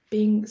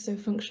being so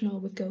functional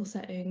with goal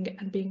setting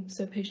and being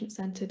so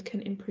patient-centered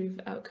can improve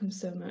outcomes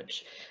so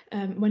much.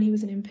 When he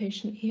was an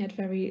inpatient, he had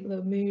very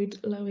low mood,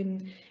 low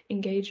in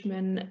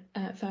engagement.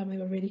 Family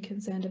were really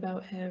concerned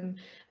about him.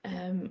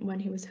 When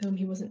he was home,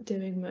 he wasn't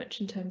doing much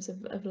in terms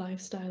of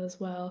lifestyle as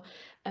well.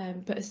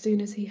 But as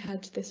soon as he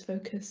had this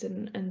focus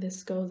and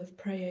this goal of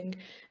praying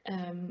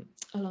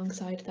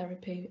alongside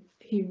therapy,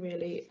 he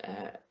really,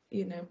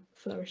 you know,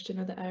 flourished in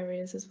other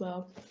areas as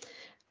well.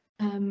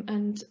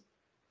 And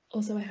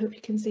also, I hope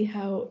you can see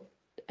how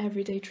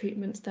everyday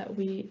treatments that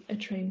we are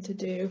trained to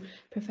do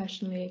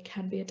professionally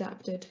can be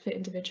adapted for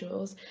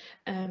individuals,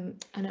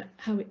 and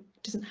how it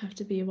doesn't have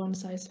to be a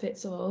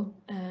one-size-fits-all.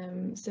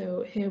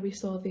 So here we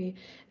saw the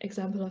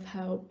example of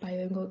how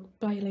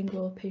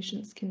bilingual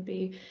patients can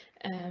be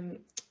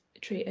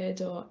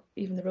treated, or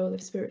even the role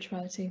of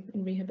spirituality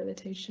in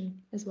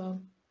rehabilitation as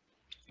well.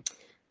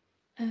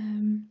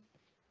 The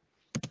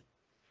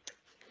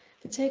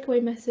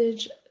takeaway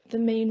message, the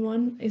main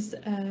one, is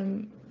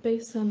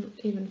based on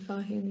even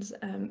Fahim's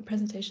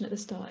presentation at the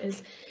start,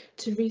 is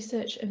to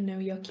research and know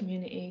your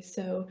community.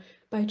 So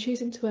by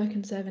choosing to work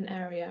and serve an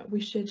area, we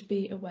should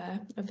be aware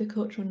of the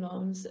cultural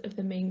norms of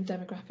the main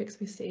demographics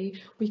we see.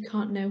 We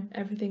can't know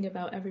everything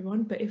about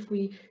everyone, but if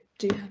we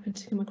do happen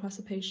to come across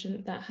a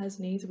patient that has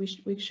needs,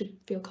 we should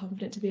feel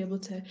confident to be able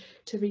to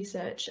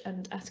research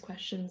and ask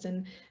questions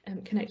and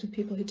connect with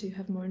people who do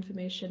have more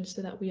information,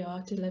 so that we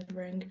are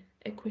delivering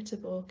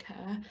equitable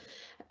care.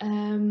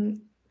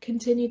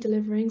 Continue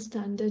delivering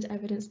standard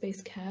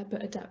evidence-based care,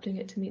 but adapting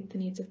it to meet the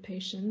needs of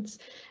patients.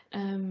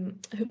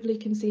 Hopefully you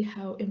can see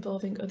how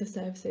involving other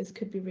services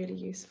could be really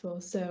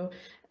useful. So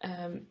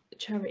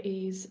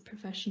charities,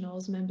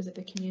 professionals, members of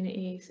the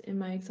community. In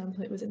my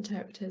example, it was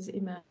interpreters,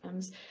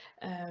 imams,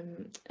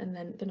 and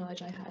then the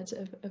knowledge I had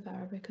of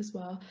Arabic as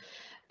well.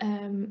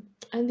 And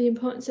the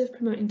importance of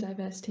promoting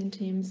diversity in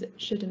teams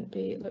shouldn't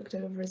be looked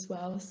over as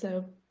well.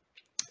 So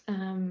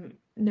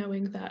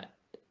knowing that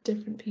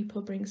different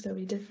people bring so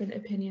many different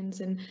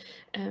opinions and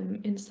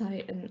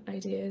insight and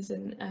ideas,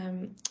 and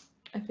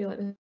I feel like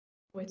there's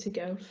a way to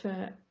go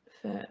for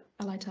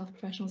allied health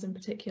professionals in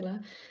particular.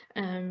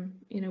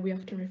 You know, we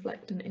often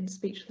reflect in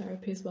speech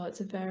therapy as well. It's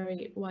a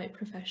very white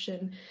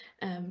profession,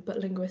 but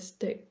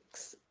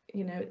linguistics,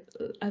 you know,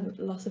 and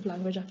loss of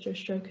language after a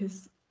stroke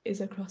is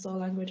across all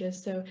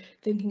languages. So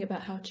thinking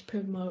about how to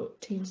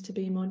promote teams to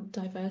be more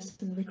diverse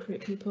and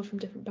recruit people from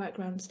different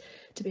backgrounds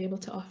to be able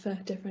to offer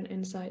different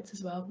insights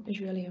as well is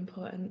really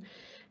important.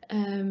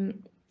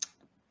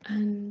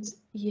 And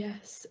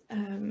yes,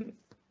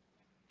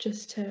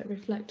 just to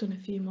reflect on a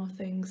few more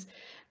things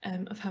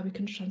of how we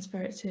can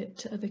transfer it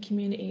to other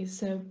communities.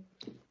 So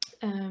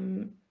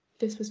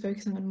this was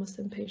focusing on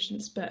Muslim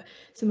patients, but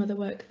some other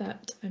work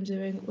that I'm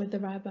doing with the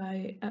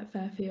rabbi at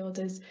Fairfield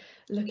is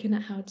looking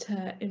at how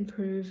to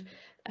improve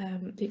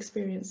the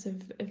experience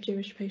of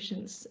Jewish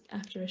patients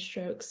after a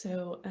stroke.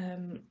 So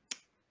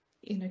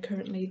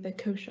currently the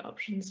kosher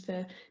options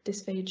for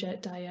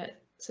dysphagia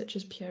diet, such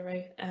as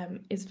puree,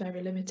 is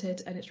very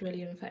limited, and it's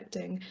really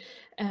affecting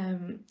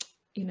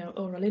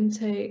oral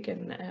intake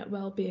and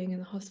well-being in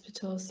the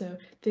hospital. So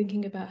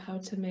thinking about how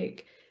to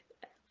make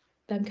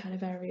them kind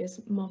of areas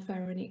more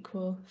fair and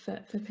equal for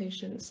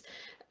patients.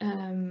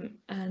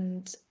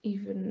 And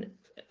even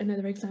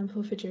another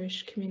example for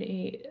Jewish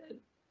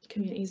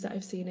communities that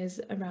I've seen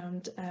is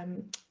around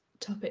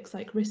topics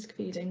like risk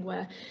feeding,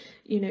 where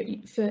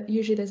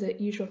usually there's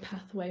a usual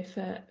pathway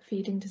for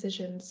feeding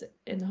decisions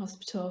in the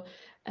hospital,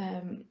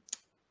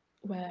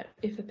 where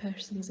if a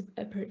person's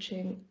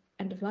approaching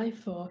end of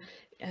life, or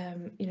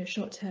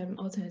short-term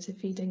alternative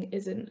feeding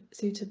isn't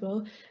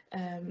suitable,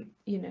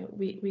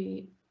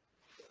 we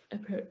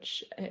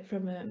approach it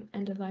from an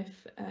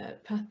end-of-life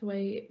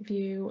pathway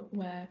view,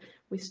 where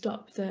we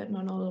stop the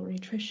non-oral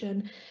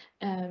nutrition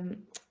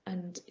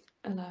and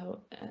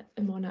allow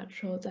a more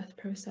natural death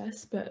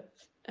process. But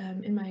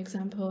in my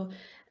example,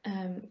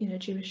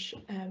 Jewish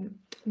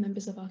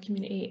members of our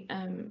community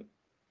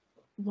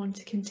want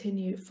to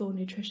continue full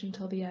nutrition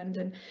till the end,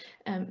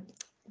 and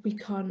we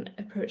can't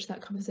approach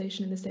that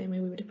conversation in the same way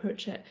we would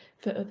approach it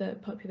for other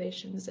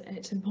populations.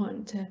 It's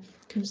important to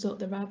consult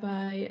the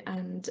rabbi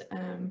and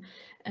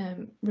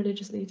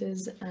religious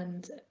leaders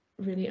and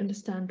really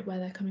understand where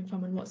they're coming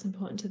from and what's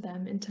important to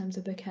them in terms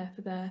of the care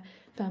for their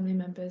family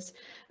members.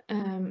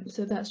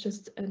 So that's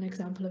just an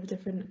example of a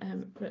different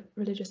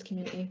religious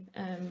community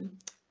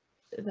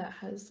that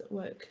has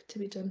work to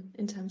be done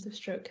in terms of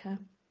stroke care.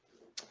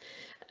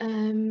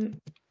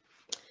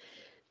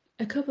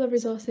 A couple of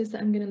resources that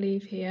I'm going to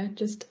leave here,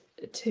 just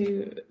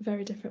two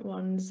very different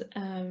ones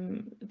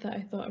that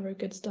I thought were a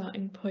good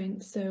starting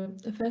point. So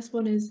the first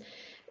one is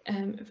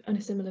on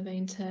a similar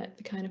vein to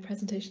the kind of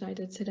presentation I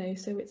did today.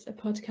 So it's a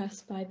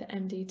podcast by the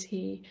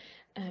MDT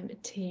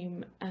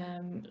team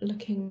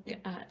looking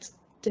at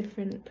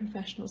different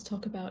professionals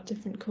talk about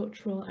different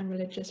cultural and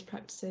religious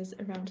practices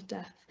around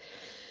death.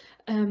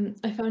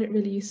 I found it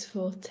really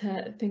useful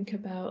to think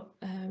about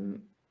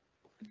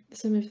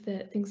some of the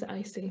things that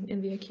I see in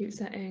the acute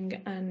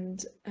setting,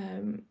 and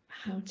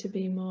how to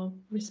be more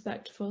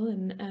respectful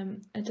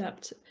and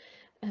adapt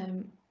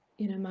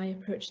my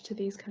approach to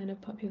these kind of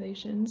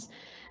populations.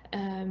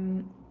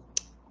 And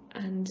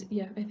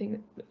yeah, I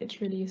think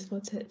it's really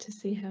useful to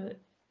see how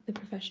the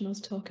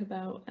professionals talk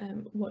about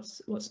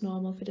what's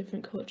normal for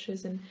different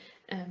cultures, and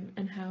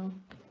how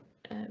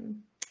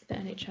the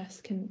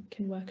NHS can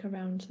work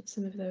around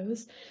some of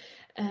those.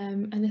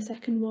 And the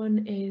second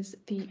one is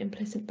the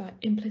implicit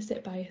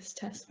bias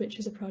test, which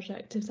is a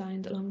project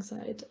designed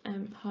alongside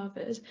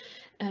Harvard,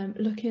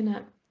 looking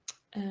at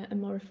a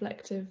more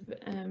reflective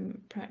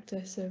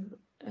practice of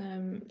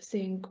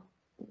seeing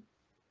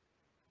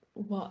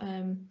what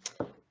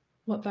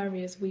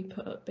barriers we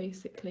put up,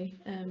 basically,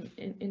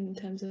 in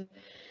terms of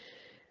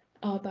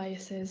our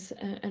biases,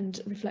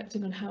 and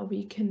reflecting on how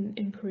we can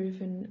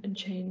improve and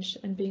change,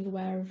 and being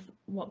aware of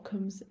what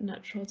comes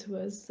natural to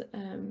us,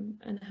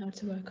 and how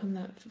to work on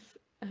that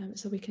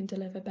so we can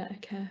deliver better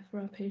care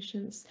for our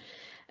patients.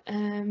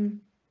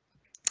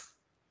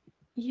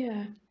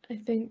 Yeah, I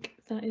think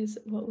that is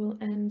what we'll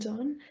end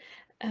on.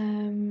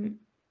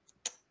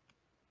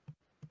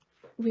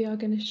 We are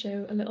going to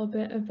show a little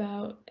bit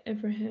about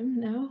Ibrahim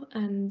now,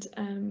 and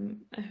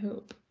I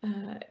hope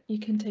you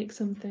can take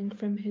something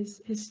from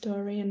his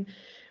story and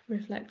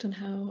reflect on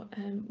how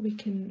we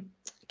can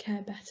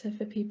care better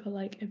for people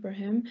like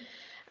Ibrahim.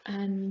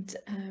 And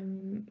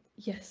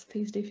yes,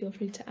 please do feel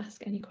free to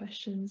ask any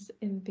questions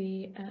in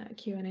the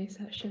Q&A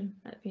session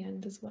at the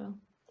end as well.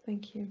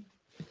 Thank you.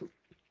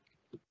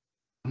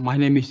 My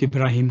name is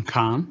Ibrahim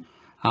Khan.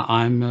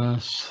 I'm a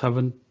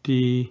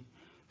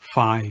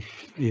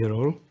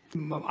 75-year-old.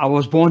 I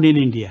was born in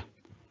India,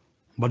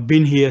 but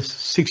been here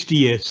 60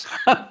 years,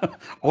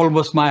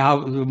 almost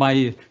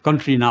my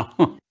country now.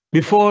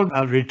 Before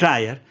I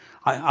retire,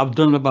 I've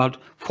done about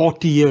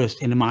 40 years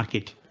in the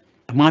market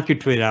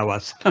where I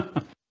was.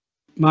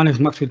 My name is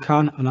Maxud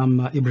Khan, and I'm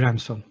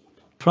Ibrahim's son.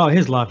 Throughout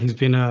his life, he's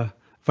been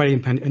very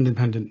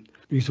independent.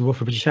 He used to work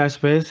for British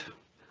Airways,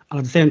 and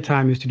at the same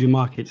time, he used to do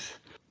markets.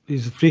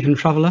 He's a frequent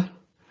traveller.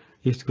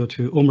 He used to go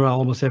to Umrah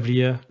almost every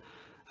year,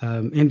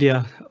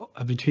 India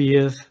every 2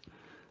 years.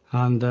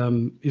 And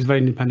he's very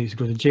independent. He used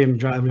to go to the gym,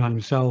 drive everyone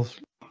himself.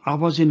 I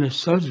was in a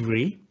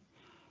surgery,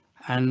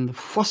 and the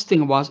first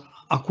thing was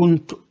I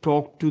couldn't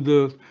talk to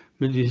the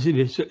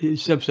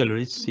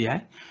specialists,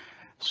 yeah.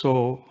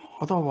 So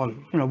I thought, well,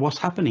 what's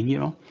happening,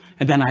 and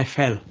then I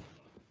fell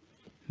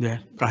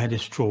there. I had a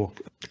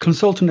stroke. The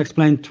consultant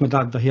explained to my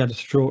dad that he had a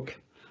stroke,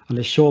 and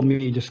they showed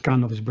me the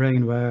scan of his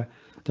brain where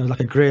there was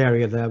like a grey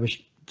area there,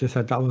 which they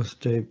said that was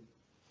the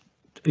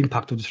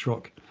impact of the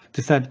stroke.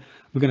 They said,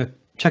 we're going to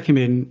check him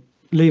in,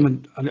 leave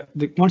him, and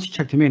once you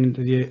checked him in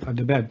at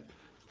the bed,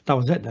 that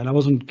was it then. I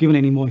wasn't given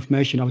any more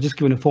information. I was just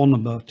given a phone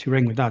number to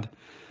ring my dad.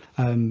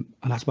 And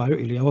that's about it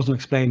really. I wasn't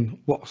explaining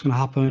what was going to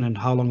happen and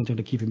how long I was going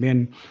to keep him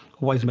in,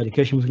 or what his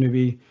medication was going to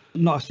be.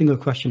 Not a single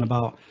question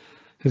about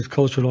his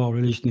cultural or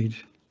religious needs.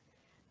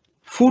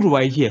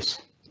 Food-wise,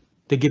 yes.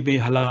 They give me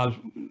halal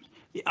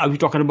Are we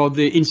talking about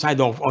the inside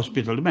of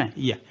hospital?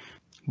 Yeah.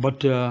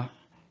 But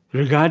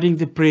regarding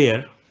the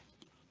prayer,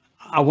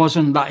 I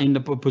wasn't in the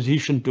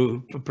position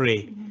to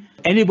pray.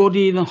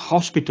 Anybody in a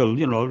hospital,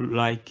 you know,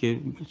 like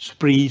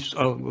priest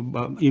or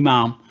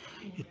imam,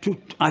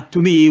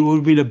 to me, it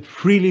would be a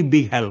really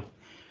big help.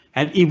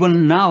 And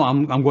even now,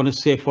 I'm going to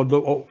say for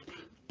the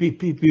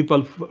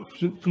people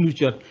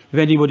future, if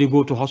anybody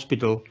go to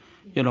hospital,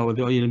 you know,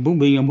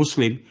 being a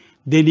Muslim,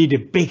 they need a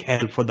big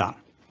help for that.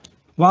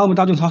 While my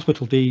dad was in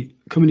hospital, the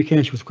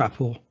communication was quite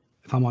poor,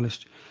 if I'm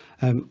honest.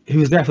 He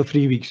was there for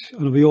 3 weeks,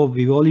 and we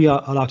were only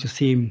allowed to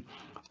see him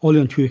only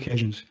on 2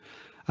 occasions.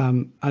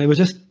 And it was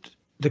just,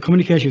 the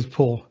communication was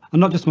poor, and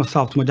not just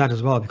myself, to my dad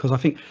as well, because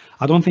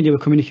I don't think they were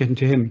communicating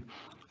to him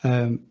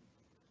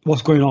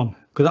what's going on.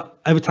 Because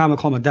every time I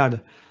call my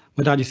dad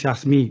used to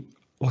ask me,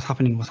 what's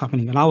happening?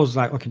 And I was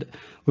like, okay,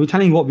 we were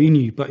telling him what we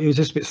knew, but it was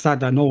just a bit sad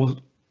that no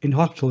one in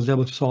hospital was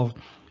able to solve,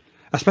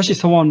 especially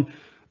someone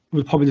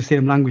with probably the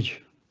same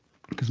language.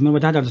 Because when my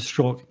dad had a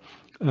stroke,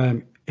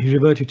 he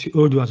reverted to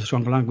Urdu as a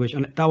stronger language,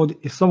 and that would,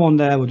 if someone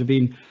there would have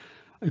been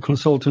a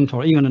consultant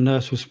or even a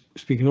nurse who's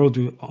speaking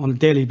Urdu on a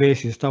daily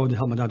basis, that would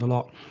help my dad a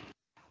lot.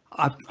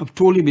 I've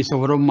told you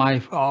before,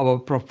 our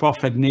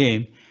prophet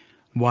name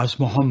was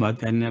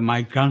Muhammad, and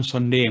my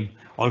grandson name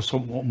also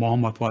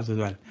Muhammad was as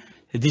well.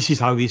 This is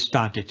how we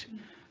started.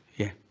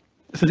 Yeah.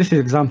 So this is an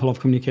example of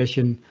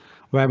communication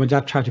where my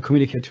dad tried to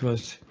communicate to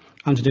us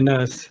and to the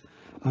nurse,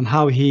 and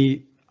how his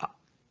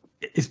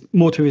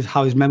motive is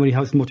how his memory,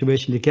 how his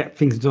motivation to get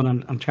things done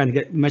and trying to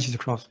get messages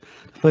across.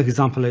 The first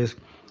example is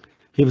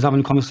he was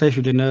having a conversation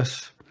with the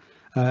nurse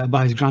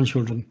about his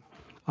grandchildren,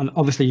 and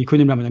obviously he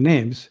couldn't remember the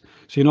names.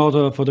 So in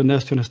order for the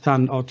nurse to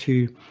understand or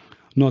to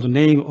know the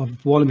name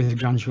of one of his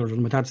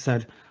grandchildren, my dad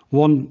said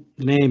one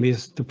name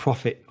is the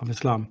Prophet of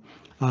Islam,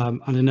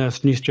 and the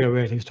nurse knew straight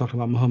away that he was talking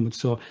about Muhammad.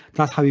 So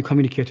that's how he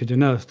communicated to the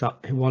nurse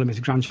that one of his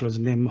grandchildren is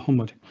named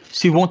Muhammad.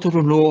 She wanted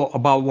to know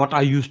about what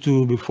I used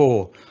to do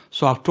before.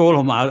 So I've told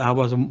him I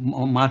was a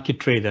market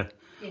trader.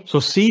 Yeah.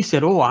 So she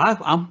said, oh,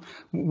 I'm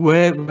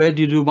where did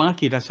you do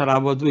market? I said, I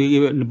was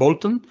doing it in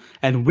Bolton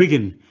and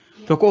Wigan.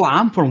 So, oh,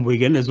 I'm from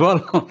Wigan as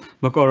well.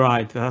 But all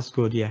right, that's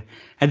good, yeah.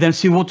 And then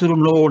she wanted to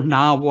know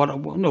now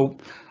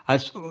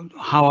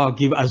how I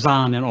give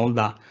azan and all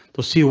that.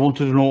 So she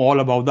wanted to know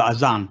all about the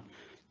azan.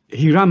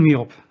 He rang me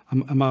up,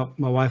 and my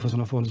wife was on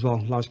the phone as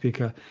well,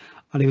 loudspeaker,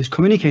 and he was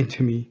communicating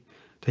to me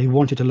that he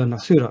wanted to learn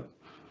that surah.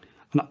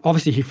 And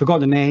obviously he forgot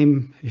the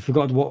name, he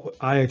forgot what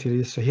ayat it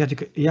is, so he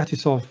had to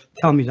sort of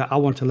tell me that I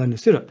want to learn the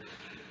surah.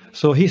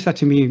 So he said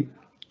to me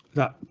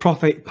that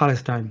Prophet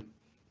Palestine.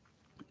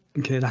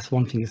 Okay, that's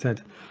one thing he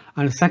said.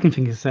 And the second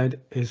thing he said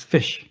is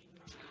fish.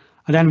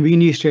 And then we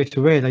knew straight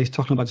away that he's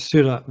talking about the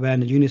surah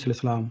when Yunus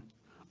al-Islam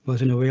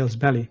was in a whale's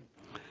belly.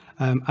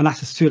 And that's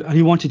the surah, and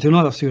he wanted to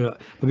know that surah,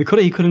 but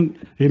because he couldn't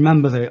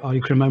remember it, or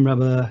he couldn't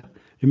remember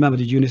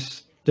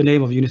the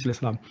name of Yunus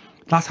al-Islam.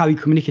 That's how he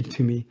communicated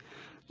to me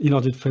in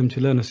order for him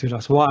to learn the surah.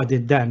 So what I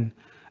did then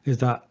is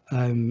that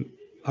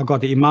I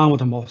got the imam of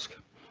the mosque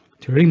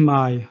to ring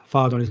my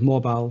father on his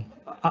mobile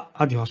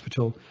at the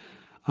hospital,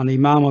 and the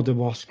imam of the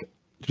mosque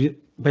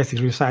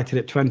basically recited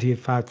it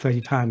 25,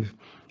 30 times.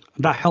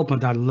 That helped my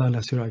dad learn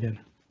the surah again.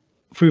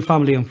 Through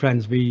family and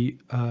friends, we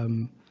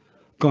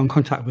got in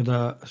contact with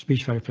a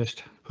speech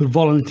therapist who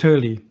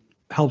voluntarily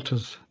helped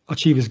us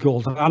achieve his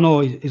goals. I know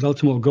his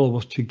ultimate goal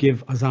was to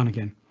give azan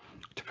again,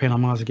 to pray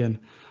namaz again,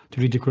 to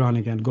read the Quran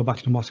again, go back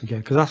to the mosque again.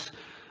 Because that's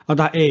at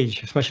that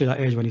age, especially that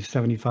age when he's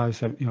 75,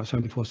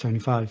 74,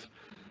 75,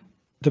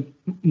 the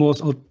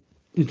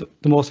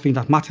most thing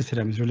that matters to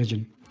them is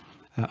religion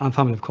and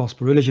family, of course.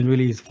 But religion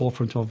really is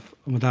forefront of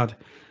my dad,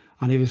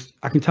 and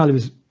I can tell he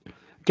was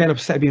getting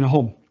upset being at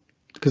home,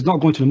 because not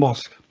going to the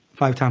mosque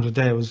 5 times a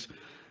day was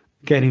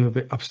getting him a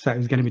bit upset. He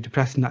was getting a bit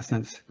depressed in that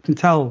sense. I can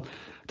tell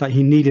that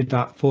he needed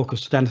that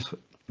focus. Then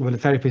when the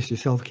therapist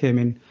himself came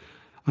in,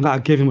 and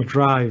that gave him a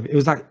drive. It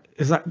was like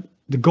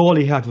the goal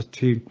he had was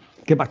to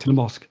get back to the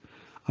mosque,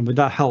 and with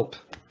that help,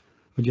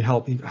 he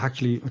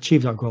actually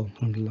achieved that goal.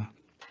 Alhamdulillah.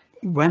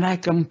 When I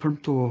come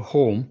to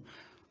home,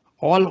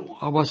 all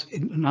I was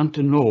want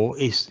to know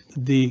is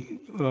the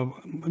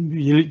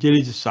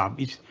religious side.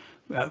 It's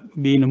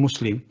being a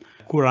Muslim,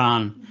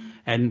 Quran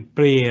and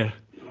prayer.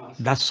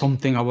 That's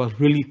something I was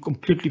really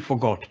completely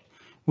forgot,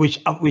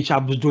 which I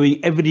was doing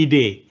every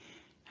day,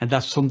 and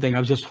that's something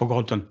I've just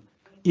forgotten.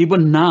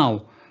 Even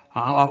now,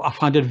 I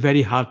find it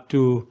very hard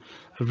to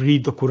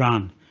read the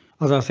Quran.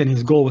 As I was saying,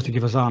 his goal was to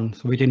give azan,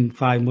 so within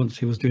 5 months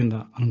he was doing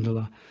that,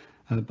 alhamdulillah.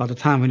 By the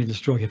time when he had the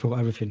stroke, he forgot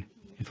everything.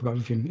 He forgot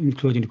everything,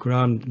 including the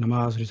Quran,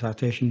 namaz,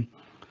 recitation.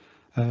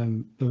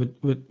 But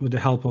with the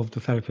help of the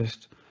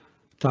therapist,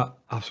 that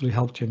absolutely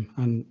helped him.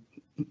 And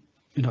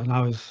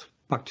now he's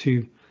back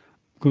to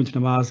going to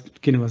namaz,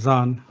 getting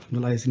azan.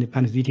 Alhamdulillah, he's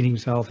independent, eating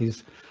himself.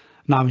 He's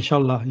now,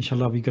 inshallah,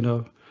 we're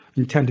gonna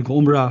intend to go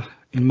umrah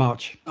in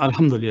March.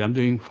 Alhamdulillah, I'm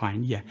doing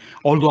fine. Yeah,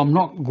 although I'm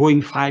not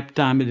going 5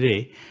 times a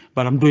day,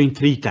 but I'm doing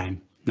 3 times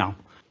now.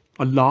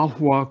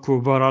 Allahu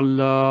Akbar,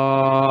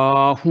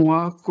 Allahu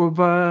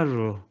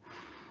Akbar.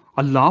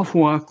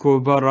 Allahu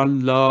Akbar,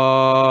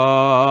 Allahu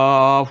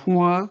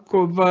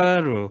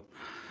Akbar.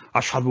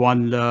 Ashhadu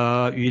an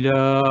la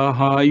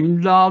ilaha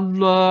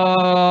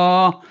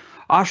illallah.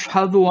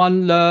 Ashhadu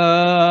an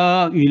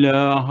la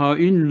ilaha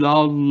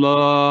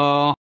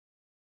illallah.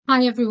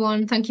 Hi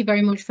everyone, thank you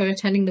very much for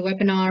attending the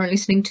webinar and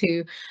listening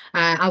to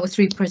our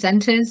three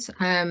presenters.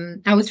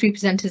 Our three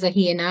presenters are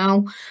here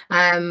now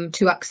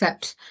to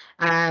accept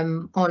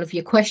all of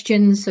your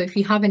questions. So if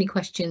you have any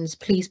questions,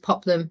 please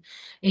pop them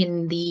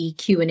in the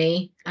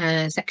Q&A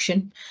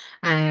section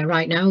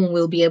right now, and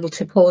we'll be able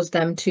to pose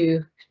them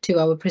to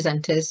our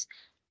presenters.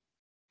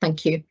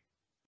 Thank you.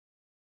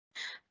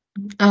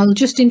 I'll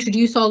just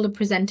introduce all the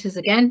presenters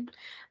again.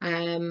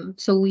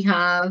 So we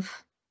have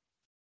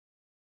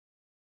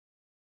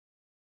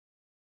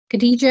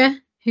Khadija,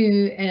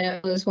 who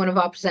was one of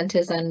our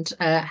presenters and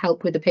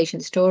helped with the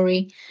patient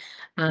story.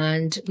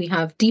 And we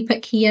have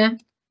Deepak here.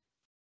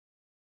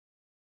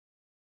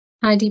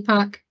 Hi,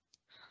 Deepak.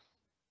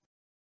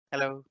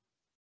 Hello.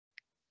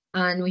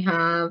 And we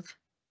have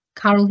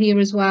Carol here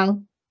as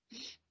well.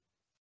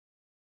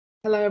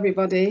 Hello,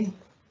 everybody.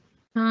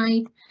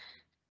 Hi.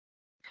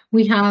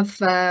 We have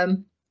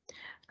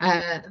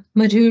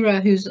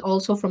Madhura, who's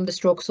also from the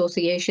Stroke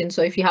Association.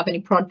 So if you have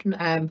any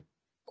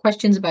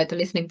questions about the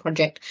listening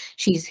project,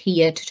 she's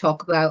here to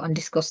talk about and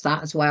discuss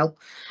that as well.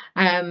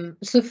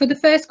 So for the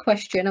first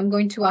question, I'm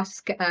going to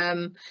ask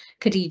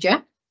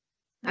Khadija.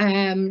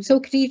 So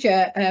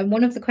Khadija,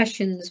 one of the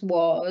questions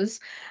was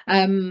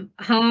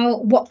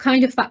what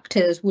kind of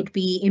factors would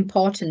be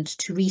important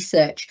to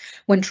research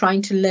when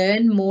trying to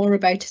learn more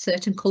about a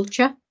certain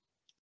culture?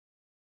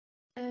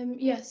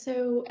 Yeah,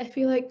 so I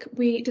feel like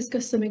we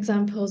discussed some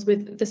examples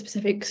with the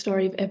specific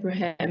story of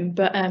Ibrahim,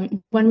 but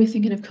when we're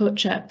thinking of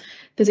culture,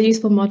 there's a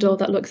useful model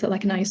that looks at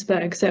like an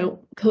iceberg. So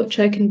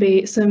culture can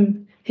be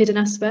some hidden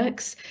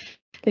aspects,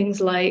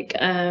 things like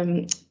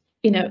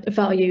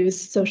values,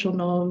 social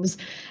norms,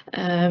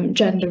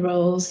 gender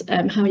roles,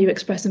 how you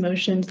express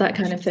emotions, that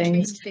kind of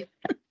things.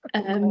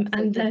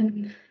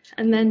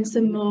 And then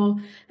some more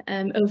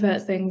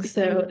overt things,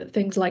 so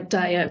things like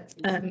diet,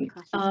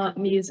 art,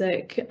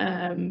 music,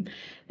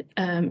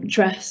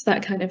 dress,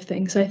 that kind of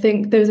thing. So I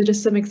think those are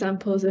just some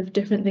examples of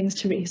different things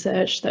to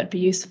research that'd be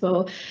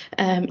useful.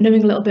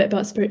 Knowing a little bit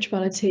about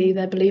spirituality,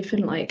 their belief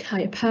in like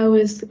higher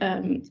powers,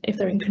 if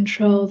they're in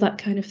control, that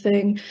kind of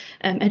thing,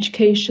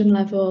 education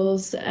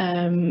levels,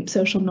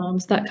 social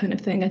norms, that kind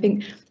of thing. I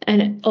think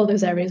and all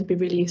those areas would be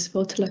really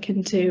useful to look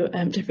into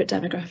different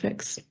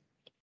demographics.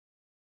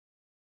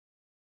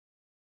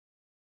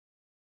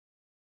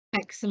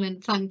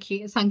 Excellent, thank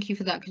you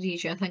for that,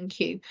 Khadija. Thank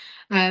you.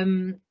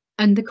 And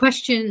the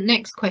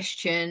next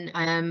question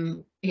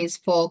is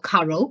for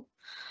Carol.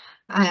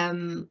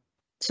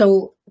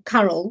 So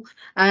Carol,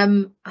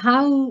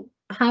 how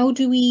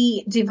do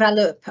we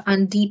develop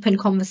and deepen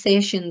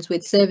conversations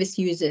with service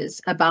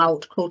users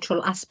about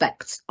cultural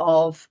aspects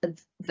of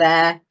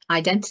their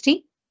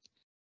identity?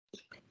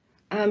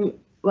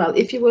 Well,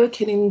 if you're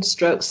working in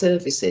stroke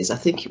services, I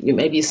think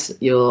maybe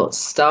your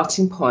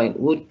starting point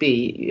would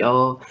be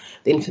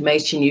the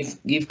information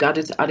you've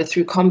gathered either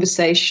through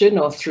conversation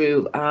or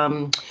through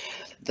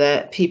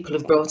the people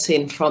have brought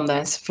in for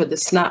the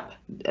SNAP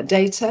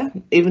data.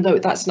 Even though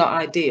that's not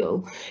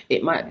ideal,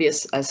 it might be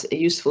a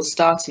useful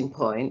starting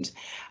point,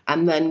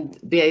 and then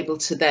be able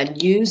to then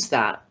use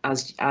that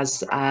as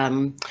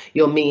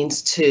your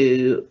means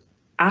to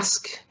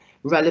ask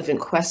relevant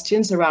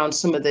questions around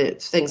some of the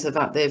things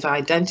that they've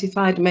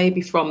identified,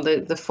 maybe from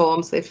the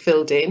forms they've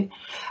filled in,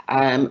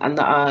 and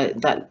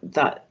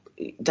that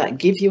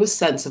give you a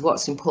sense of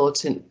what's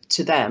important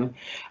to them.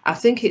 I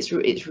think it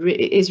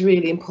is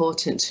really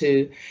important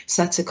to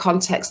set a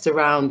context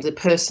around the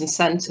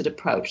person-centered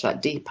approach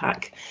that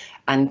Deepak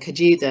and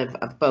Khadija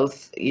have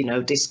both,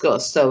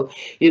 discussed. So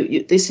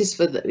this is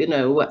for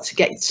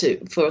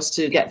for us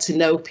to get to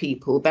know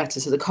people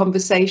better. So the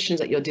conversations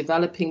that you're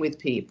developing with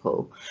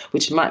people,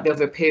 which might be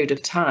over a period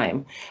of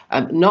time,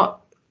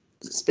 not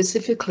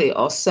specifically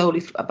or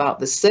solely about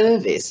the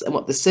service and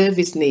what the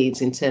service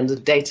needs in terms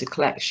of data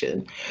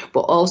collection,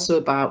 but also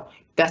about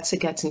better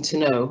getting to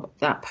know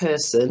that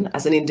person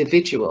as an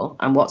individual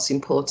and what's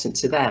important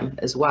to them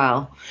as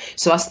well.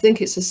 So I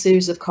think it's a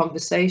series of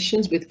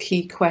conversations with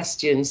key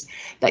questions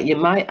that you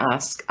might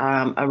ask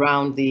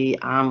around the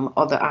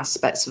other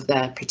aspects of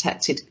their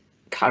protected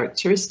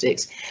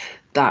characteristics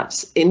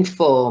that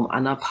inform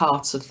and are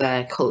part of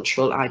their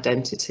cultural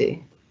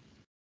identity.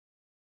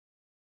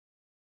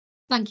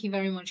 Thank you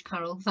very much,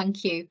 Carol.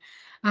 Thank you.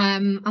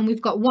 And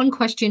we've got one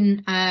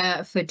question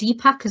for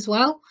Deepak as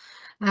well.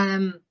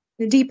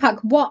 Deepak,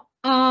 what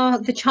are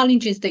the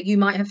challenges that you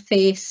might have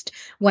faced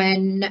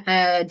when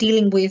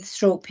dealing with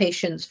stroke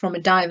patients from a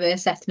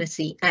diverse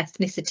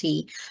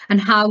ethnicity, and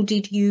how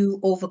did you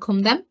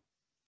overcome them?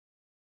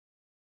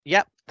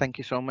 Yeah, thank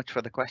you so much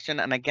for the question.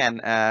 And again,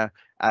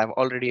 I've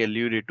already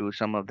alluded to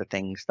some of the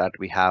things that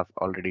we have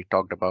already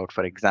talked about,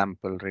 for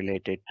example,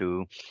 related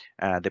to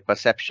the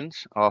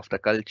perceptions of the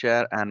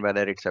culture and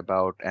whether it's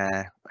about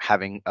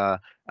having a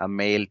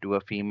male to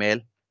a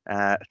female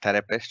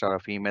therapist or a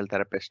female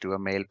therapist to a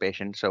male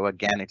patient. So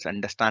again, it's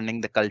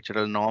understanding the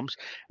cultural norms.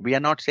 We are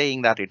not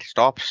saying that it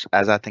stops,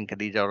 as I think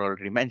Khadija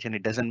already mentioned.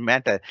 It doesn't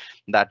matter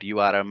that you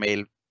are a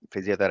male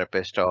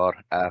physiotherapist or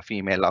a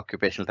female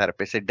occupational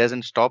therapist. It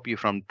doesn't stop you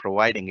from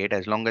providing it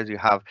as long as you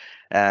have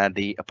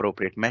the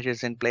appropriate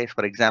measures in place.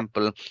 For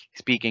example,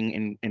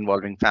 speaking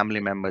involving family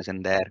members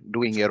in there,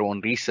 doing your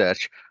own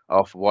research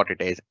of what it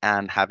is,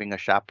 and having a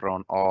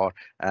chaperone or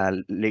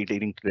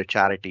leading to the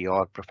charity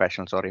or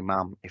professionals or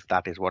imam if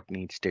that is what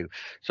needs to.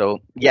 So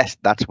yes,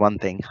 that's one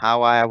thing.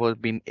 How I was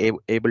been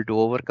able to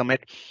overcome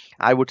it,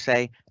 I would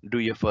say do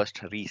your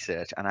first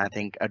research. And I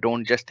think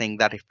don't just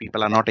think that if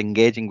people are not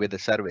engaging with the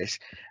service,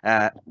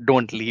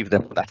 don't leave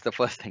them. That's the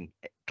first thing.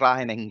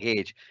 Try and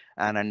engage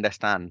and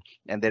understand,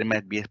 and there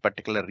might be a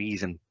particular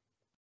reason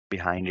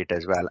behind it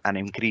as well, and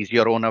increase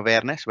your own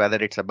awareness, whether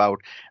it's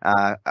about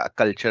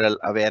cultural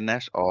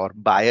awareness or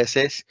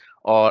biases,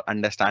 or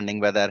understanding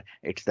whether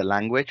it's the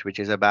language which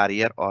is a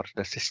barrier or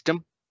the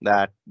system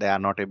that they are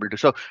not able to.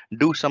 So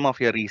do some of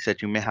your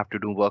research. You may have to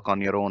do work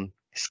on your own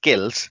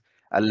skills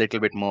a little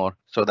bit more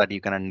so that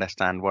you can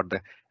understand what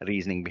the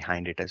reasoning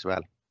behind it as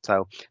well.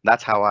 So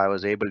that's how I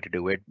was able to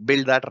do it.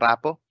 Build that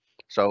rapport.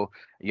 So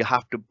you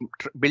have to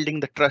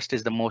building the trust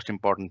is the most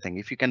important thing.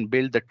 If you can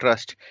build the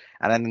trust,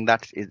 and I think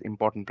that is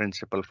important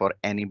principle for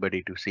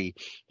anybody to see,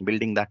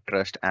 building that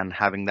trust and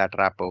having that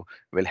rapport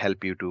will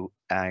help you to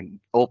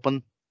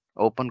open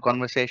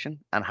conversation.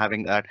 And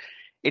having that,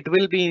 it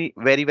will be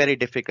very, very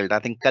difficult. I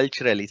think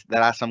culturally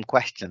there are some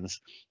questions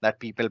that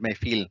people may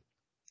feel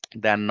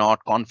they're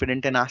not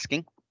confident in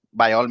asking.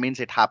 By all means,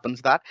 it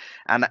happens that,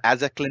 and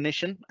as a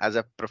clinician, as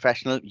a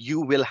professional, you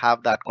will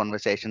have that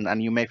conversation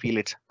and you may feel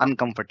it's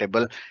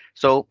uncomfortable.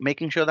 So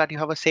making sure that you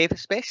have a safe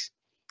space,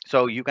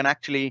 so you can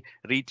actually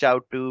reach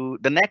out to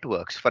the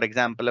networks, for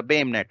example, a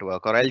BAME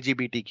network or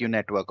LGBTQ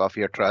network of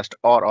your trust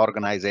or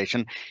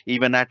organization,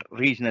 even at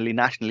regionally,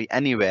 nationally,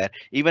 anywhere,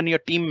 even your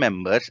team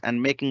members,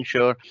 and making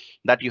sure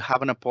that you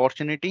have an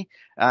opportunity.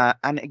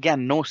 And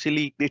again,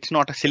 it's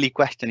not a silly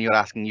question you're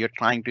asking. You're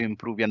trying to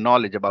improve your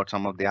knowledge about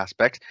some of the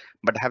aspects,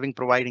 but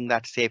providing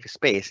that safe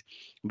space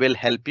will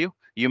help you.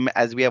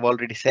 As we have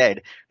already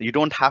said, you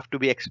don't have to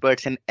be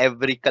experts in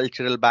every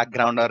cultural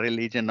background or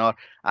religion or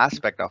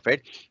aspect of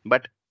it,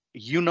 but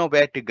you know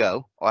where to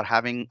go, or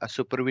having a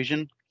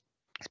supervision,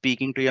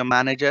 speaking to your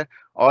manager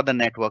or the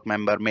network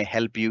member may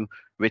help you,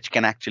 which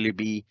can actually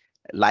be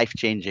life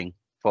changing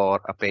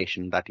for a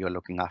patient that you're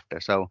looking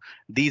after. So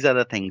these are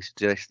the things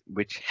just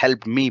which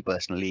helped me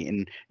personally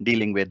in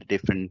dealing with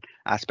different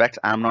aspects.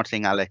 I'm not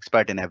saying I'm an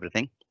expert in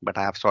everything, but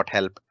I have sought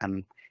help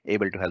and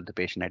able to help the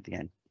patient at the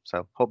end.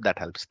 So hope that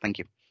helps. Thank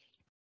you.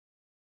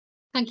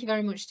 Thank you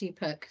very much,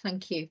 Deepak.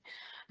 Thank you.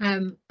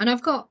 And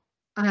I've got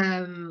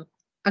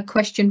a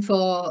question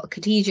for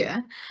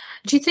Khadija.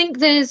 Do you think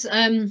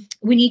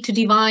we need to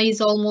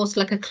devise almost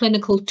like a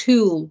clinical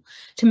tool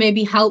to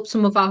maybe help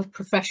some of our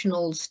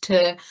professionals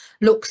to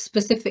look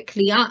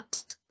specifically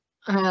at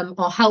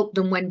or help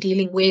them when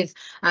dealing with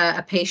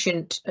a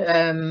patient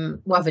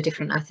of a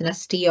different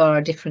ethnicity or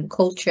a different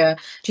culture?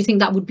 Do you think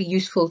that would be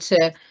useful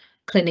to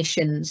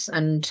clinicians,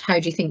 and how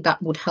do you think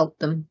that would help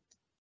them?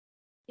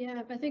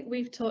 Yeah, I think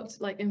we've talked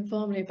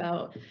informally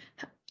about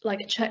a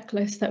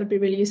checklist that would be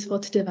really useful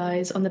to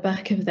devise on the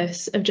back of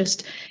this, of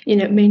just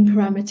main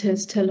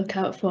parameters to look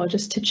out for,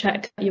 just to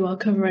check that you are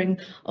covering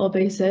all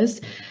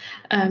bases.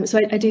 So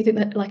I do think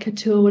that a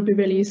tool would be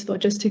really useful,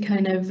 just to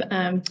kind of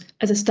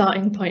as a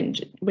starting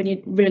point when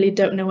you really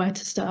don't know where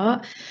to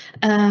start.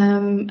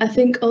 I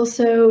think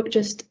also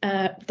just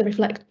the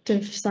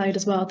reflective side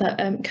as well,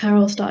 that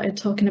Carol started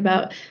talking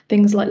about,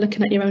 things like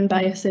looking at your own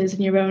biases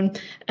and your own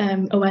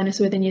awareness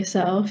within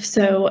yourself.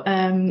 So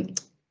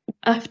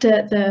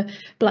after the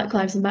Black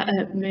Lives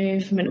Matter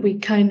movement, we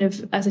kind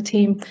of, as a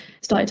team,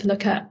 started to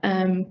look at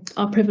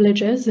our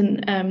privileges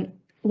and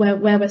where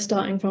we're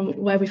starting from,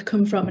 where we've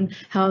come from, and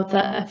how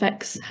that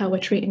affects how we're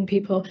treating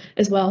people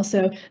as well.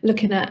 So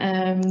looking at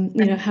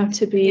how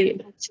to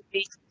be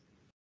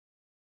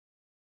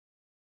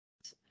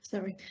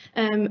sorry,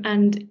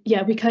 and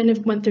yeah, we kind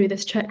of went through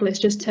this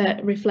checklist just to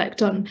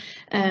reflect on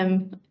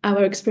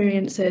our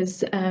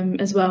experiences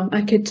as well.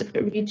 I could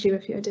read you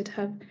I did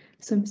have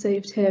some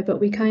saved here, but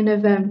we kind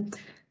of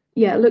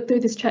looked through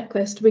this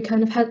checklist. We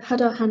kind of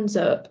had our hands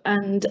up,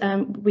 and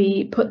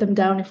we put them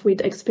down if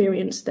we'd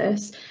experienced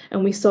this,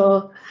 and we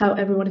saw how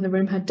everyone in the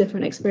room had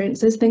different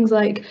experiences. Things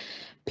like,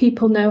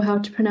 people know how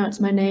to pronounce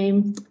my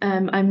name,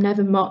 I'm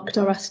never mocked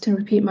or asked to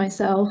repeat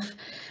myself,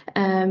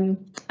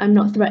 I'm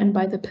not threatened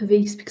by the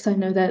police because I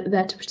know they're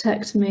there to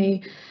protect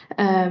me,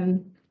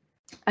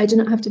 I do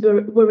not have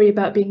to worry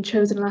about being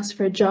chosen last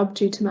for a job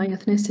due to my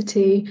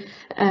ethnicity,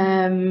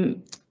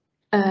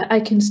 I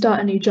can start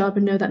a new job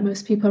and know that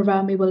most people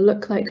around me will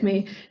look like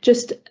me.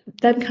 Just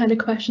them kind of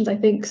questions. I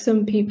think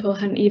some people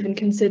hadn't even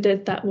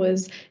considered that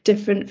was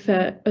different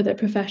for other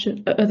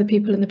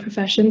people in the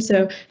profession.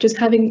 So just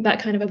having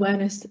that kind of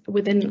awareness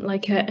within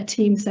a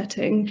team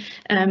setting,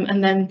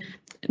 and then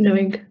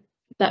knowing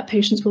that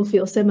patients will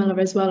feel similar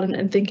as well,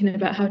 and thinking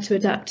about how to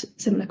adapt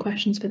similar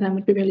questions for them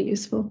would be really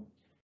useful.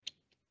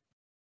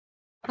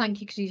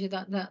 Thank you,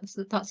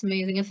 Khadija. That's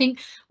amazing. I think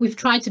we've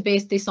tried to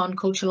base this on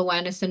cultural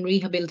awareness and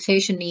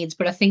rehabilitation needs,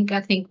 but I think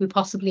we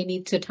possibly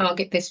need to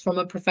target this from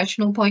a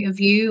professional point of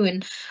view,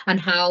 and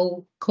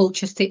how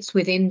culture sits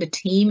within the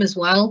team as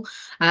well,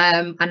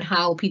 and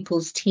how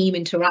people's team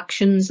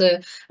interactions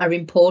are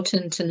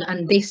important.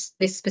 And this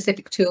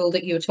specific tool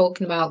that you're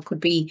talking about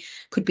could be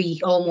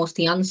almost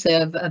the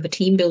answer of a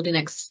team building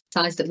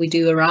exercise that we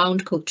do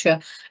around culture,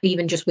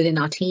 even just within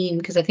our team,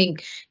 because I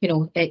think, you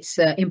know, it's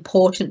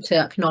important to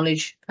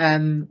acknowledge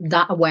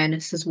that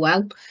awareness as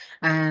well.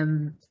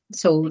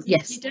 So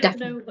yes, you don't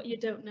definitely. know what you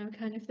don't know,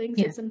 kind of thing.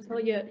 So Yeah. it's until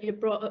you're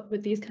brought up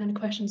with these kind of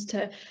questions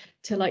to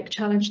like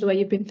challenge the way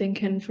you've been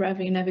thinking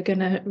forever, you're never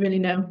gonna really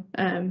know,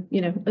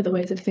 you know, other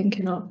ways of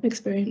thinking or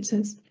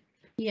experiences.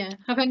 Yeah.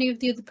 Have any of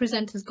the other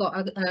presenters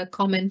got a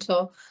comment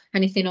or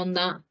anything on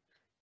that?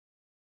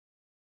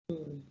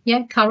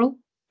 Yeah, Carol.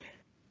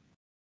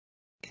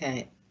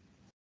 Okay,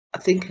 I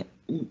think.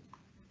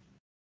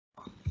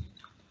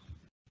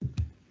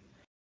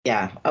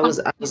 Yeah, I was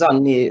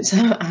on mute.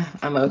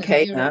 I'm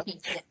okay now. Okay.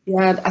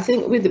 Yeah, I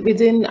think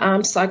within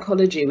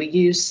psychology, we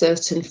use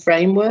certain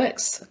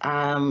frameworks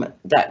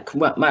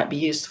that might be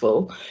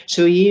useful.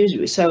 So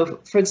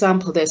for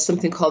example, there's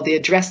something called the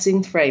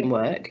addressing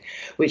framework,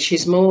 which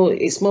is more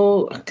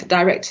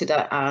directed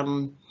at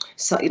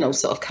so, you know,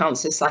 sort of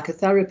counsellors,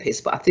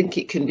 psychotherapists, but I think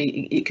it can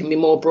be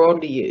more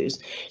broadly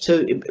used.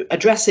 So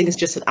addressing is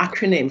just an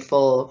acronym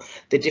for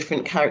the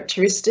different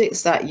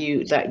characteristics that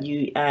you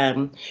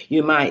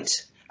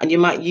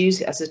might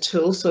use it as a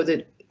tool.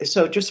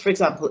 So just for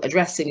example,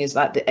 addressing is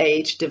like the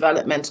age,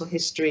 developmental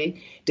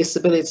history,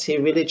 disability,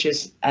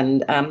 religious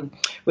and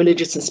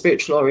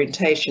spiritual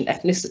orientation,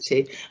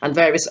 ethnicity, and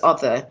various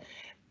other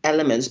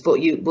elements.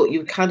 But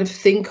you kind of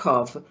think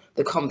of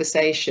the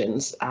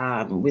conversations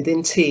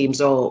within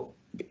teams, or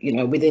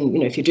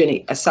if you're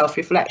doing a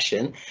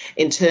self-reflection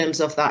in terms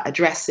of that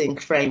addressing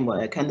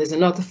framework. And there's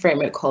another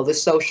framework called the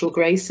social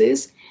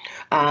graces,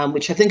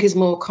 which I think is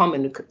more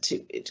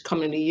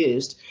commonly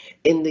used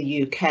in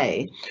the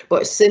UK,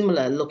 but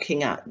similar,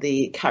 looking at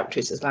the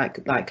characteristics like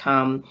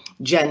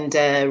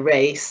gender,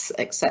 race,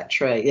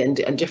 etc.,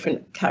 and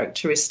different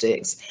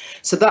characteristics.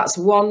 So that's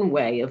one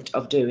way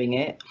of doing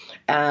it.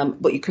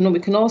 But we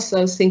can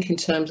also think in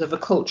terms of a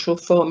cultural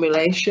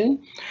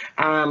formulation,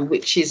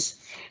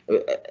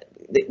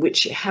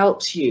 which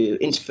helps you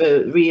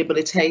for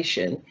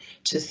rehabilitation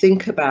to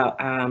think about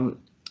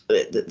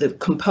the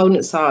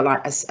components are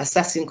like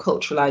assessing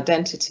cultural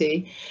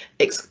identity,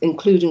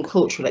 including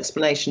cultural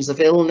explanations of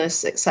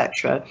illness,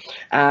 etc.,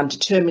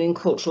 determining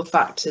cultural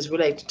factors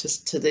related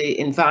to the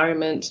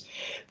environment.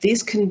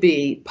 These can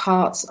be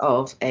parts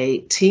of a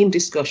team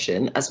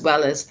discussion as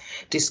well as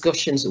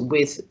discussions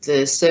with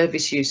the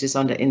service users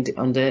on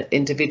the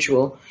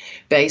individual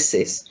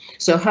basis.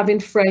 So having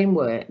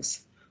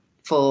frameworks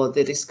for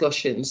the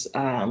discussions,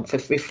 for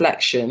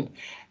reflection,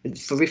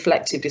 for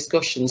reflective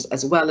discussions,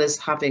 as well as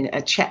having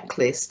a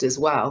checklist as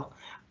well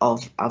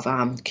of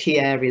key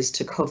areas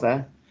to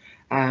cover,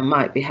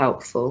 might be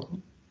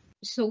helpful.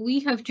 So we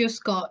have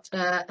just got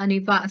an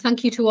invite.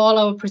 Thank you to all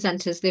our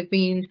presenters. They've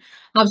been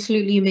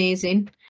absolutely amazing.